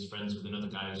 and he was friends with another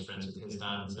guy who was friends with his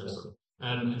dad, and so.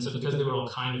 And so because they were all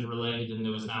kind of related, and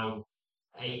there was now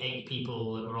 8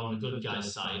 people that were on the good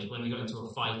guy's side, when they got into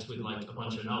a fight with like a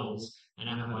bunch of gnolls, and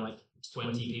I had like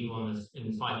 20 people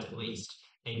in the fight at least,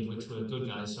 8 of which were good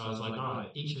guys. So I was like, all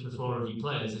right, each of the 4 of you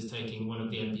players is taking one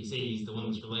of the NPCs, the one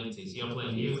that's related to you. So you're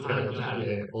playing you and your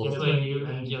dad. You're playing you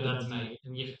and your dad's mate.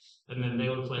 And then they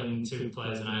were playing 2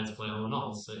 players and I had to play all the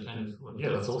gnolls. So it kind of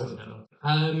that's awesome.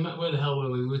 Where the hell were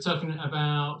we? We were talking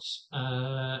about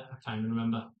I can't even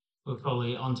remember. We're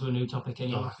probably onto a new topic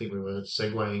anyway. I think we were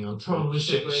segueing on Probably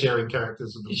sharing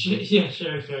characters with them. Yeah,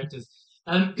 sharing characters.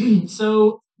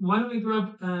 So why don't we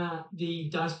grab the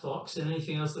dice box and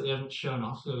anything else that we haven't shown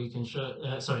off, so we can show.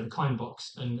 Sorry, the coin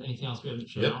box and anything else we haven't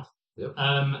shown off. Yep.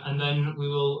 And then we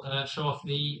will show off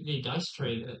the dice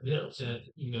tray that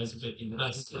you guys have in the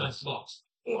dice box.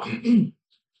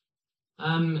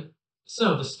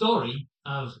 So the story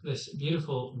of this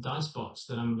beautiful dice box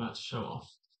that I'm about to show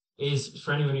off is,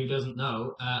 for anyone who doesn't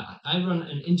know, I run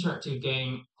an interactive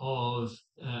game of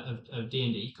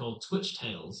D&D called Twitch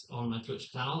Tales on my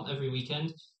Twitch channel every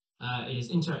weekend. It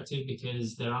is interactive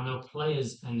because there are no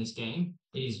players in this game.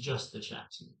 It is just the chat.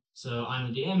 So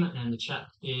I'm the DM, and the chat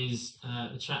is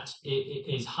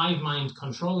hive mind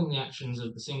controlling the actions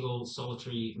of the single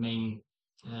solitary main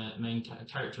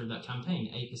character of that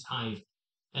campaign, Apis Hive.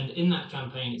 And in that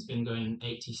campaign, it's been going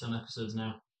 80 some episodes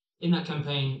now. In that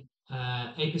campaign,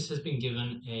 Apis has been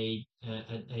given a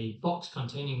box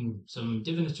containing some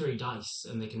divinatory dice,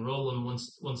 and they can roll them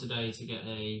once a day to get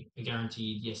a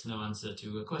guaranteed yes/no answer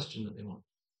to a question that they want,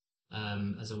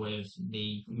 as a way of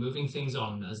me moving things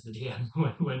on as the DM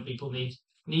when people need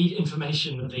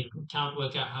information that they can't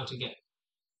work out how to get.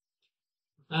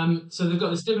 So they've got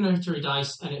this divinatory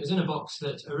dice, and it was in a box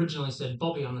that originally said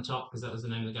Bobby on the top because that was the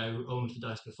name of the guy who owned the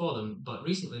dice before them. But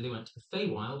recently they went to the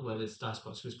Feywild where this dice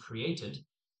box was created,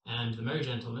 and the Merry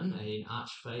Gentleman, an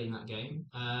archfey in that game,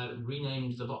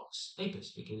 renamed the box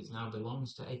Apis because it now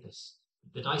belongs to Apis.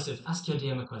 The dice have asked your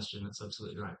DM a question. That's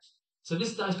absolutely right. So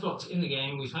this dice box in the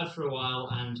game we've had for a while,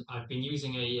 and I've been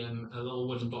using a little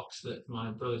wooden box that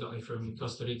my brother got me from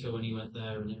Costa Rica when he went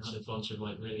there, and it had a bunch of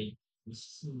like really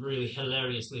really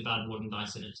hilariously bad wooden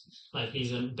dice in it. Like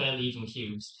these are barely even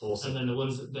cubes. Awesome. And then the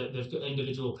ones that they've got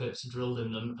individual pips drilled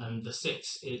in them, and the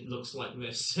 6 it looks like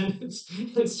this, and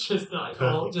it's just like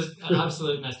all just an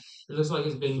absolute mess. It looks like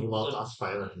it's been Love that's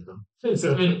firing them. it's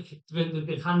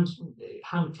been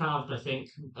hand carved, I think,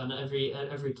 on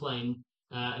every plane.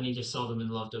 And he just saw them and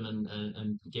loved them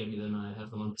and gave me them. I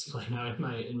have them on display now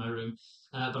in my room.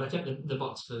 But I kept the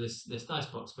box for this dice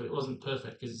box, but it wasn't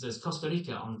perfect because it says Costa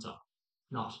Rica on the top,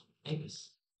 not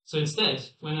Apis. So instead,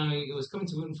 when I was coming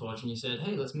to Wootenforge and you said,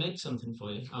 "Hey, let's make something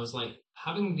for you," I was like,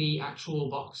 having the actual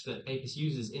box that Apis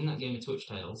uses in that game of Twitch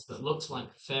Tales that looks like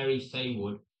fairy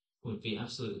Feywood would be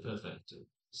absolutely perfect.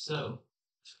 So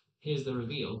here's the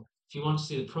reveal. If you want to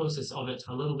see the process of it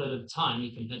a little bit at a time,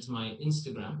 you can head to my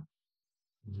Instagram.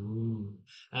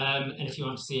 And if you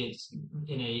want to see it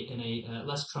in a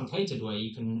less truncated way,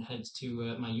 you can head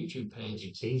to my YouTube page.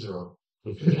 Your teaser on.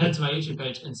 You can head to my YouTube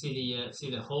page and see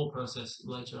the whole process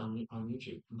later on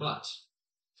YouTube. But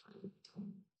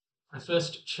I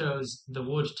first chose the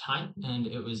wood type, and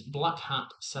it was Black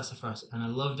Hat Sassafras, and I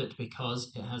loved it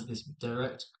because it has this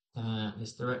direct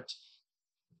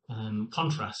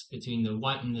contrast between the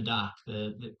white and the dark,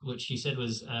 which you said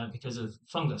was because of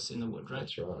fungus in the wood, right?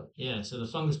 That's right. Yeah, so the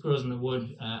fungus grows in the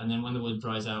wood, and then when the wood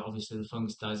dries out, obviously the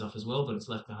fungus dies off as well, but it's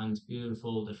left behind this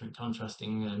beautiful, different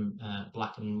contrasting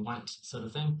black and white sort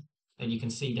of thing. And you can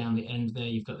see down the end there,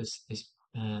 you've got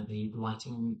the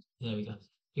lighting. There we go.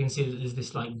 You can see that there's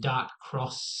this like dark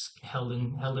cross held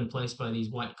in place by these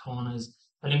white corners.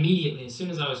 And immediately, as soon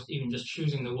as I was even just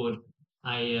choosing the wood,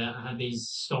 I had these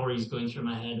stories going through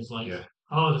my head of like, Yeah.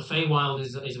 oh, the Feywild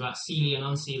is about Seelie and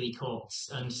Unseelie courts,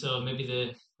 and so maybe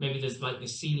there's like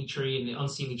this Seelie tree and the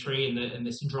Unseelie tree and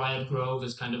this Dryad Grove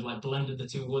has kind of like blended the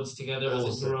two woods together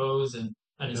as it grows, and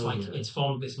it's like it's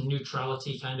formed this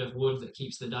neutrality kind of wood that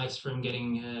keeps the dice from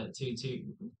getting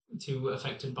too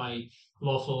affected by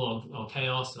lawful or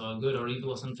chaos or good or evil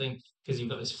or something, because you've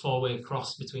got this four-way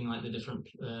cross between like the different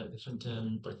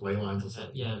like ley lines and stuff.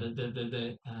 Yeah,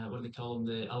 the what do they call them,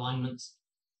 the alignments.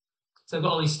 So I've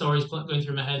got all these stories going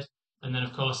through my head, and then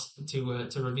of course to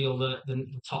reveal the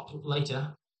top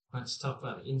later, let's talk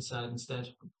about the inside instead.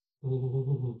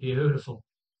 Ooh, beautiful!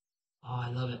 Oh,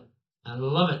 I love it. I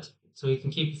love it. So you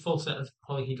can keep a full set of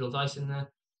polyhedral dice in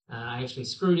there. I actually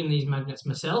screwed in these magnets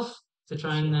myself to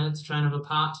try and have a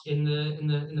part in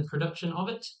the production of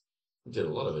it. You did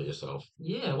a lot of it yourself.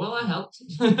 Yeah, well, I helped.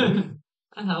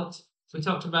 I helped. So we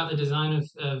talked about the design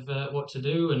of what to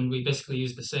do, and we basically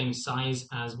used the same size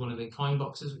as one of the coin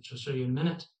boxes, which I'll show you in a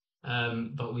minute.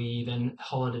 But we then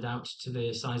hollowed it out to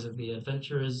the size of the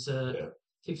adventurer's.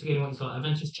 Keep forgetting what you call it.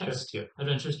 Adventurer's chest.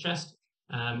 Adventurer's chest.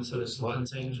 So it's slightly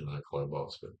change in that coin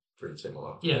box, but pretty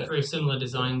similar. Yeah, very similar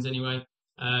designs anyway.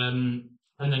 And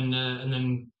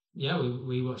then yeah,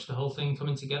 we watched the whole thing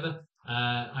coming together.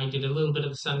 I did a little bit of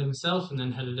the sanding myself, and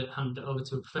then handed it over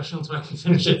to a professional to actually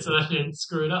finish it, so I didn't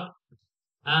screw it up.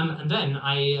 And then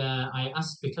I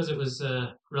asked, because it was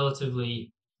a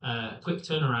relatively quick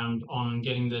turnaround on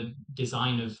getting the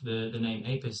design of the name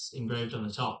Apis engraved on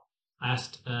the top. I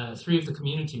asked 3 of the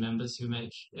community members who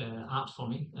make art for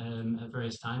me at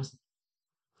various times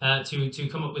to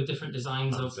come up with different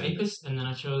designs of Apis, and then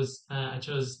I chose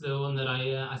the one that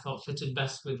I thought fitted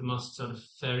best with the most sort of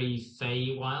fairy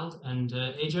fey wild. And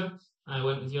Ajo, I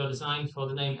went with your design for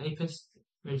the name Apis.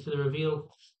 Ready for the reveal?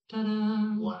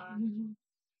 Ta-da! Wow.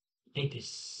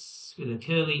 Apis with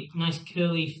a nice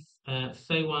curly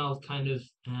Feywild kind of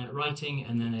writing,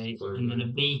 and then a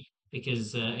bee,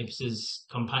 because Apis's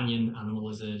companion animal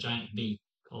is a giant bee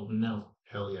called Mel.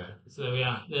 Hell yeah! So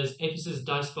yeah, there's Apis's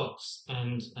dice box,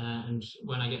 and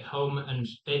when I get home, and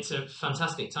it's a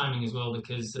fantastic timing as well,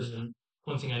 because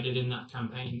one thing I did in that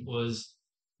campaign was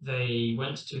they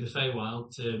went to the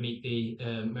Feywild to meet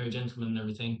the Merry Gentleman and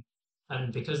everything.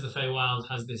 And because the Feywild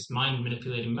has this mind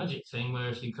manipulating magic thing, where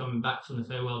if you come back from the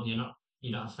Feywild and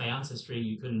you don't have Fey ancestry,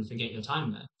 you couldn't forget your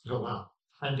time there. Oh wow!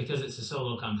 And because it's a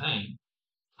solo campaign,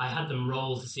 I had them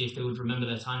roll to see if they would remember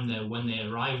their time there when they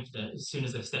arrived there, as soon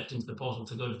as they stepped into the portal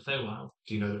to go to the Feywild.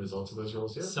 Do you know the results of those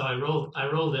rolls yet? So I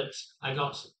rolled it. I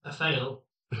got a fail.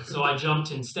 So I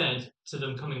jumped instead to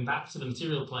them coming back to the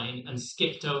material plane and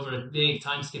skipped over a big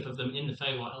time skip of them in the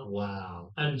Feywild.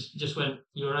 Wow. And just went,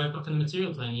 you arrived back in the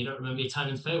material plane, you don't remember your time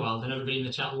in the Feywild, and everybody in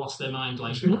the chat lost their mind,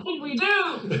 like, what did we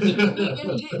do?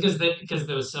 Because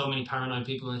there was so many paranoid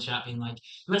people in the chat being like,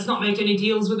 let's not make any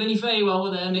deals with any Fey while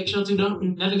we're there, make sure to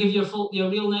never give your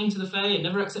real name to the Fey, and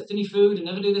never accept any food, and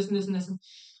never do this and this and this.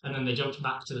 And then they jumped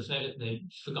back to the Fey, they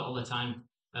forgot all their time.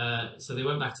 So they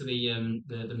went back to the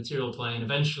material plane,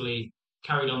 eventually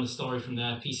carried on the story from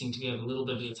there, piecing together a little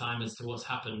bit at a time as to what's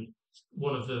happened.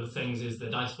 one of the things is the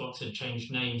Dicebox had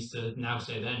changed names to now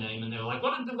say their name, and they were like,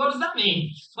 what does that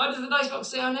mean? Why does the Dicebox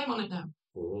say our name on it now?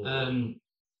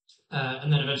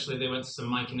 And then eventually they went to some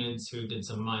myconids who did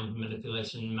some mind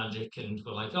manipulation magic and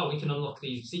were like, oh, we can unlock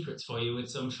these secrets for you with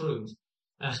some shrooms.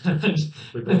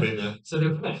 We've all been there. So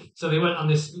they went on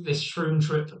this shroom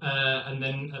trip, and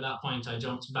then at that point I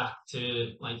jumped back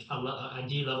to like a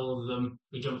D level of them.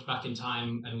 We jumped back in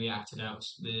time and we acted out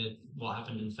what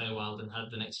happened in Feywild and had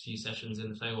the next few sessions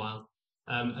in the Feywild.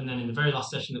 And then in the very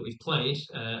last session that we've played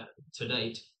to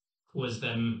date was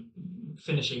them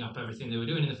finishing up everything they were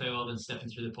doing in the Feywild and stepping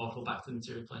through the portal back to the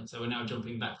material plane. So we're now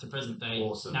jumping back to present day.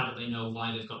 Awesome. Now that they know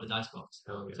why they've got the dice box.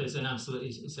 Hell yeah. So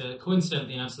it's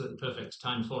coincidentally an absolutely perfect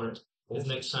time for it. Because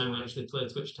next time we actually play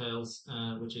Twitch Tales,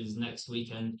 which is next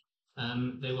weekend,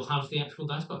 they will have the actual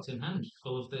dice box in hand,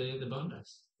 full of the bone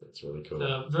dice. That's really cool.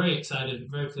 So very excited,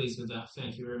 very pleased with that.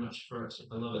 Thank you very much for it.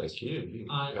 I love it. Thank you.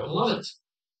 I love it.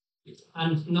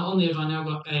 And not only have I now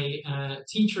got a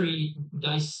tea tree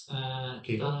dice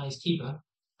keeper,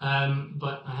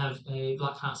 but I have a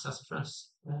Black Hat Sassafras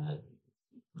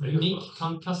unique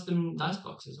custom dice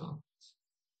box as well.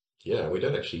 Yeah, we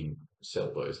don't actually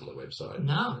sell those on the website.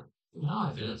 No,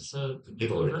 I think so.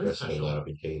 People are interested in that. I'd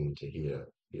be keen to hear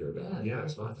about it. Yeah,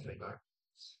 it's nice feedback.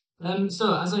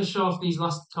 So as I show off these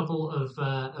last couple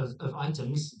of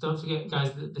items, don't forget,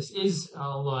 guys, that this is,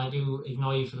 although I do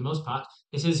ignore you for the most part,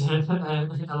 this is a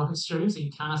live stream, so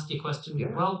you can ask your questions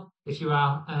as well. If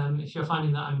you're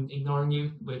finding that I'm ignoring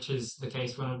you, which is the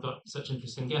case when I've got such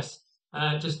interesting guests,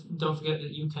 just don't forget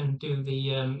that you can do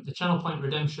the channel point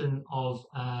redemption of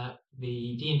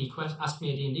the D&D Ask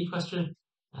Me a D&D question.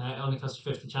 It only costs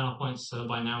 50 channel points, so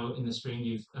by now in the stream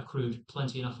you've accrued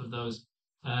plenty enough of those.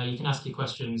 You can ask your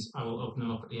questions. I will open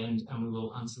them up at the end, and we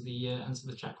will answer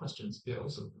the chat questions. Yeah,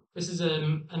 awesome. This is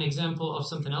an example of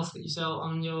something else that you sell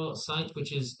on your site,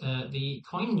 which is the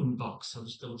coin box. I'll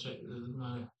just double check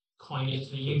my coin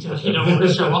for you don't want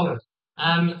to show off.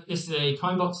 This is a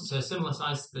coin box. It's a similar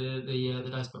size to the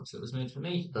dice box that was made for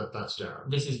me. That's Jarrow.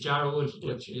 This is Jarrowwood,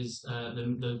 which is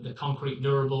the concrete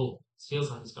durable.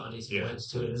 Feels like it's got a decent weight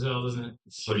to it as well, doesn't it?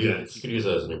 You could use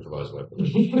that as an improvised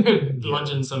weapon.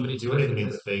 Bludgeon somebody to you wouldn't even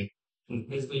need the thing.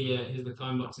 Here's the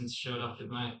coin box and showed up with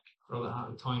my Robert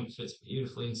Hartley coin. It fits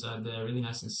beautifully inside there, really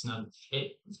nice and snug.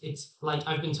 It's like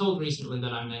I've been told recently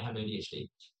that I may have ADHD,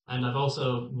 and I've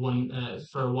also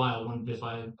for a while wondered if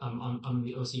I'm on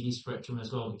the OCD spectrum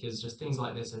as well, because just things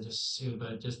like this are just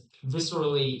super, just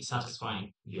viscerally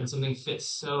satisfying when something fits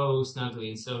so snugly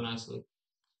and so nicely.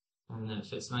 And then it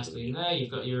fits nicely in there.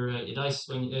 You've got your dice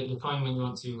your coin when you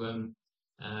want to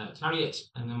carry it,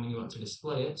 and then when you want to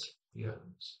display it. Yeah.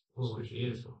 Oh,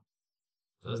 beautiful.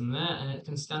 Goes in there, and it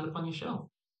can stand up on your shelf.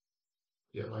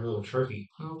 Yeah, like a little trophy.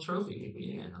 A little trophy.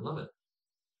 Yeah, I love it.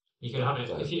 You could have it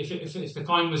if the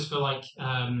coin was for like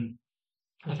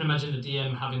I can imagine the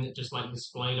DM having it just like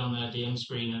displayed on their DM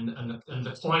screen, and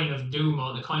the coin of doom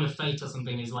or the coin of fate or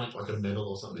something is like a medal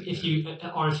or something. If the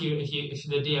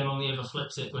DM only ever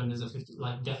flips it when there's a 50,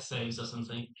 like death saves or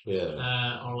something.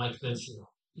 Yeah. Or like there's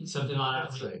something like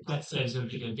that. Death saves would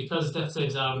be good, because death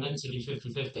saves are meant to be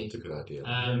 50-50. That's a good idea.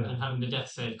 And having the death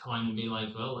save coin and be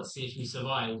like, well, let's see if you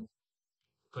survive.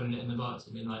 Putting it in the box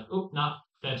and being like, oh, nah,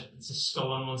 dead. It's a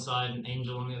skull on one side, an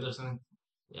angel on the other, or something.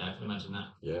 Yeah, I can imagine that.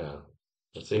 Yeah.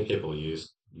 I've seen people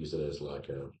use it as like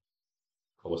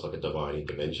almost like a divine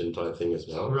intervention type thing as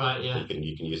well. Right, yeah.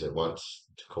 You can use it once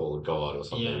to call a god or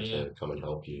something to come and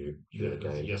help you through the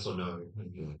game. Yes or no.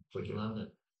 I love it.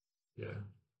 Yeah.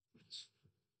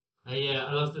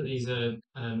 I love that these are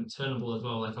turnable as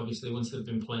well. Like obviously once they've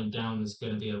been planed down, there's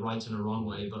going to be a right and a wrong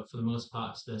way, but for the most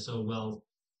part they're so well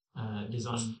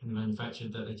designed and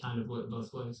manufactured that they kind of work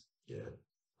both ways. Yeah.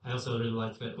 I also really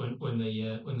like that when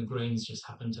the grains just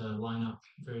happen to line up.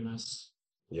 Very nice.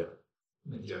 Yeah.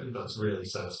 Yeah, that's really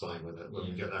satisfying when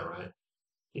you get that right.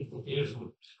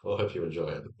 Beautiful. Well, I hope you enjoy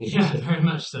it. Yeah, very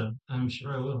much so. I'm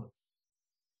sure I will.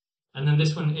 And then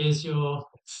this one is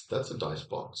That's a dice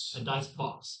box. A dice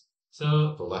box.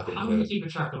 So how do you keep a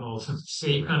track of all of them? So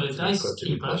you've got a dice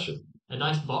keeper, a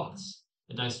dice box,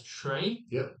 a dice tray.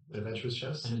 Yep, adventurer's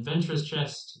chest. An adventurer's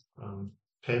chest.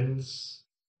 Pens.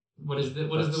 What is the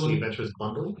one? The adventurer's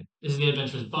bundle. This is the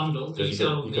adventurer's bundle. Do you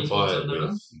sell these ones on their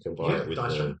own? You can buy it with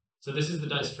dice tray. So this is the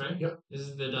dice tray. Yep. This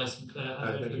is the dice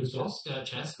adventurer's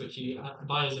chest, which you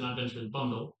buy as an adventurer's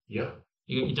bundle. Yep.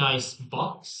 You got your dice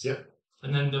box. Yep.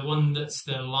 And then the one that's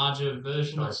the larger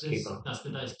version of this, keeper. That's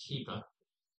the dice keeper.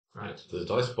 Right. The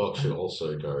dice box should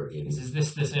also go in. Is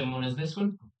this the same one as this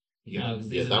one? Yeah.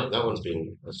 That one's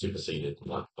been superseded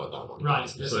by that one. Right.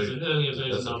 So this is an earlier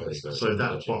version of this. So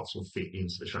that box will fit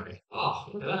into the tray. Oh,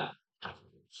 look at that.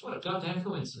 What a goddamn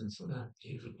coincidence.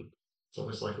 It's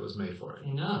almost like it was made for it.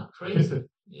 I know, crazy.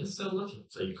 It's so lucky.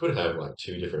 So you could have like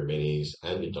 2 different minis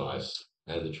and your dice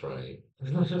and the tray.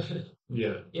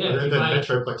 Yeah. Yeah, And if you then buy-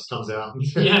 Metroplex comes out.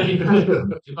 Yeah,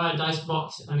 if you buy a dice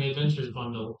box and the Adventures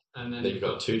bundle, and then Then you've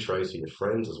got 2 trays for your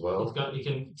friends as well. you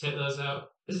can take those out.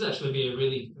 This would actually be a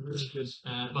really good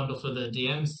bundle for the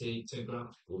DMs to grab.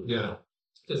 Yeah.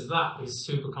 Because that is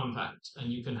super compact,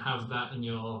 and you can have that in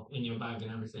your bag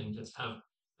and everything.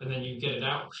 And then you get it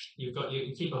out. You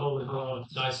keep a whole of your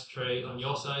dice tray on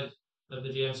your side of the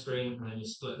DM screen, and then you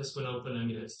split this one open and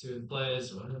give it to 2 of the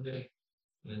players or whatever. And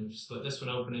then you split this one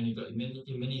open, and you've got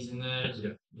your minis in there.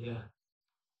 Yeah,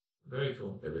 very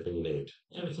cool. Everything you need.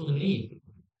 Everything you need.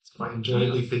 It's quite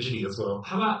enjoyably fidgety as well.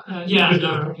 How about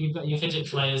you've got your fidget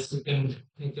players who can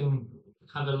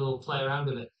have a little play around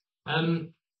with it.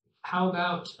 How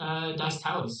about dice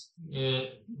towers?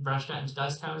 Branched out into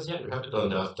dice towers yet? We haven't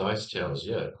done enough dice towers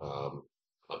yet.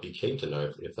 I'd be keen to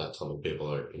know if that's something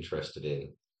people are interested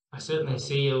in. I certainly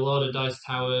see a lot of dice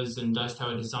towers and dice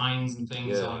tower designs and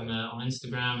things Yeah. on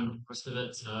Instagram and the rest of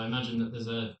it. So I imagine that there's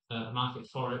a market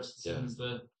for it. Yeah. As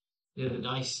the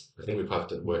dice. I think we have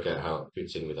to work out how it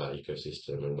fits in with our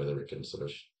ecosystem and whether it can sort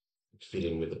of fit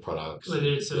in with the products. Whether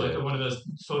it's like one of those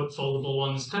foldable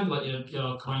ones, kind of like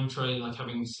your coin tray, like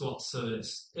having slots so that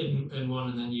it's in one,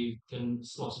 and then you can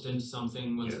slot it into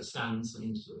something once it stands.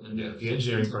 And the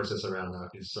engineering process around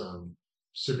that is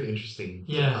super interesting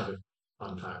to kind of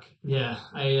unpack. Yeah,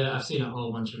 I've seen a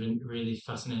whole bunch of really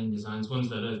fascinating designs. Ones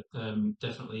that are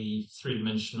definitely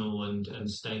 3-dimensional and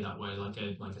stay that way, like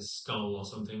a skull or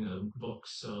something,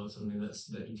 books or something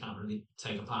that you can't really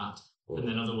take apart. And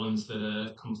then other ones that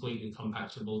are completely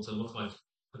compactable to look like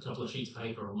a couple of sheets of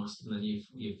paper almost, and then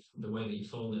you've the way that you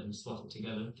fold it and slot it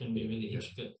together can be really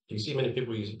intricate. Do you see many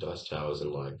people using dice towers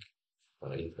in like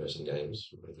in-person games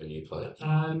when you play?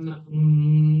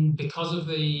 Because of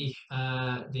the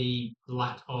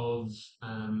lack of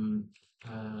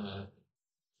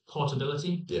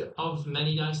portability of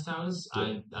many dice towers,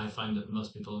 I find that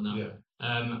most people know.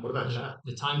 What about chat?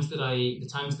 The times that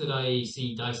I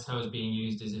see dice towers being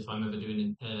used is if I'm ever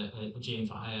doing a GM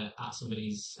for hire at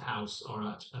somebody's house or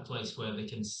at a place where they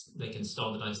can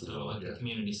store the dice tower, like a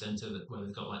community centre where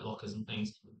they've got like lockers and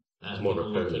things. It's more of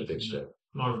a permanent fixture.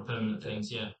 More of a permanent things,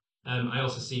 yeah. I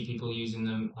also see people using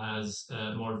them as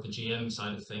more of the GM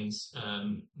side of things,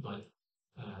 like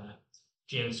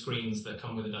GM screens that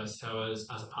come with the dice towers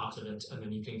as a part of it, and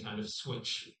then you can kind of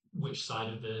switch which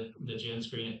side of the GM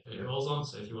screen it rolls on.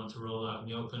 So if you want to roll out in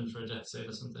the open for a death save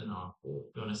or something, or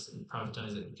if you want to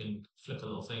privatize it, you can flick a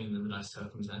little thing and then the dice tower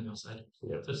comes down your side.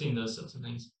 So I've seen those sorts of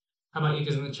things. How about you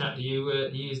guys in the chat? Do you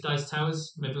use dice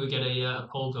towers? Maybe we get a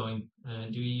poll going.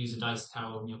 Do you use a dice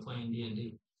tower when you're playing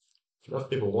D&D? If enough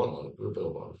people want one, we'll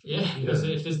build one. Yeah, because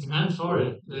if there's demand for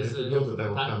it, there's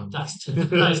dice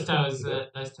towers.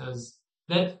 Dice towers.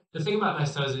 The thing about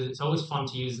dice towers is it's always fun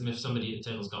to use them if somebody at the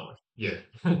table's got one. Yeah.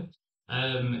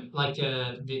 I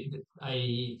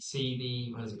see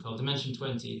the what is it called? Dimension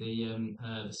 20,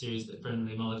 the series that Brendan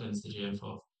Lee Mulligan's the GM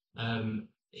for.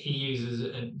 He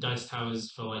uses dice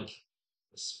towers for like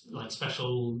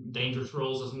special dangerous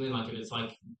rolls or something. Like if it's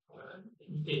like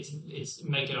it's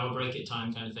make it or break it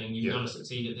time kind of thing. You've got to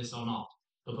succeed at this or not.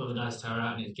 They'll put the dice tower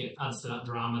out and it adds to that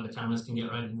drama. The cameras can get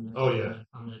right in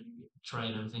on the tray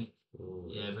and everything.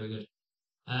 Yeah, very good.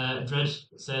 Dread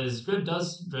says Dread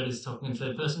is talking in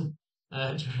third person.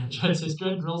 Dread says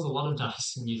Dread rolls a lot of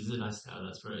dice and uses a dice tower.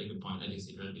 That's a very good point. I do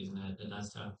see Dread using a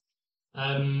dice tower.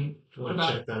 What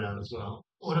about check that out as well?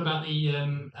 What about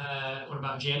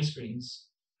GM screens?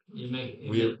 We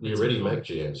already make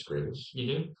GM screens. You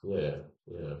do? Yeah.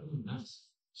 Nice.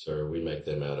 So we make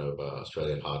them out of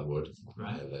Australian hardwood,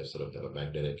 right? Mm. And they sort of have a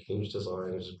magnetic hinge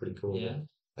design, which is pretty cool. Yeah.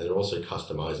 And they're also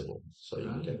customizable, so you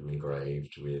can get them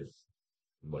engraved with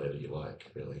whatever you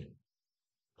like, really.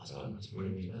 That's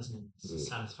really good, isn't it? It's a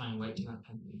satisfying weight to that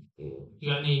pen. Mm. You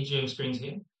got any GM screens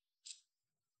here?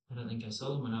 I don't think I saw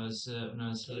them when I was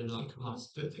here like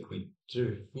last. I don't think we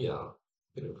do. Yeah, I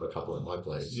think I've got a couple at my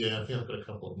place. Yeah, I think I've got a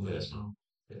couple of them as well.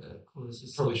 Yeah. Cool,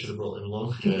 Probably should have brought them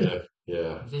along.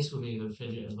 Yeah. This would be a good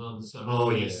fidget as well. It's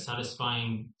got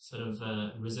satisfying sort of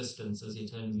resistance as you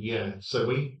turn. Yeah, so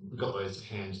we got those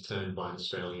hand turned by an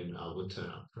Australian wood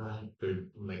turner, right? Who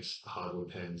makes hardwood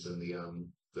pens, and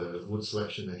the wood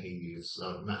selection that he used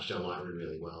matched our library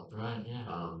really well. Right.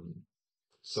 Yeah.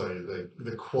 So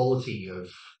the quality of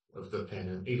the pen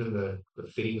and even the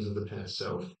fittings of the pen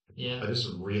itself are just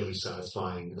really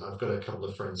satisfying. I've got a couple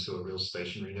of friends who are real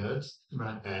stationery nerds,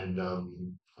 right? And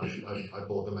I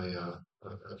bought them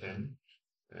a pen,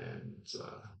 and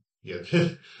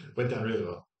went down really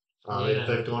well.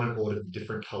 They've gone and ordered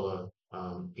different color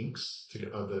inks to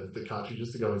get the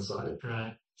cartridges to go inside.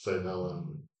 Right. So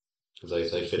they'll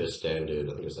Because they fit a standard,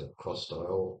 I think it's like cross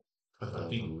style. I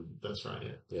think that's right.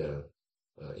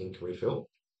 Ink refill,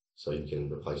 so you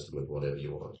can replace them with whatever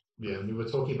you want. Yeah, and we were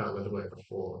talking about leatherwork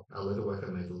before. Our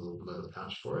leatherworker made a little leather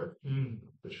pouch for it,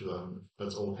 which was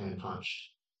that's all hand punched.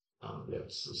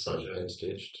 So hand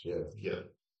stitched. Yeah.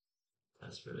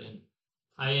 That's brilliant.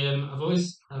 I've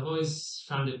always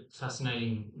found it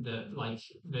fascinating that like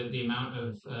the amount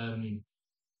of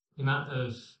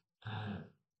uh,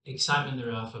 excitement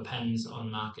there are for pens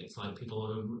on markets, like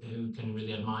people who can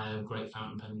really admire great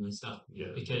fountain pens and stuff.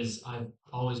 Yeah. Because I've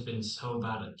always been so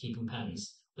bad at keeping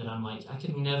pens that I'm like, I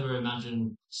could never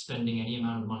imagine spending any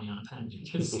amount of money on a pen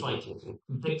because like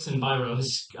bits and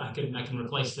biros, I can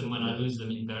replace them when I lose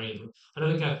them invariably. I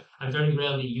don't think I very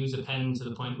rarely use a pen to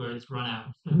the point where it's run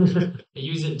out. I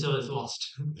use it until it's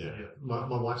lost. Yeah. My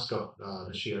wife's got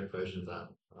the Shiro version of that,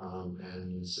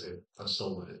 and I've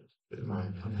stolen it.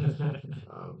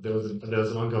 There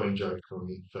was an ongoing joke when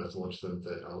we first launched them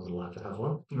that I wasn't allowed to have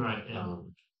one. Right. Yeah.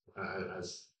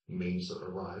 As memes sort of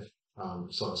arrive,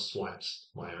 so I swiped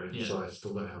my own, so I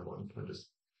still don't have one. I'm just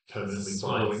permanently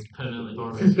borrowing. Permanently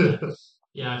borrowing.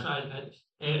 Yeah,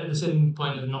 at the same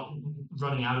point of not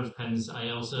running out of pens, I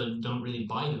also don't really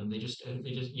buy them. You just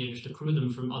accrue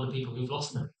them from other people who've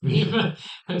lost them.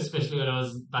 Especially when I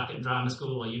was back at drama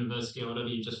school or university or whatever,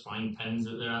 you just find pens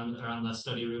that they're around their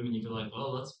study room, and you'd be like,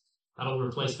 well, that'll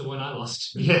replace the one I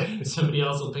lost. Yeah, somebody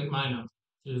else will pick mine up.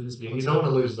 You don't want to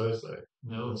lose those though.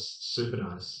 No, it's super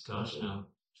nice. Gosh, no.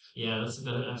 Yeah,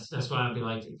 that's why I'd be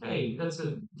like, hey, that's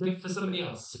a gift for somebody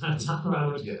else. That's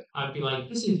how I'd be like,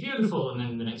 this is beautiful, and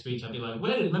then the next week I'd be like,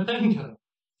 where did my pen go?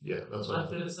 Yeah, that's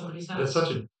left it at somebody's house. It's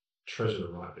such a treasure to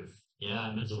write with.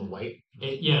 Yeah, and the weight.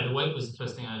 The weight was the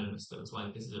first thing I noticed. It was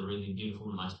like, this is a really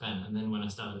beautiful, nice pen. And then when I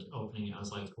started opening it, I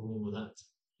was like, oh,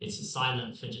 it's a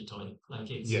silent fidget toy.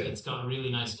 Like it's got a really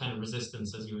nice kind of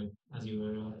resistance as you were.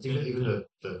 Even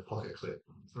the pocket clip,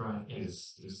 right,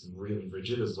 is really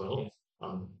rigid as well.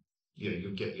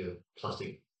 You'll get your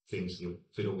plastic things, you'll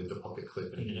fiddle with the pocket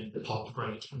clip and pop.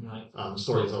 Right.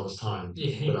 Stories all this time.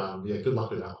 But good luck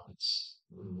with that one. It's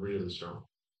really strong.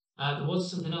 There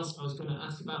was something else I was going to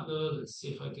ask about though. Let's see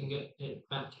if I can get it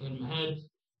back in my head.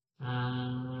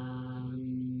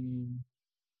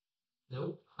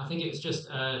 Nope. I think it was just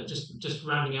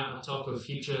rounding out that talk of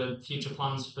future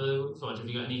plans for Wootenforge. Have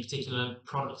you got any particular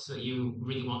products that you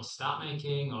really want to start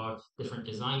making, or different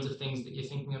designs of things that you're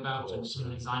thinking about, or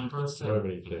some design process? So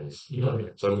many things.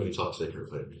 So many top secret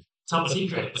things. Top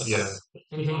secrets. Yeah.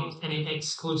 Any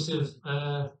exclusive?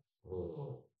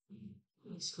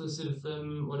 Exclusive,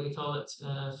 what do they call it?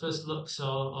 First looks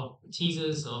or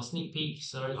teasers or sneak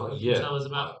peeks or anything you can tell us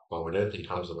about? Well, when anything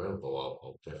comes available,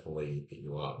 I'll definitely hit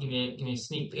you up. Give me a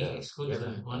sneak peek exclusive.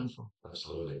 Yeah. Wonderful.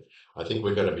 Absolutely. I think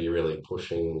we're going to be really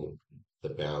pushing the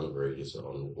boundaries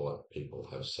on what people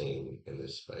have seen in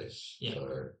this space. Yeah.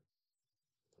 So,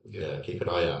 keep an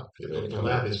eye out. The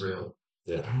lab is real.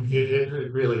 Yeah,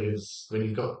 it really is. When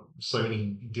you've got so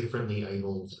many differently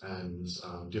abled and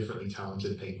differently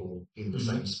talented people in the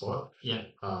same spot,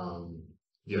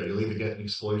 you'll either get an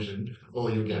explosion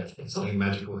or you'll get something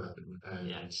magical happen.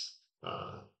 And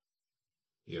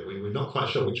we're not quite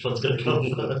sure which one's going to come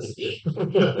first.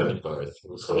 both.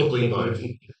 Probably both.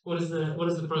 What is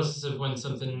the process of when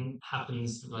something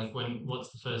happens? Like what's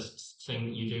the first thing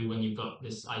that you do when you've got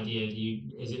this idea?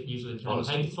 Is it usually pen and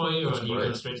paper for you, or do you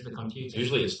go straight to the computer?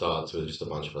 Usually it starts with just a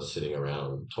bunch of us sitting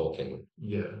around talking.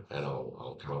 Yeah. And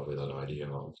I'll come up with an idea.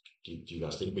 Do you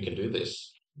guys think we can do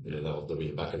this? There'll be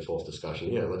a back and forth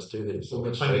discussion. Yeah, let's do this.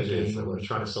 We're playing a game, we're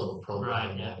trying to solve a problem.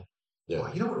 Right. Yeah. Oh,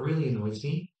 you know what really annoys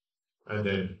me? And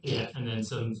then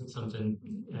something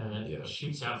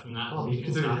shoots out from that. Oh, you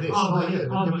can do this.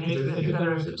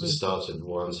 It just starts with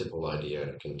one simple idea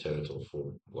and it can turn into a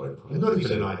full blown. Not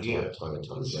even an idea. Time and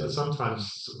time.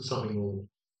 Sometimes something will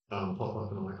pop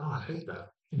up and I'm like, oh, I hate that.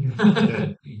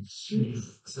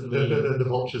 The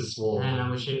vultures swarm. And I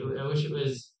wish it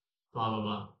was blah blah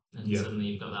blah. And suddenly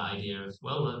you've got that idea of,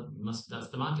 well, that's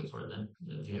the market for it then.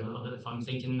 If I'm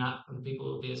thinking that, other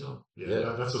people will be as well.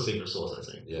 Yeah, that's the secret sauce, I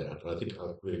think. Yeah, I think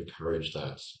I would encourage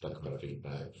that kind of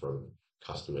feedback from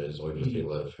customers or even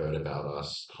people that have heard about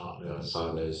us, partners.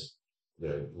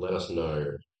 Let us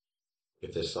know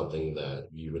if there's something that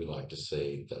you would like to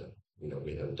see that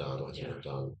we haven't done or hasn't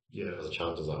done. Yeah, the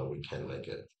chances are we can make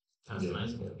it. That's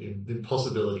amazing. The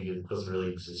possibility doesn't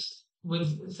really exist.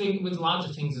 With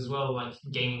larger things as well, like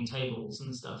gaming tables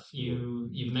and stuff.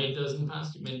 You've made those in the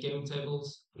past. You've made gaming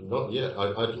tables. Not yet.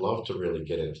 I'd love to really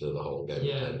get into the whole gaming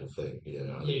table thing.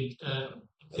 Yeah.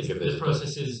 think of the this as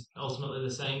process is ultimately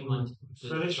the same. Like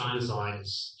furniture design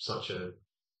is such a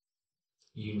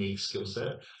unique skill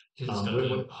set. Because it's got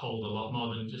to hold a lot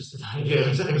more than just the Yeah,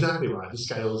 exactly right. The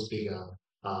scale is bigger.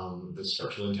 The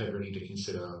structural integrity to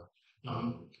consider,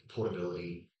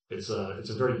 portability. It's a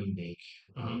very unique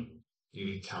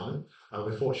talent.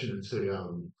 We're fortunate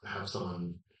to have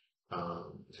someone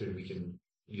who we can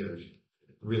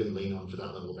really lean on for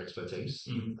that level of expertise.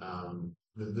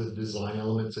 The design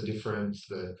elements are different.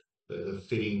 The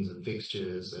fittings and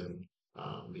fixtures and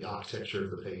the architecture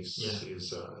of the piece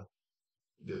is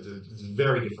it's a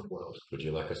very different world. Would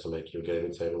you like us to make you a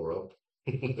gaming table, Rob?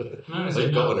 No,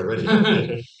 You've got one already.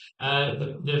 The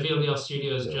VLDR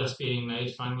studio is just being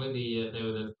made. Finally, they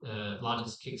were the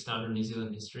largest Kickstarter in New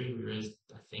Zealand history. We raised,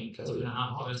 I think,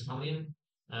 $2.5 million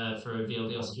for a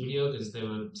VLDR studio because they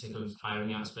were sick of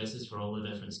hiring out spaces for all the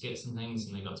different skits and things,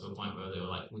 and they got to a point where they were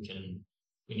like, we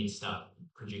need to start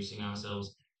producing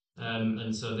ourselves.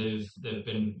 And so they've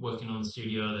been working on the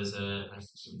studio. They're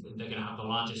going to have the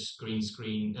largest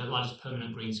largest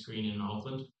permanent green screen in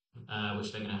Auckland,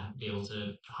 which they're going to be able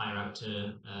to hire out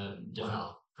to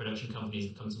different production companies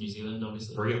that come to New Zealand,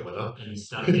 obviously. Brilliant weather. And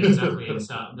start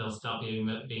they'll start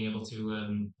being able to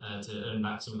earn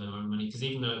back some of their own money, because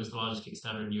even though it was the largest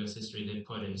Kickstarter in US history, they've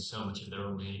put in so much of their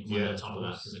own money on top of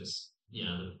that, because it's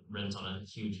the rent on a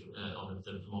huge or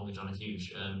the mortgage on a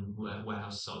huge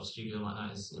warehouse sort of studio like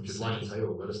that is If you'd like a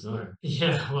table, let us know.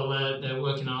 Yeah, well, they're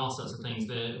working on all sorts of things.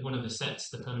 One of the sets,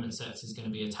 the permanent sets, is going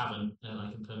to be a tavern,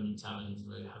 like a permanent tavern.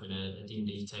 We're having a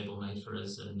D&D table made for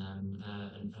us, and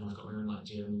I've got my own like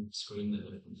GM screen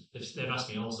that they've asked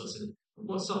me all sorts of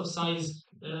what sort of size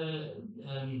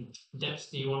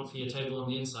depth do you want for your table on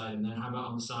the inside, and then how about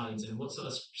on the sides, and what sort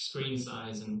of screen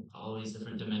size, and all these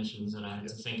different dimensions that I had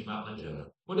to think about. Like,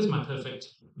 what is my perfect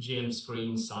GM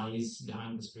screen size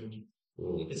behind the screen?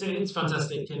 It's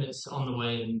fantastic, and it's on the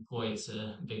way, and boy, it's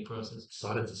a big process.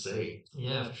 Excited to see.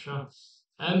 Yeah, for sure.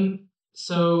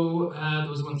 So there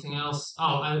was one thing else.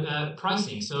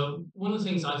 Pricing. So one of the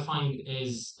things I find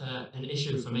is an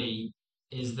issue for me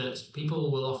is that people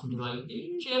will often be like, "Do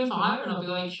you GM for hire?" And I'll be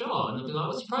like, "Sure." And they'll be like,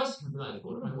 "What's your price?" And I'll be like,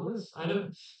 "What am I worth? I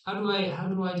don't. How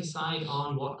do I decide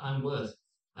on what I'm worth?"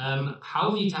 How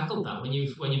have you tackled that when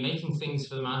you're making things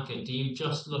for the market? Do you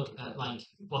just look at like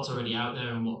what's already out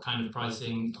there and what kind of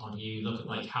pricing, or do you look at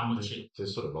like how much it?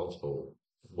 There's sort of multiple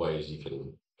ways you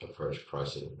can approach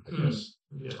pricing, I guess.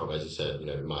 From, as you said,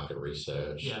 market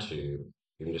research to you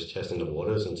can just test in the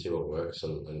waters and see what works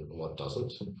and what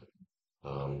doesn't.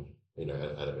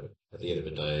 At the end of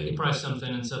the day, you price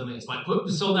something and suddenly it's like, whoop,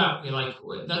 sold out. You're like,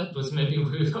 that was maybe we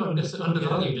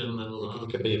undervalued it a little. It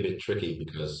can be a bit tricky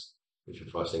because if you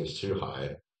price things too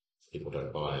high, people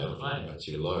don't buy it. If you buy it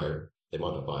too low, they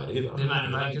might not buy it either. They might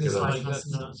not buy it because it's like that's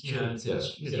not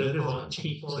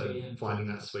cheap. So finding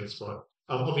that sweet spot.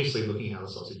 Obviously, looking at how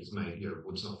the sausage is made,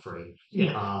 wood's not free.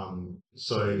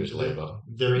 So there's labour.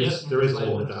 There is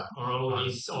all of that. Or all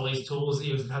these tools that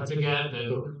you've had to get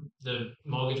the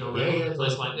mortgage or a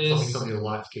place like this. Something the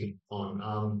lights keep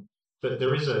on. But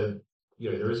there is a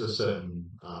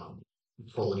certain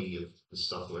quality of the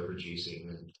stuff that we're producing,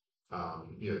 and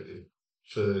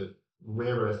for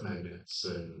rare earth magnets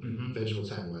and vegetable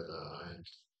tan leather and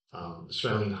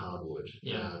Australian hardwood,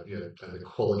 and the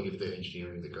quality of the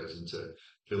engineering that goes into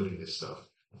building this stuff,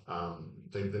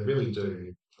 they really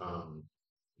do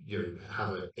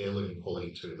have an heirloom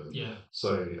quality to them.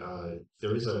 So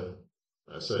there is a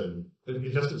certain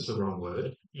investment's the wrong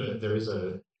word, but there is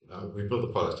we built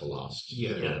the product to last.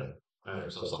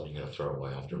 It's not something you're going to throw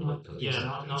away after a month.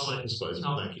 Not like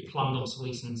thank you. Planned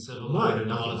obsolescence of a No,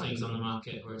 lot of things on the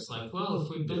market where it's like, well, if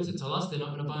we built it to last, they're not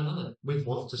going to buy another. We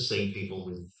want to see people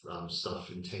with stuff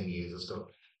in 10 years that's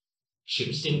got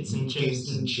chips, dints and chips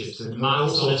and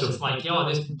marks on it. It's like,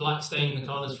 this black stain in the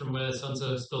corners from where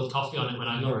so-and-so spilled coffee on it when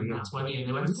I got 20, and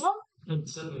they went, what?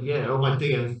 Or my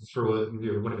DM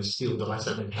threw one of his steel dice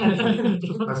at me. I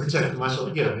protected myself.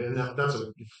 And that's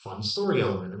a fun story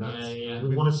element. And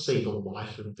we want to see the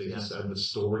life of this and the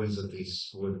stories of this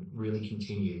would really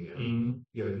continue.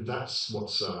 And that's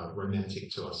what's romantic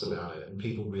to us about it. And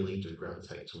people really do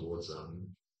gravitate towards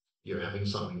having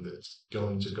something that's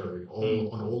going to go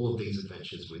on all of these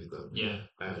adventures with them.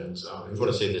 And we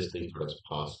want to see these products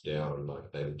passed down,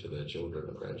 like maybe to their children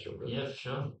or grandchildren. Yeah, for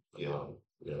sure.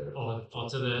 Or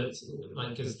to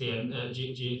because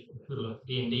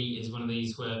D&D is one of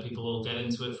these where people will get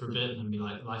into it for a bit and be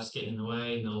like, life's getting in the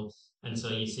way, and so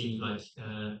you see like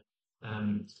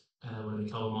what do they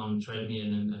call them on Trade Me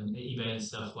and eBay and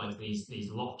stuff, like these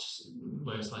lots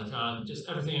where it's like just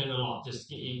everything in a lot.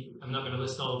 I'm not going to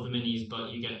list all of the minis, but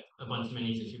you get a bunch of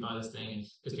minis if you buy this thing,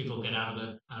 because people get out of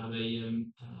the hobby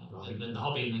and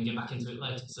then get back into it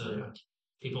later. So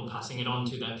people passing it on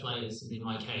to their players and being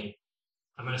like, hey,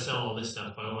 I'm going to sell all this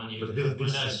stuff, but I want you to But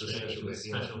this that is the straight. special bit,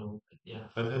 Special, yeah.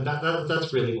 And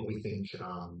that's really what we think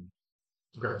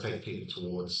gravitate people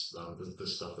towards the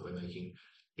stuff that we're making.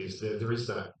 Is there is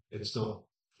that it's not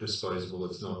disposable,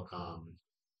 it's not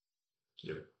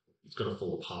you know, it's going to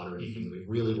fall apart or anything. We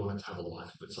really want it to have a life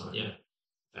of its own. Yeah.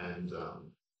 And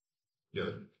you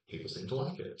know, people seem to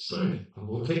like it, so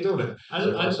we'll keep doing it.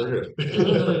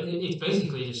 It's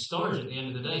basically just storage at the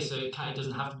end of the day, so it kind of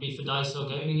doesn't have to be for dice or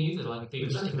gaming either. Like,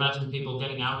 just imagine people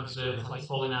getting out of like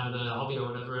falling out of the hobby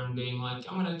or whatever, and being like,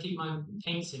 I'm going to keep my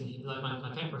paints in here, like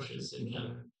my paintbrushes in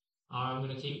here. Or I'm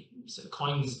going to keep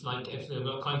coins, like if they've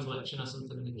got a coin collection or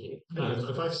something.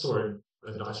 If I saw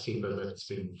a dice keeper that's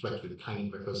been flecked with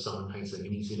paint because someone paints their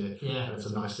minis in it, and it's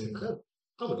a nice thing,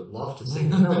 I would love to see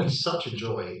that. That would be such a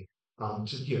joy.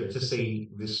 To see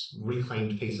this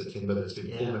reclaimed piece of timber that's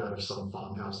been pulled out of some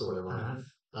farmhouse or whatever,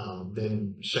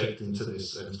 then shaped into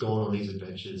this, and it's gone on these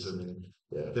adventures, and then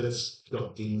it's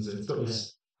got dings, and it's got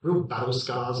this real battle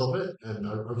scars of it, and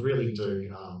I really do.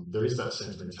 There is that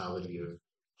sentimentality of,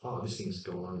 this thing's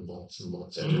gone on lots and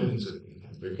lots of journeys with me.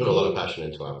 We put a lot of passion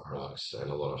into our products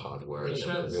and a lot of hard work.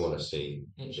 We want to see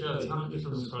it shows how much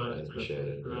from the product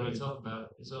appreciated. When we talk about it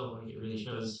as well, like it really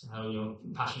shows how you're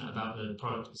passionate about the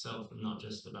product itself and not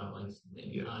just about like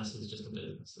this is just a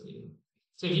business.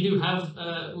 So if you do have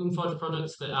Wootenforge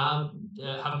products that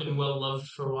have been well loved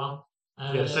for a while,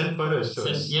 send photos to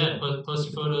us. Yeah,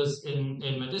 post your photos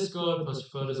in my Discord, post your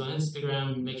photos on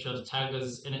Instagram, make sure to tag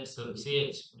us in it so that we see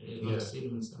it. Love to see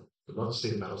them and stuff. We'd love to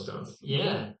see the battlestones.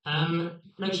 Yeah.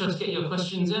 Make sure to get your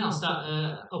questions in. I'll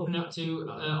start opening up to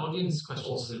audience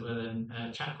questions, as it were, then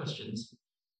chat questions.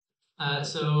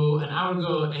 So an hour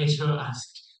ago, Ajo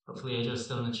asked, hopefully Ajo's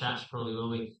still in the chat, she probably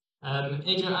will be.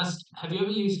 Ajo asked, have you ever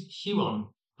used Huon?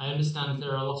 I understand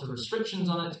there are a lot of restrictions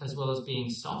on it, as well as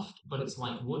being soft, but it's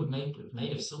like wood made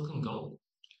of silk and gold.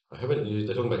 I haven't used,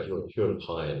 they're talking about Huon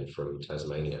pine from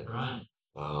Tasmania. Right.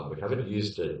 We haven't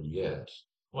used it yet.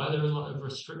 Why are there a lot of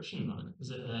restrictions on it? Is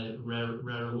it rare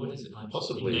wood? Is it like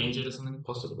possibly endangered or something?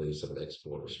 Possibly some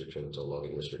export restrictions or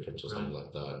logging restrictions or something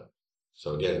like that.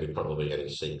 So again, we'd probably only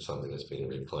seek something that's been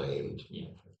reclaimed.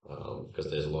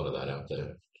 Because there's a lot of that out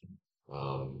there.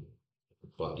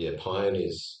 But yeah, pine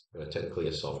is technically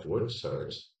a softwood, so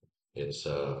it's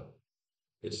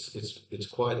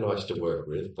quite nice to work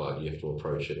with, but you have to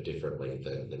approach it differently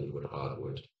than you would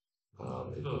hardwood.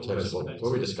 In terms of what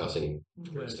we're discussing,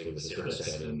 different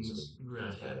settings.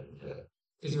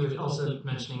 Because you were also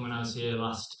mentioning when I was here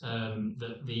last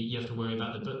that you have to worry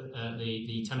about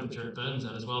the temperature it burns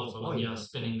at as well for when you're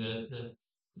spinning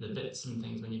the bits and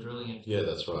things when you're drilling it. Yeah,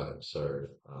 that's right. So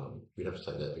we'd have to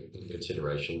take that into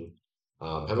consideration.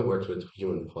 Haven't worked with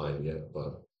Huon pine yet,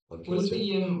 but what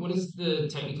is the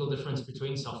technical difference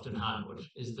between soft and hardwood?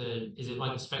 Is it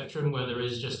like a spectrum where there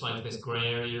is just like this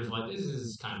grey area of like this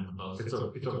is kind of both? There's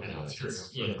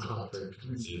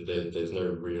no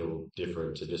real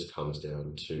difference. It just comes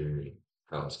down to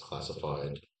how it's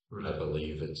classified. Right. I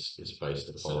believe it's based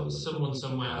upon someone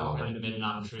somewhere kind of made an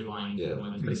arbitrary line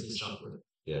when this is softwood.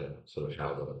 Yeah, sort of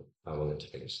how long it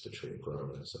takes the tree to grow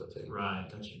and that sort of thing. Right,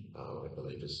 gotcha. I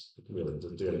believe is really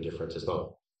the only difference. There's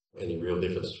not any real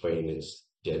difference between its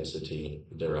density.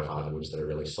 There are hardwoods that are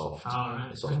really soft,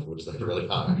 softwoods that are really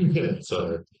hard.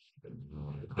 So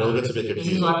it's a bit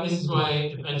confusing. This is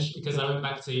why eventually, because I went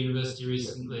back to university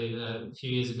recently a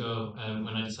few years ago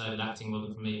when I decided acting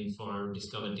wasn't for me before I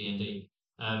discovered D&D.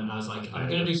 I was like, I'm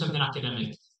going to do something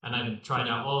academic. And I tried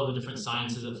out all of the different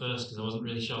sciences at first because I wasn't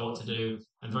really sure what to do.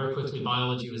 And very quickly,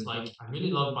 biology was like, I really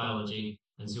love biology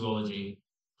and zoology,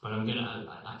 but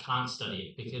I can't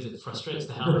study it because it frustrates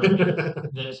the hell out of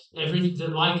me. that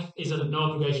life is under no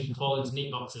obligation to fall into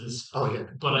neat boxes.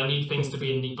 But I need things to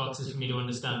be in neat boxes for me to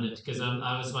understand it because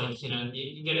I was like,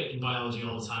 you get it in biology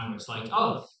all the time where it's like,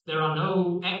 oh, there are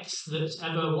no X that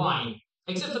ever Y,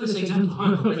 except for this example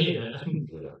over here.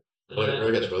 Where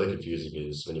it gets really confusing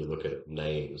is when you look at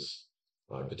names,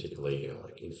 like particularly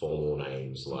informal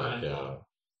names like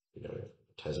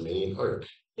Tasmanian oak.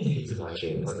 It's not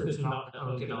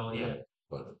oak at all,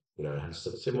 but it has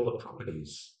some similar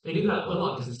properties. They do that a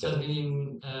lot because the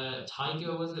Tasmanian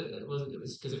tiger was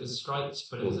because it was striped,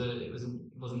 but it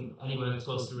wasn't anywhere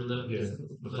close to the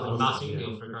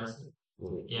marsupial for Christ's sake.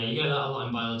 Yeah, you get that a lot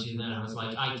in biology, and then I was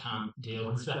like, I can't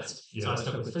deal with that. So I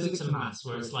stuck with physics and maths,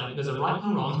 where it's like there's a right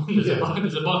and wrong, there's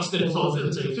a box that it falls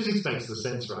into. Physics makes the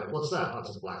sense, right? What's that? Oh,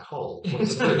 it's a black hole.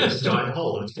 What's it's a giant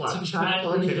hole and it's black. It's a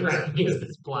giant incorrect because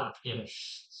it's black. Yeah.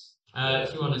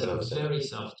 If you want to 100%. very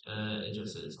soft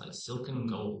edges, it's like silken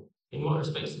gold. In what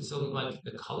respects is silken? Like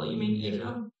the color, you mean,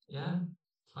 Adrian? Yeah.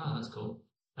 Ah, that's cool.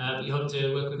 You hope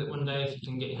to work with it one day if you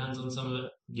can get your hands on some of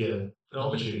it. Yeah, the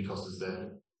opportunity cost is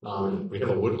there. We have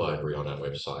a wood library on our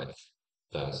website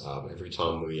that every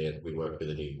time we work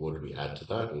with a new wood, we add to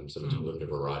that and sort of do a little bit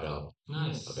of a write up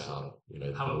Nice. about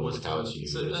How it was how to it's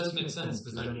used. So that makes sense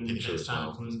because then picture next as time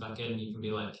well. it comes back in, you can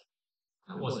be like,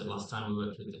 how was it last time we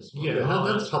worked with this? Yeah,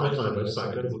 that's public on the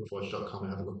website. Go to wootenforge.com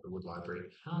and have a look at the wood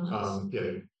library. Oh, nice.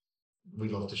 We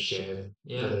love to share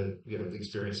the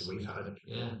experience that we've had.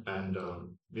 Yeah. And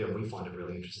we find it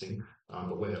really interesting.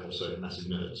 But we're also massive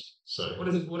nerds. So what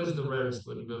is the rarest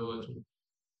wood you've ever worked with?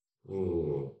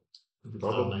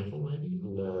 Probably maple, maybe?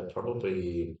 No,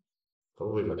 probably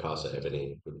Macassar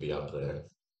ebony would be up there.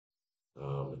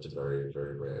 It's very,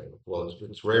 very rare. Well,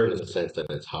 it's rare in the sense that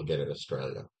it's hard to get in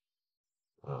Australia.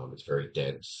 It's very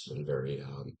dense and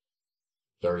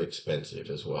very expensive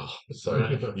as well. So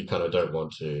you kind of don't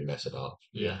want to mess it up.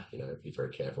 Yeah. Be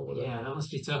very careful with it. Yeah, that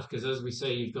must be tough because, as we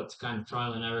say, you've got to kind of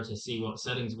trial and error to see what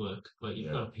settings work. But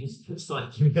you've got a piece that's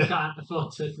like you can't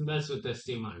afford to mess with this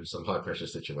too much. Some high pressure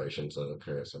situations that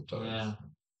occur sometimes. Yeah.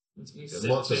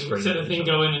 Lots of screen. Set a thing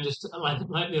going and just like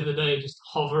the other day, just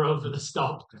hover over the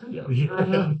stop. Yeah.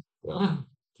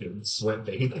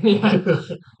 Sweating.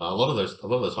 A lot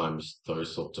of the times,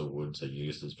 those sorts of woods are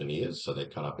used as veneers, so they're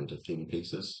cut up into thin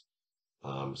pieces.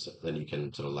 So then you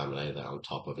can sort of laminate that on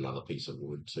top of another piece of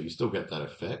wood, so you still get that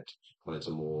effect, but it's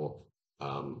a more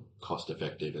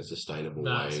cost-effective and sustainable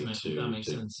way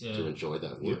to enjoy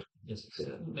that wood. Yes.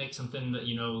 Make something that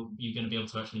you're going to be able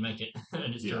to actually make it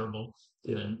and it's durable.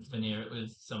 And then veneer it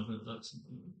with something that looks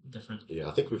different. Yeah,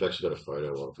 I think we've actually got a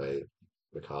photo of a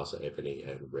Macassar ebony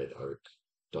and red oak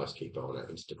dice keeper on our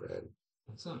Instagram.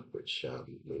 Excellent. Which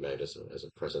we made as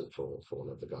a present for one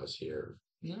of the guys here.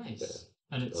 Nice. Yeah.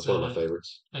 And it's one of my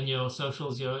favorites. And your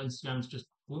socials, your Instagram's just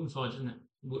Wootenforge, isn't it?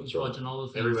 Wootenforge and all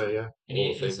the things. Everywhere, yeah.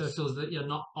 Any socials that you're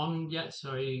not on yet?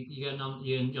 Sorry, you're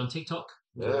on TikTok?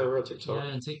 Yeah, we're on TikTok.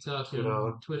 Yeah, and TikTok,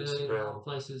 Twitter, Instagram, all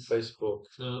places. Facebook.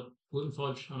 So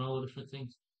Wootenforge on all the different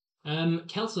things.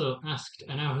 Kelso asked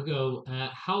an hour ago,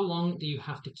 how long do you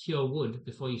have to cure wood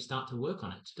before you start to work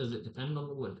on it? Does it depend on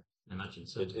the wood? I imagine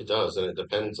so. It does, and it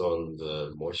depends on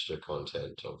the moisture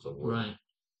content of the wood. Right.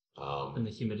 And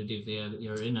the humidity of the air that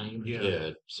you're in.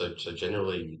 Yeah. So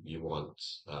generally you want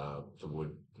the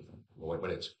wood when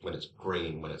it's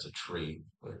green, when it's a tree,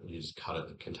 you just cut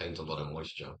it. It contains a lot of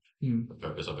moisture. The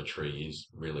purpose of a tree is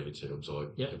really to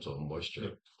absorb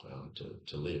moisture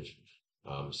to live.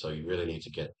 So you really need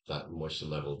to get that moisture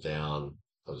level down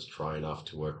as dry enough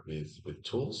to work with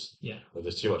tools. Yeah. If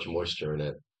there's too much moisture in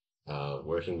it,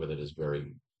 working with it is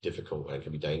very difficult and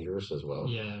can be dangerous as well.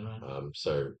 Yeah, right.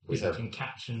 So we have can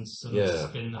catch and sort of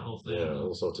spin the whole thing. Yeah,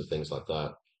 all sorts of things like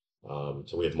that.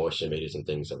 So we have moisture meters and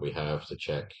things that we have to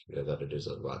check that it is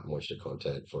a right moisture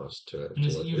content for us to. And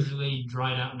is it usually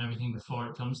dried out and everything before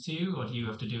it comes to you, or do you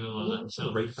have to do a lot of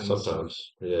that yourself?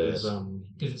 Sometimes, yeah.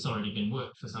 Because it's already been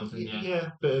worked for something.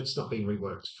 Yeah, but it's not being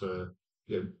reworked for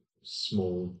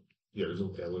small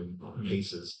little heirloom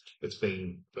pieces. It's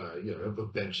been a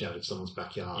bench out of someone's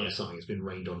backyard or something. It's been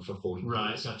rained on for 40 years.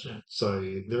 Right, gotcha. So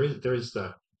there is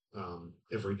that.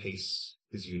 Every piece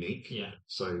is unique. Yeah.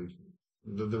 So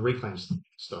the reclaimed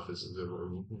stuff is the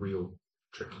real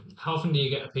trick. How often do you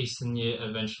get a piece and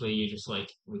you just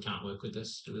like, we can't work with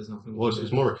this? There's nothing. Well,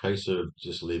 it's more a case of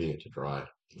just leaving it to dry.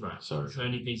 Right. So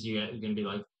any piece you get, you're going to be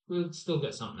like, we'll still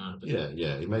get something out of it.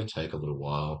 Yeah. It may take a little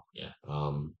while. Yeah.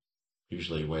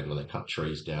 Usually when they cut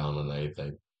trees down and they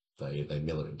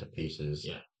mill it into pieces,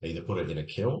 they either put it in a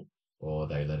kiln or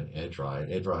they let it air dry.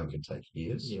 Air drying can take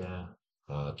years. Yeah.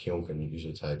 Kiln can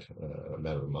usually take a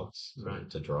matter of months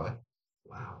to dry.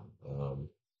 Wow.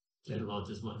 Yeah,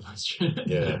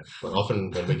 but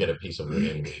often when we get a piece of wood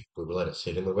in, we will let it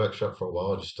sit in the workshop for a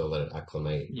while just to let it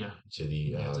acclimate to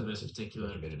the this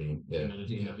particular humidity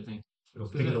and everything. It'll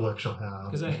figure the workshop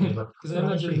out. Because I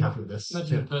imagine, pretty happy with this.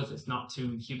 Imagine Perth, it's not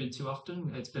too humid too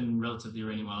often. It's been relatively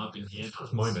rainy while I've been here.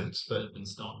 At moments, but it's been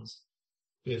storms.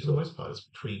 Yeah, for the most part, it's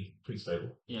pretty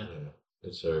stable. Yeah.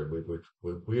 And so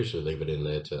we usually leave it in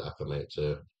there to acclimate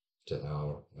to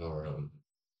our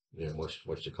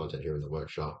moisture content here in the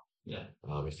workshop. Yeah.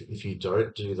 If you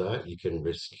don't do that, you can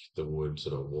risk the wood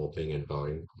sort of warping and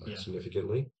bowing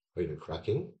significantly, or even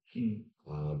cracking,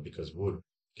 because wood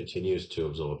continues to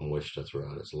absorb moisture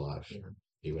throughout its life, Yeah.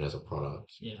 even as a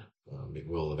product. Yeah. It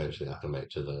will eventually acclimate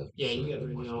to the Yeah, you get surface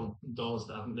really moisture. old doors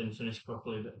that haven't been finished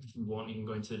properly that won't even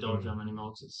go into the door jam anymore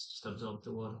because it's just absorbed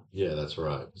the water. Yeah, that's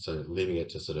right. So leaving it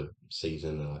to sort of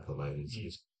season and acclimate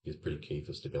is pretty key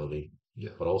for stability.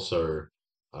 Yeah. But also,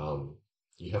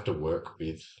 you have to work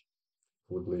with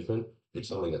wood movement. It's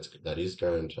something that is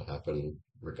going to happen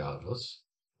regardless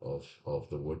of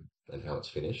the wood and how it's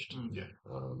finished. Yeah.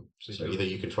 So either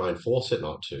you can try and force it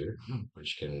not to, Mm.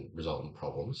 which can result in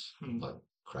problems like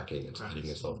cracking and Cracks, hitting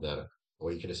yourself there,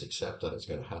 or you can just accept that it's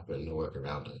going to happen and work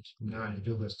around it. Yeah, you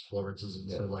build those tolerances and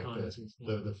so like Tolerances,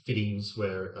 the fittings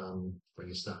where when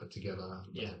you snap it together,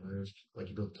 it Yeah. doesn't move. Like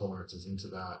you build tolerances into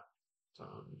that.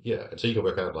 Yeah, and so you can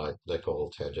work out like they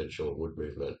call tangential wood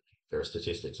movement. There are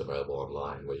statistics available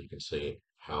online where you can see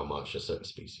how much a certain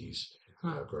species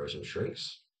grows and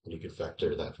shrinks. And you can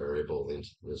factor that variable into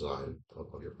the design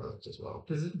of your product as well.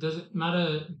 Does it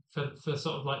matter for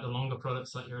sort of like the longer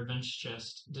products like your adventure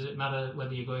chest? Does it matter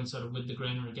whether you're going sort of with the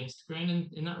grain or against the grain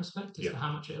in that respect as to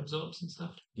how much it absorbs and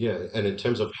stuff? Yeah, and in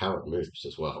terms of how it moves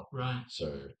as well. Right.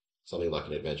 So something like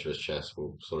an adventurous chest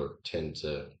will sort of tend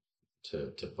to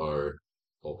bow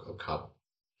or cup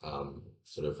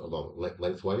sort of along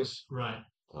lengthways. Right.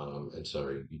 And so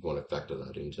you want to factor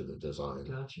that into the design.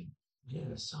 Gotcha. Yeah,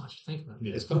 there's so much to think about.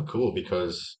 Yeah. It's kind of cool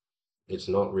because it's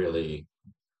not really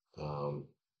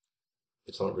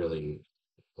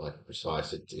like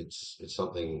precise. It's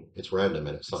something, it's random,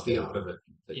 and it's something the art of it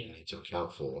that you need to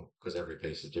account for because every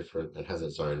piece is different and has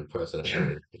its own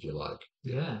personality, if you like.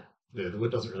 Yeah. Yeah, the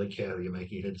wood doesn't really care that you're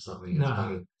making it into something.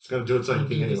 No. It's going to do its own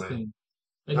thing anyway.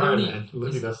 Is All there right, any, man.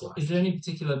 Live your best life. is there any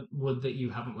particular wood that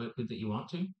you haven't worked with that you want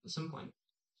to at some point?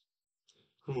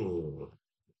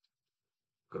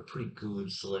 Got a pretty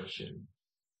good selection.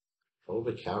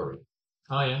 Probably cowrie.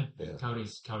 Oh yeah, Yeah.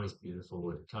 Cowrie's beautiful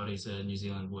wood. Cowrie's a New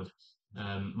Zealand wood.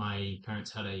 My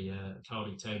parents had a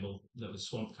cowrie table that was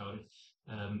swamp cowrie.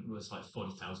 It was like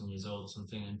 40,000 years old or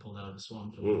something, and pulled out of the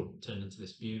swamp and turned into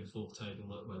this beautiful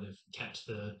table where they've kept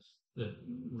the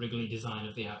wriggly design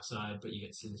of the outside, but you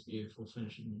get to see this beautiful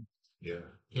finish. Yeah,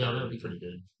 Yeah, that'd be pretty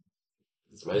good.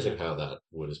 It's amazing how that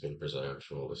wood has been preserved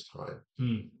for all this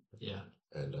time. Yeah.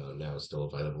 And now it's still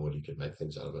available and you can make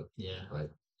things out of it. Yeah. Right.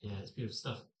 Yeah, it's beautiful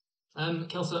stuff.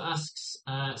 Kelso asks,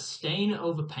 stain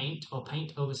over paint or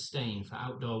paint over stain for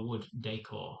outdoor wood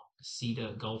decor,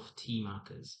 cedar golf tee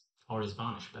markers, or is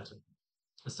varnish better?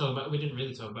 Let's talk about. We didn't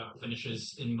really talk about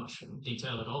finishes in much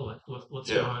detail at all. Like, what's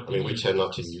your I opinion? mean, we tend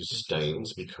not to use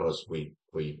stains because we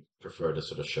prefer to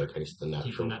sort of showcase the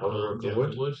natural color of the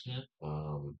wood. Yeah.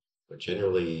 But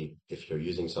generally, if you're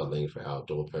using something for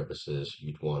outdoor purposes,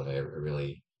 you'd want a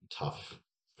really tough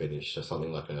finish, so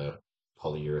something like a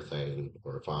polyurethane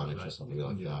or a varnish or something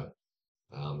like that.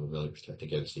 Really protect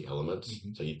against the elements.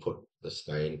 So you put the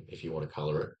stain, if you want to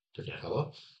color it different color,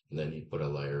 and then you put a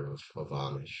layer of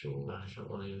varnish or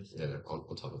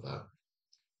on top of that.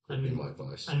 Would be my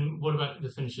advice. And what about the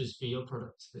finishes for your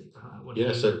products?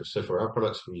 So for our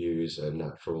products, we use a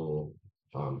natural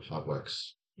hard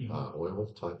wax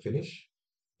oil type finish.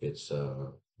 It's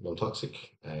non-toxic,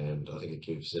 and I think it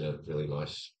gives it a really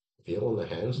nice feel on the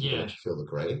hands. You can actually feel the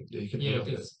grain. Yeah, you can feel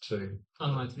it too.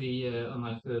 Unlike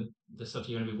the stuff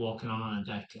you're going to be walking on a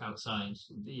deck outside,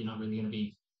 you're not really going to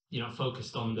be. You're not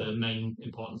focused on the main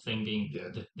important thing being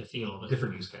the feel of it.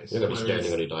 Different use case. You're going to be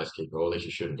standing on your dice keeper, or at least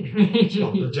you shouldn't.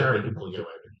 Well, Jared can pull you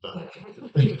away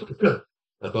with it, but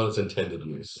that's not its intended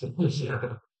use.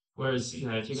 Whereas, if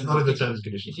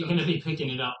you're going to be picking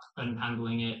it up and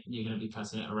handling it, you're going to be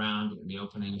passing it around, you're going to be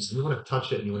opening it. So you want to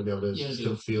touch it and you want to be able to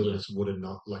still feel that it's wood and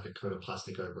not like a coat of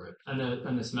plastic over it.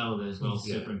 And the smell of it as well is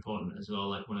super important as well.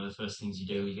 Like one of the first things you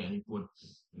do, you get any wood.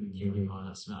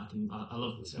 That smell. I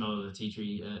love the smell of the tea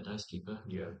tree dice keeper.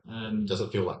 Yeah. It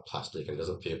doesn't feel like plastic and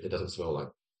it doesn't smell like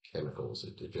chemicals.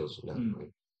 It feels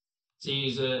natural. So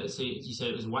you said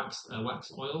it was wax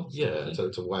oil? Yeah,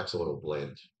 it's a wax oil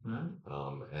blend. Right.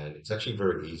 And it's actually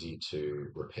very easy to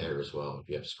repair as well. If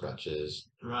you have scratches,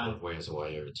 it wears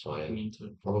away over time.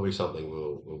 Probably something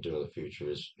we'll do in the future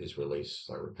is release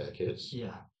like repair kits.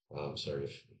 Yeah. So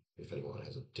if anyone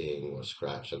has a ding or a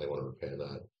scratch and they want to repair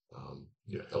that,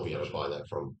 they'll be able to buy that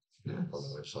from the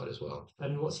website as well.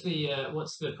 And what's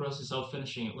the process of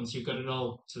finishing it once you've got it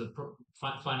all to the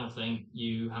final thing?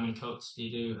 How many coats do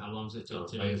you do? How long does it take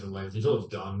to do? Layers and layers. Until it's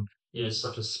done. Yeah. It's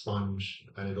such a sponge,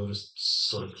 and it'll just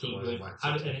sort of keep going.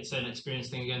 And it's an experience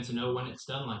thing again to know when it's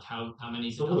done. Like how many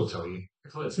is it? It'll tell you.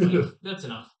 That's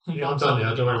enough. Yeah, I'm done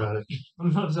now. Don't worry about it.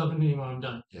 I'm not absorbing anymore. I'm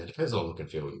done. Yeah, it depends on the look and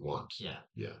feel you want. Yeah.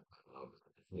 Yeah.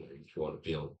 If you want to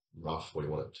feel rough or you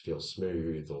want it to feel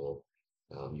smooth or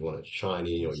you want it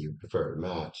shiny or you prefer it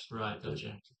matte. Right,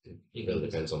 gotcha. It really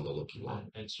depends on the look you want.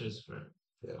 Extras for it.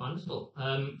 Yeah. Wonderful.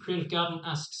 Creative Garden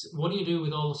asks, what do you do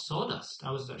with all the sawdust?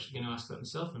 I was actually going to ask that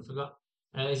myself and forgot.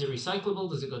 Is it recyclable?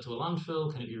 Does it go to a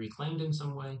landfill? Can it be reclaimed in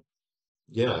some way?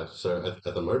 Yeah, so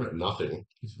at the moment, nothing.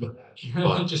 Just But keep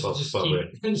we're, it. Just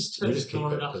we just keep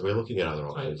store it it up. because we're looking at other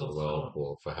Right, options as that's well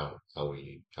cool. for how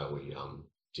we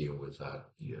deal with that.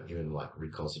 Yeah. Even like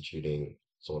reconstituting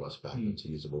sawdust back into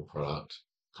usable product,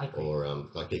 Hyper. or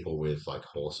like people with like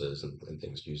horses and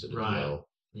things use it as Right. well.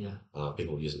 Yeah.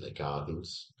 People use it in their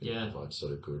gardens. Yeah. Provide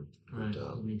sort of good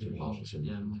nutrition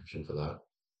for that.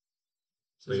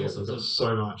 So there's all We've got sorts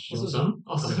so much.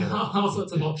 of all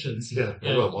sorts of options. Yeah.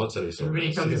 Everyone wants any sort Everybody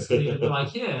of comes to you, like,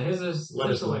 here's a Let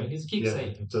us know. takeaway, here's a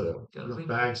keepsake. We've got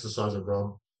bags the size of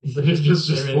Rob. Just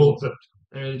Just full of it.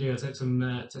 They really do. I took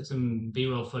some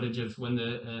B-roll footage of when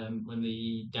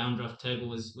the downdraft table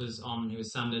was on. He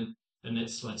was sanding, and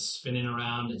it's like spinning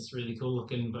around. It's really cool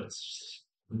looking, but it's just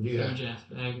huge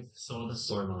bag sawdust.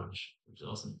 So much. Which is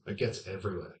awesome. It gets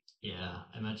everywhere. Yeah,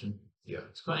 I imagine. Yeah.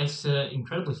 It's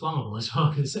incredibly flammable as well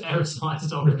because it's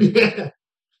aerosolized already. Yeah.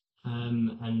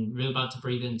 And really bad to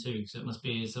breathe in too, so it must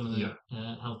be some of the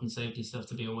health and safety stuff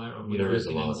to be aware of. There is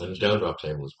a lot, and the downdraft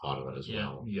table is part of it as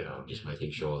well. Yeah. Just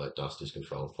making sure that dust is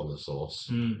controlled from the source.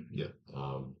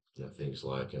 Things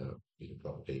like you can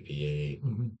proper PPE,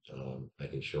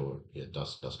 making sure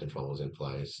dust control is in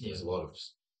place. Yeah. There's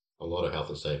a lot of health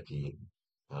and safety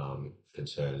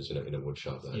concerns in a wood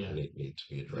shop that need to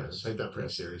be addressed. Take that pretty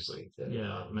seriously.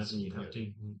 Yeah, imagine you'd have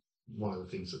to. One of the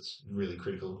things that's really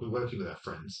critical, we're working with our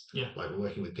friends. Yeah. Like we're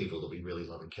working with people that we really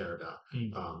love and care about,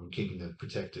 keeping them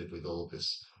protected with all of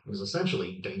this. There's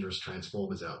essentially dangerous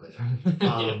transformers out there.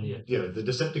 The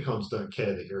Decepticons don't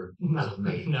care that you're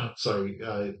me. No. So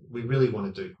we really do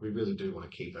want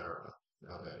to keep our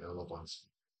loved ones.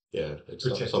 Yeah, it's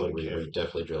something we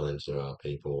definitely drill into our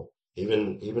people,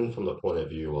 even from the point of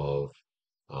view of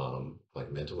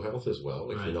like mental health as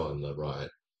well. If you're not in the right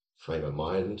frame of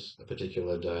mind a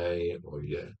particular day, or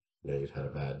you've had a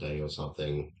bad day or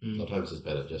something, sometimes it's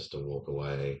better just to walk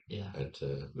away and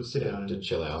to sit down to and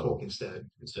chill out talk instead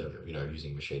of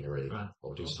using machinery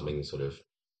or do something sort of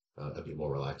a bit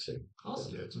more relaxing.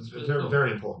 Awesome. It's very,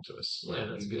 very important to us. Yeah,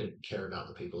 that's good. Care about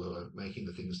the people who are making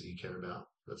the things that you care about.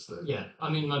 I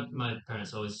mean, my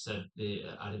parents always said the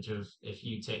adage of if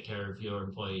you take care of your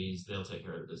employees, they'll take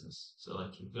care of the business. So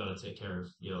like you've got to take care of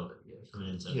from an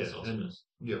internal source.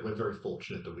 We're very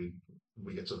fortunate that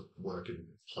we get to work and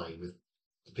play with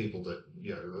the people that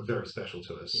are very special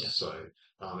to us. So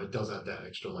it does add that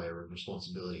extra layer of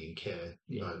responsibility and care,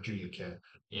 duty of care,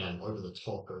 over the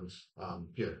top of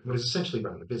what is essentially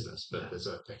running a business, but there's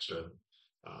an extra.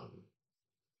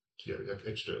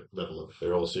 Extra level of.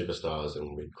 They're all superstars,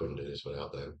 and we couldn't do this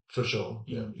without them. For sure.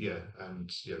 Yeah, and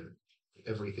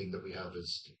everything that we have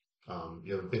is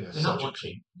been They're not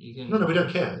watching. No, we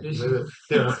don't care.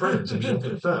 They're our friends, and we want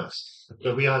them first.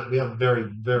 But we are very,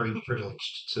 very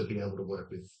privileged to be able to work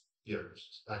with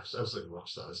absolute rock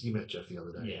stars. You met Jeff the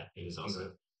other day. Yeah, he was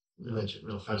awesome.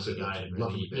 Real friendly guy, and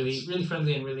really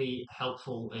friendly and really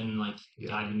helpful in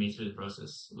guiding me through the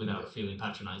process without feeling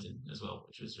patronising as well,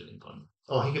 which was really important.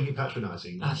 Oh, he can be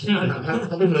patronising. Have him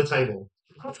at a table.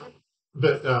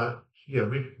 But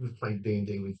we've played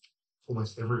D&D with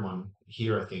almost everyone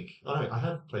here, I think. I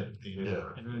have played D&D. The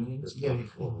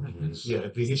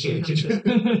initiation.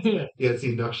 It's the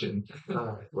induction.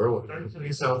 We're all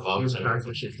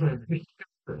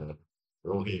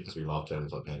we're all here because we love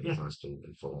terms like that first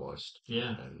and foremost.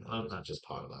 Yeah, and I love that. Just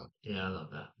part of that. Yeah, I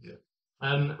love that. Yeah.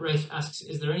 Rafe asks,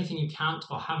 is there anything you can't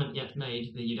or haven't yet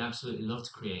made that you'd absolutely love to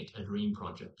create, a dream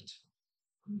project?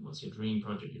 What's your dream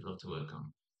project you'd love to work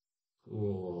on?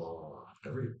 Oh,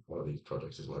 every one of these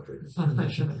projects is my dream.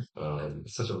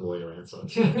 Such a lawyer answer.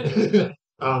 True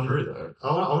though.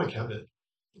 I want a cabinet.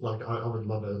 I would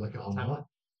love an omelette.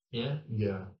 Yeah.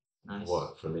 Yeah. Nice.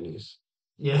 What, for minis?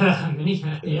 Yeah,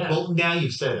 yeah. Well, now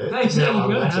you've said it. Thanks, now I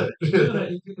want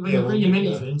it. When you bring your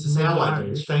minis in to say now I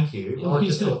do. Thank you. I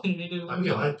just thought,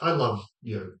 I love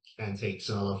antiques,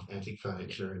 and I love antique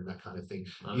furniture and that kind of thing.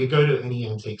 You go to any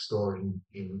antique store in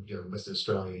Western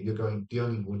Australia, the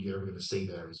only wood you're ever going to see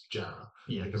there is Jarrah,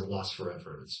 because it lasts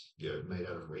forever. It's made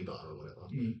out of rebar or whatever.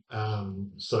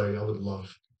 So I would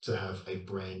love to have a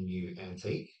brand new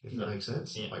antique, if that makes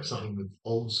sense, something with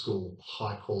old school,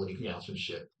 high quality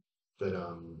craftsmanship that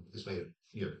is made of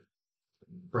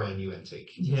brand new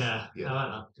antique. Yeah, Yeah. I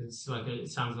like that. It's like it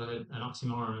sounds like an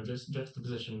oxymoron or just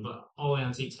juxtaposition, but all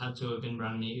antiques had to have been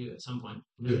brand new at some point.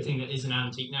 Yeah. Everything that is an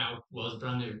antique now was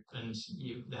brand new, and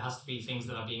there has to be things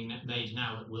that are being made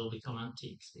now that will become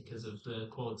antiques because of the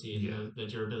quality and the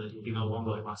durability. Even how long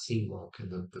like my seawalk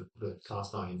and the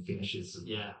cast iron finishes. And,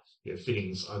 Yeah,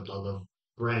 fittings. I love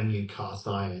brand new cast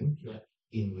iron. Yeah.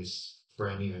 In this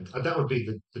brand new, that would be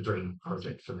the dream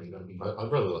project for me. That'd be.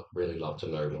 I'd really love to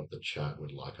know what the chat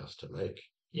would like us to make.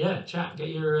 yeah. Chat, get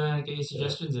your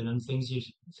suggestions in and things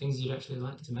you'd actually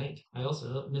like to make. I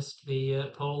also missed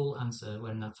the poll answer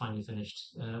when I finally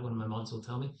finished. One of my mods will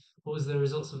tell me what was the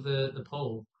results of the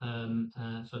poll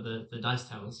for the dice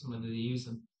towers and whether they use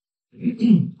them.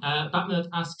 Batnerd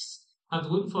asks, have the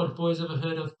Wootenforge boys ever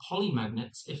heard of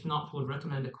polymagnets? If not, would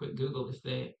recommend a quick Google. If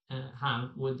they have,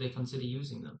 would they consider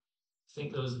using them? I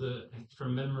think those are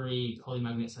from memory,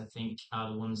 polymagnets, I think,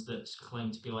 are the ones that claim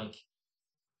to be like,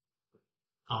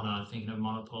 oh no, I'm thinking of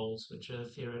monopoles, which are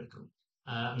theoretical.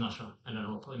 I'm not sure. I don't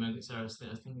know what polymagnets are. I was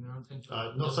thinking the wrong thing.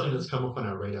 Not something that's come up on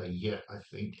our radar yet, I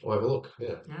think. Oh, have a look.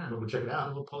 Yeah. We'll check it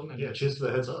out. Polymagnets. Yeah, cheers for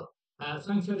the heads up.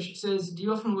 Frankfurt says, do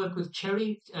you often work with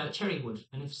cherry wood?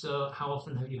 And if so, how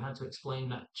often have you had to explain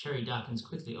that cherry darkens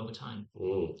quickly over time?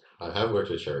 I have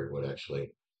worked with cherry wood,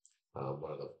 actually.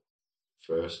 One of the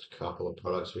first couple of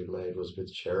products we made was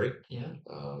with cherry. Yeah.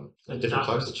 Different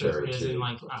types of cherry, as too. in,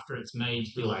 like, after it's made,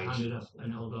 you'll hand it off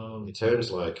and it'll go... It turns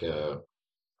like a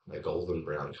golden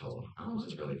brown colour,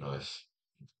 which is really nice.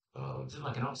 Is it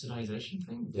like an oxidization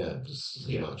thing? Yeah,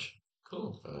 pretty much.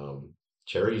 Cool.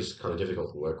 Cherry is kind of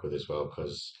difficult to work with as well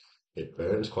because it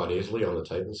burns quite easily on the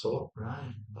table saw.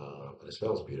 Right. And it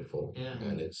smells beautiful. Yeah.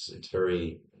 And it's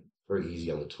very, very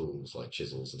easy on the tools like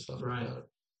chisels and stuff like that.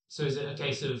 So is it a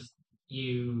case of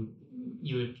you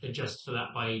would adjust for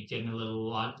that by getting a little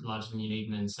larger than you need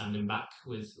and then sanding back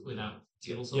without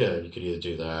table saw? Yeah, you could either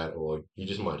do that or you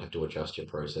just might have to adjust your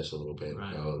process a little bit, go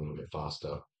a little bit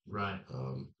faster. Right.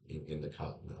 In the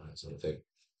cut, that sort of thing.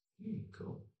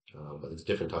 Cool. But there's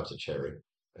different types of cherry,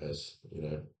 as you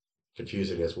know,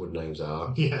 confusing as wood names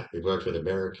are. Yeah. We've worked with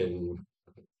American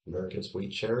sweet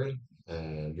cherry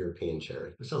and European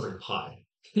cherry. It sounds like a pie.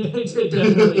 It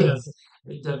definitely does.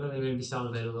 It definitely made me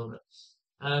salivate a little bit.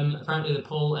 Apparently the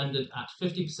poll ended at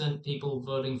 50% people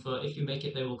voting for if you make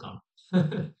it, they will come.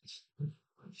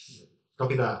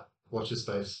 Copy that. Watch your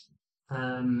space.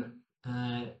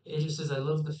 It just says, I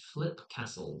love the flip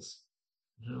castles.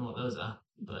 I don't know what those are,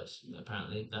 but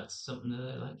apparently that's something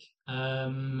that I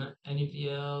like. Anybody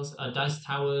else? Dice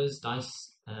towers,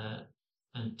 dice,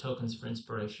 and tokens for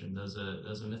inspiration. Those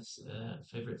are Myth's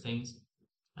favorite things.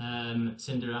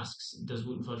 Cinder asks, does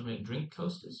Wootenforge make drink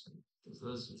coasters?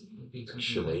 Those would be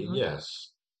Actually,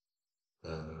 yes.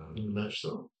 In the merch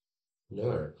store?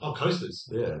 No. Oh, coasters.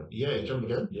 Yeah. Yeah, John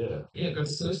again? Yeah. Yeah, go to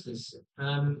coasters.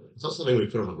 It's not something we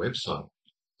put on the website,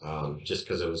 just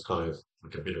because it was kind of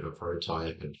like a bit of a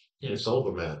prototype, and we sold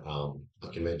them at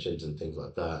conventions and things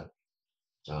like that.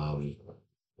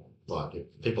 But if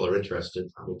people are interested,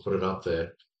 we'll put it up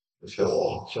there. Show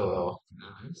it off.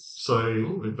 Nice.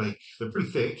 So they're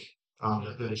pretty thick.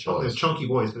 They're chunky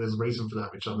boys, but there's a reason for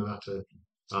that, which I'm about to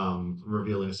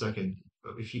reveal in a second.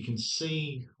 But if you can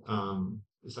see,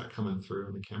 is that coming through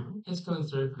on the camera? It's coming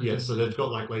through. Yeah, so they've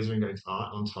got like laser engaged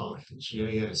art on top.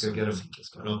 Yeah, go get them.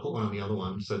 And I'll put one on the other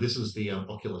one. So this is the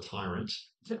Ocular Tyrant.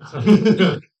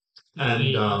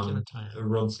 And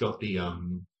Rod's got the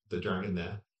dragon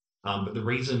there. But the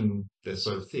reason they're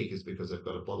so thick is because they've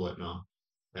got a bottle opener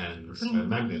and a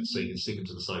magnet, so you can stick them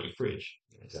to the side of your fridge.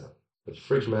 Yeah. It's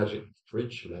fridge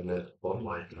magnet, bottle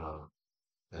opener,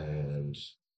 and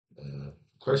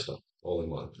coaster all in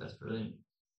one. That's brilliant.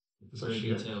 Very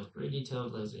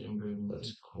detailed laser engraving.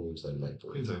 That's Queensland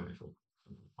maple.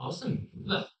 Awesome.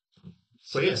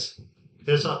 So yes,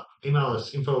 there's email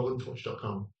us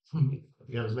info@wootenforge.com.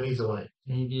 You have as many as you like.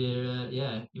 Maybe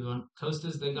you want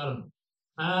coasters, they got them.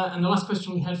 And the last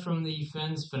question we had from the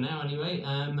fans for now, anyway,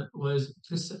 was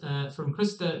from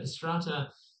Krista Estrata.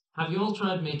 Have you all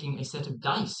tried making a set of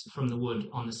dice from the wood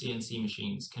on the CNC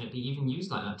machines? Can it be even used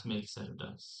like that to make a set of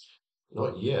dice?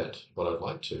 Not yet, but I'd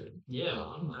like to. Yeah,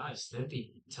 on dice, that'd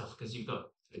be tough because you've got.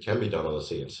 It can be done on the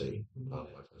CNC.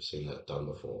 I've seen that done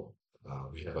before.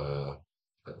 We have on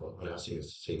our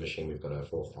CNC machine, we've got a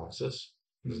fourth axis.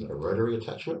 There's a rotary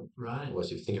attachment. Right.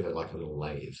 Otherwise, you think of it like a little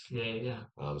lathe. Yeah.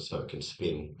 So it can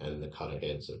spin, and the cutter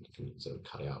heads it can sort of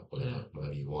cut out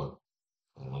whatever you want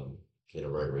in a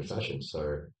rotary fashion.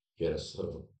 So if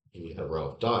you have a row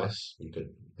of dice, you could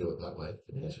do it that way.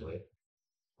 Potentially.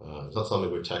 It's not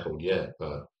something we've tackled yet,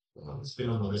 but It's been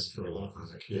on the list for a while.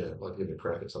 Yeah, I'd give it a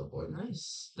crack at some point.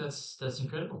 Nice. That's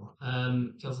incredible.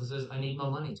 Kelso says, I need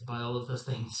more money to buy all of those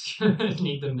things. I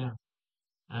need them now.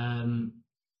 Um,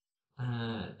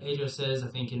 Adrian says, I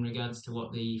think in regards to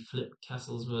what the flip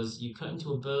castles was, you cut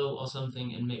into a burl or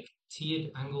something and make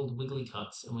tiered, angled, wiggly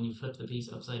cuts, and when you flip the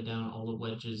piece upside down, all the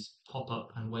wedges pop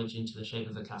up and wedge into the shape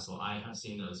of the castle. I have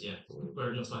seen those, yeah,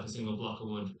 where it looks like a single block of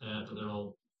wood, but they're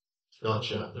all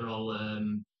Gotcha. They're all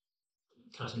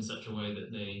cut in such a way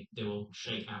that they will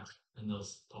shake out and they'll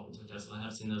pop into the castle. I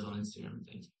have seen those on Instagram and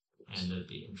things, and they'd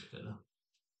be intricate though.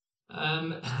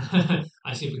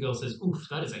 I Supergirl says, "Oof,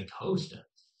 that is a coaster."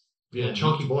 Yeah,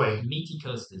 chunky boy. Meaty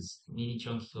coasters, meaty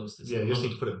chunky coasters. Yeah, you just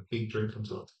need to put a big drink on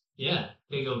top. Yeah,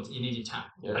 big old. You need your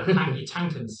Yeah. your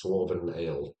tankards. Dwarven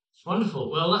ale. Wonderful.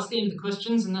 Well, that's the end of the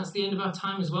questions, and that's the end of our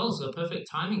time as well. So perfect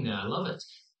timing there. I love it.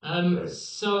 Right.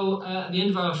 So at the end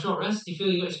of our short rest, do you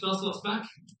feel you got your spell slots back?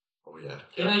 Oh yeah.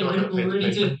 Yeah, we're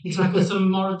ready to tackle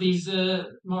some more of these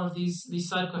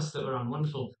side quests that we're on.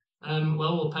 Wonderful.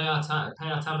 Well, we'll pay our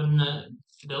tavern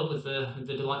bill with the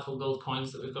delightful gold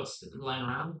coins that we've got lying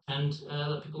around, and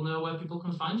let people know where people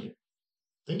can find you.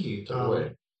 Thank you. Take it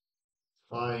away.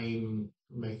 I'm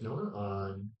Nathan Miller.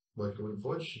 I'm working at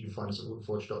Wootenforge. You can find us at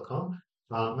wootenforge.com.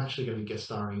 I'm actually going to be guest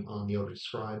starring on The Eldritch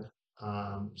Scribe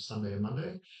Sunday and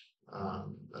Monday.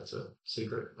 That's a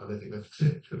secret. I don't think that's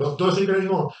well, not a secret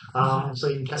anymore. So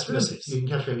you can catch me. You can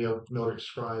catch me on the Eldritch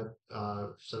Scribe,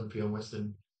 7 p.m.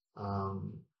 Western.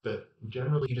 But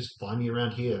generally, you just find me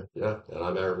around here. Yeah, and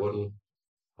I'm Aaron Wooden.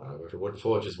 I work at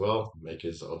Wootenforge as well,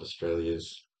 makers of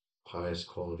Australia's highest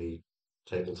quality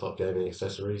tabletop gaming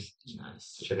accessories.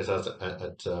 Nice. Check us out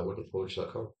at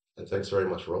woodenforge.com. And thanks very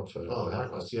much, Rob, for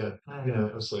having us. Yeah,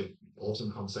 obviously,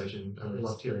 awesome conversation. I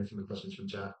loved hearing from the questions from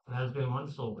chat. That's been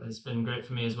wonderful. It's been great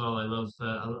for me as well. I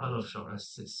love short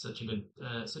rests. It's such a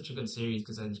good series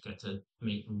because I just get to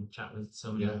meet and chat with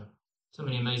so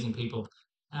many amazing people.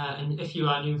 And if you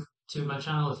are new to my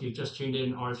channel, if you've just tuned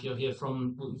in, or if you're here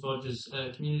from Wootenforge's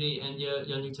community and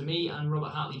you're new to me, I'm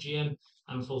Robert Hartley, GM.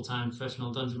 I'm a full-time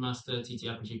professional dungeon master,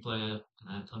 TTRPG player,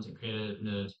 content creator,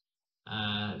 nerd.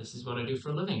 This is what I do for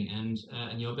a living, and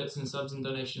your bits and subs and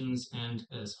donations and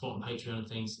support on Patreon and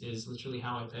things is literally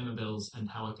how I pay my bills and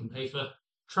how I can pay for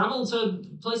travel to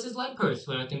places like Perth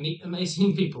where I can meet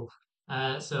amazing people.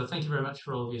 So thank you very much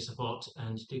for all of your support,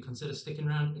 and do consider sticking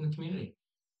around in the community.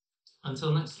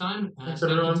 Until next time, Thanks,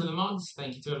 thank everyone. you to the mods,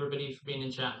 thank you to everybody for being in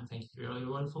chat, and thank you for all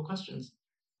your wonderful questions.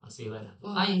 I'll see you later.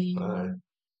 Bye. Bye.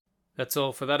 That's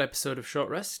all for that episode of Short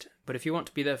Rest, but if you want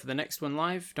to be there for the next one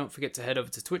live, don't forget to head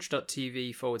over to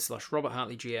twitch.tv/Robert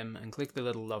Hartley GM and click the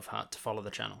little love heart to follow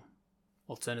the channel.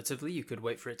 Alternatively, you could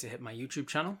wait for it to hit my YouTube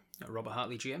channel at Robert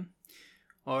Hartley GM.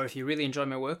 Or if you really enjoy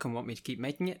my work and want me to keep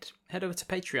making it, head over to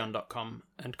patreon.com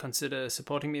and consider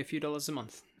supporting me a few dollars a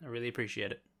month. I really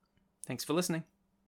appreciate it. Thanks for listening.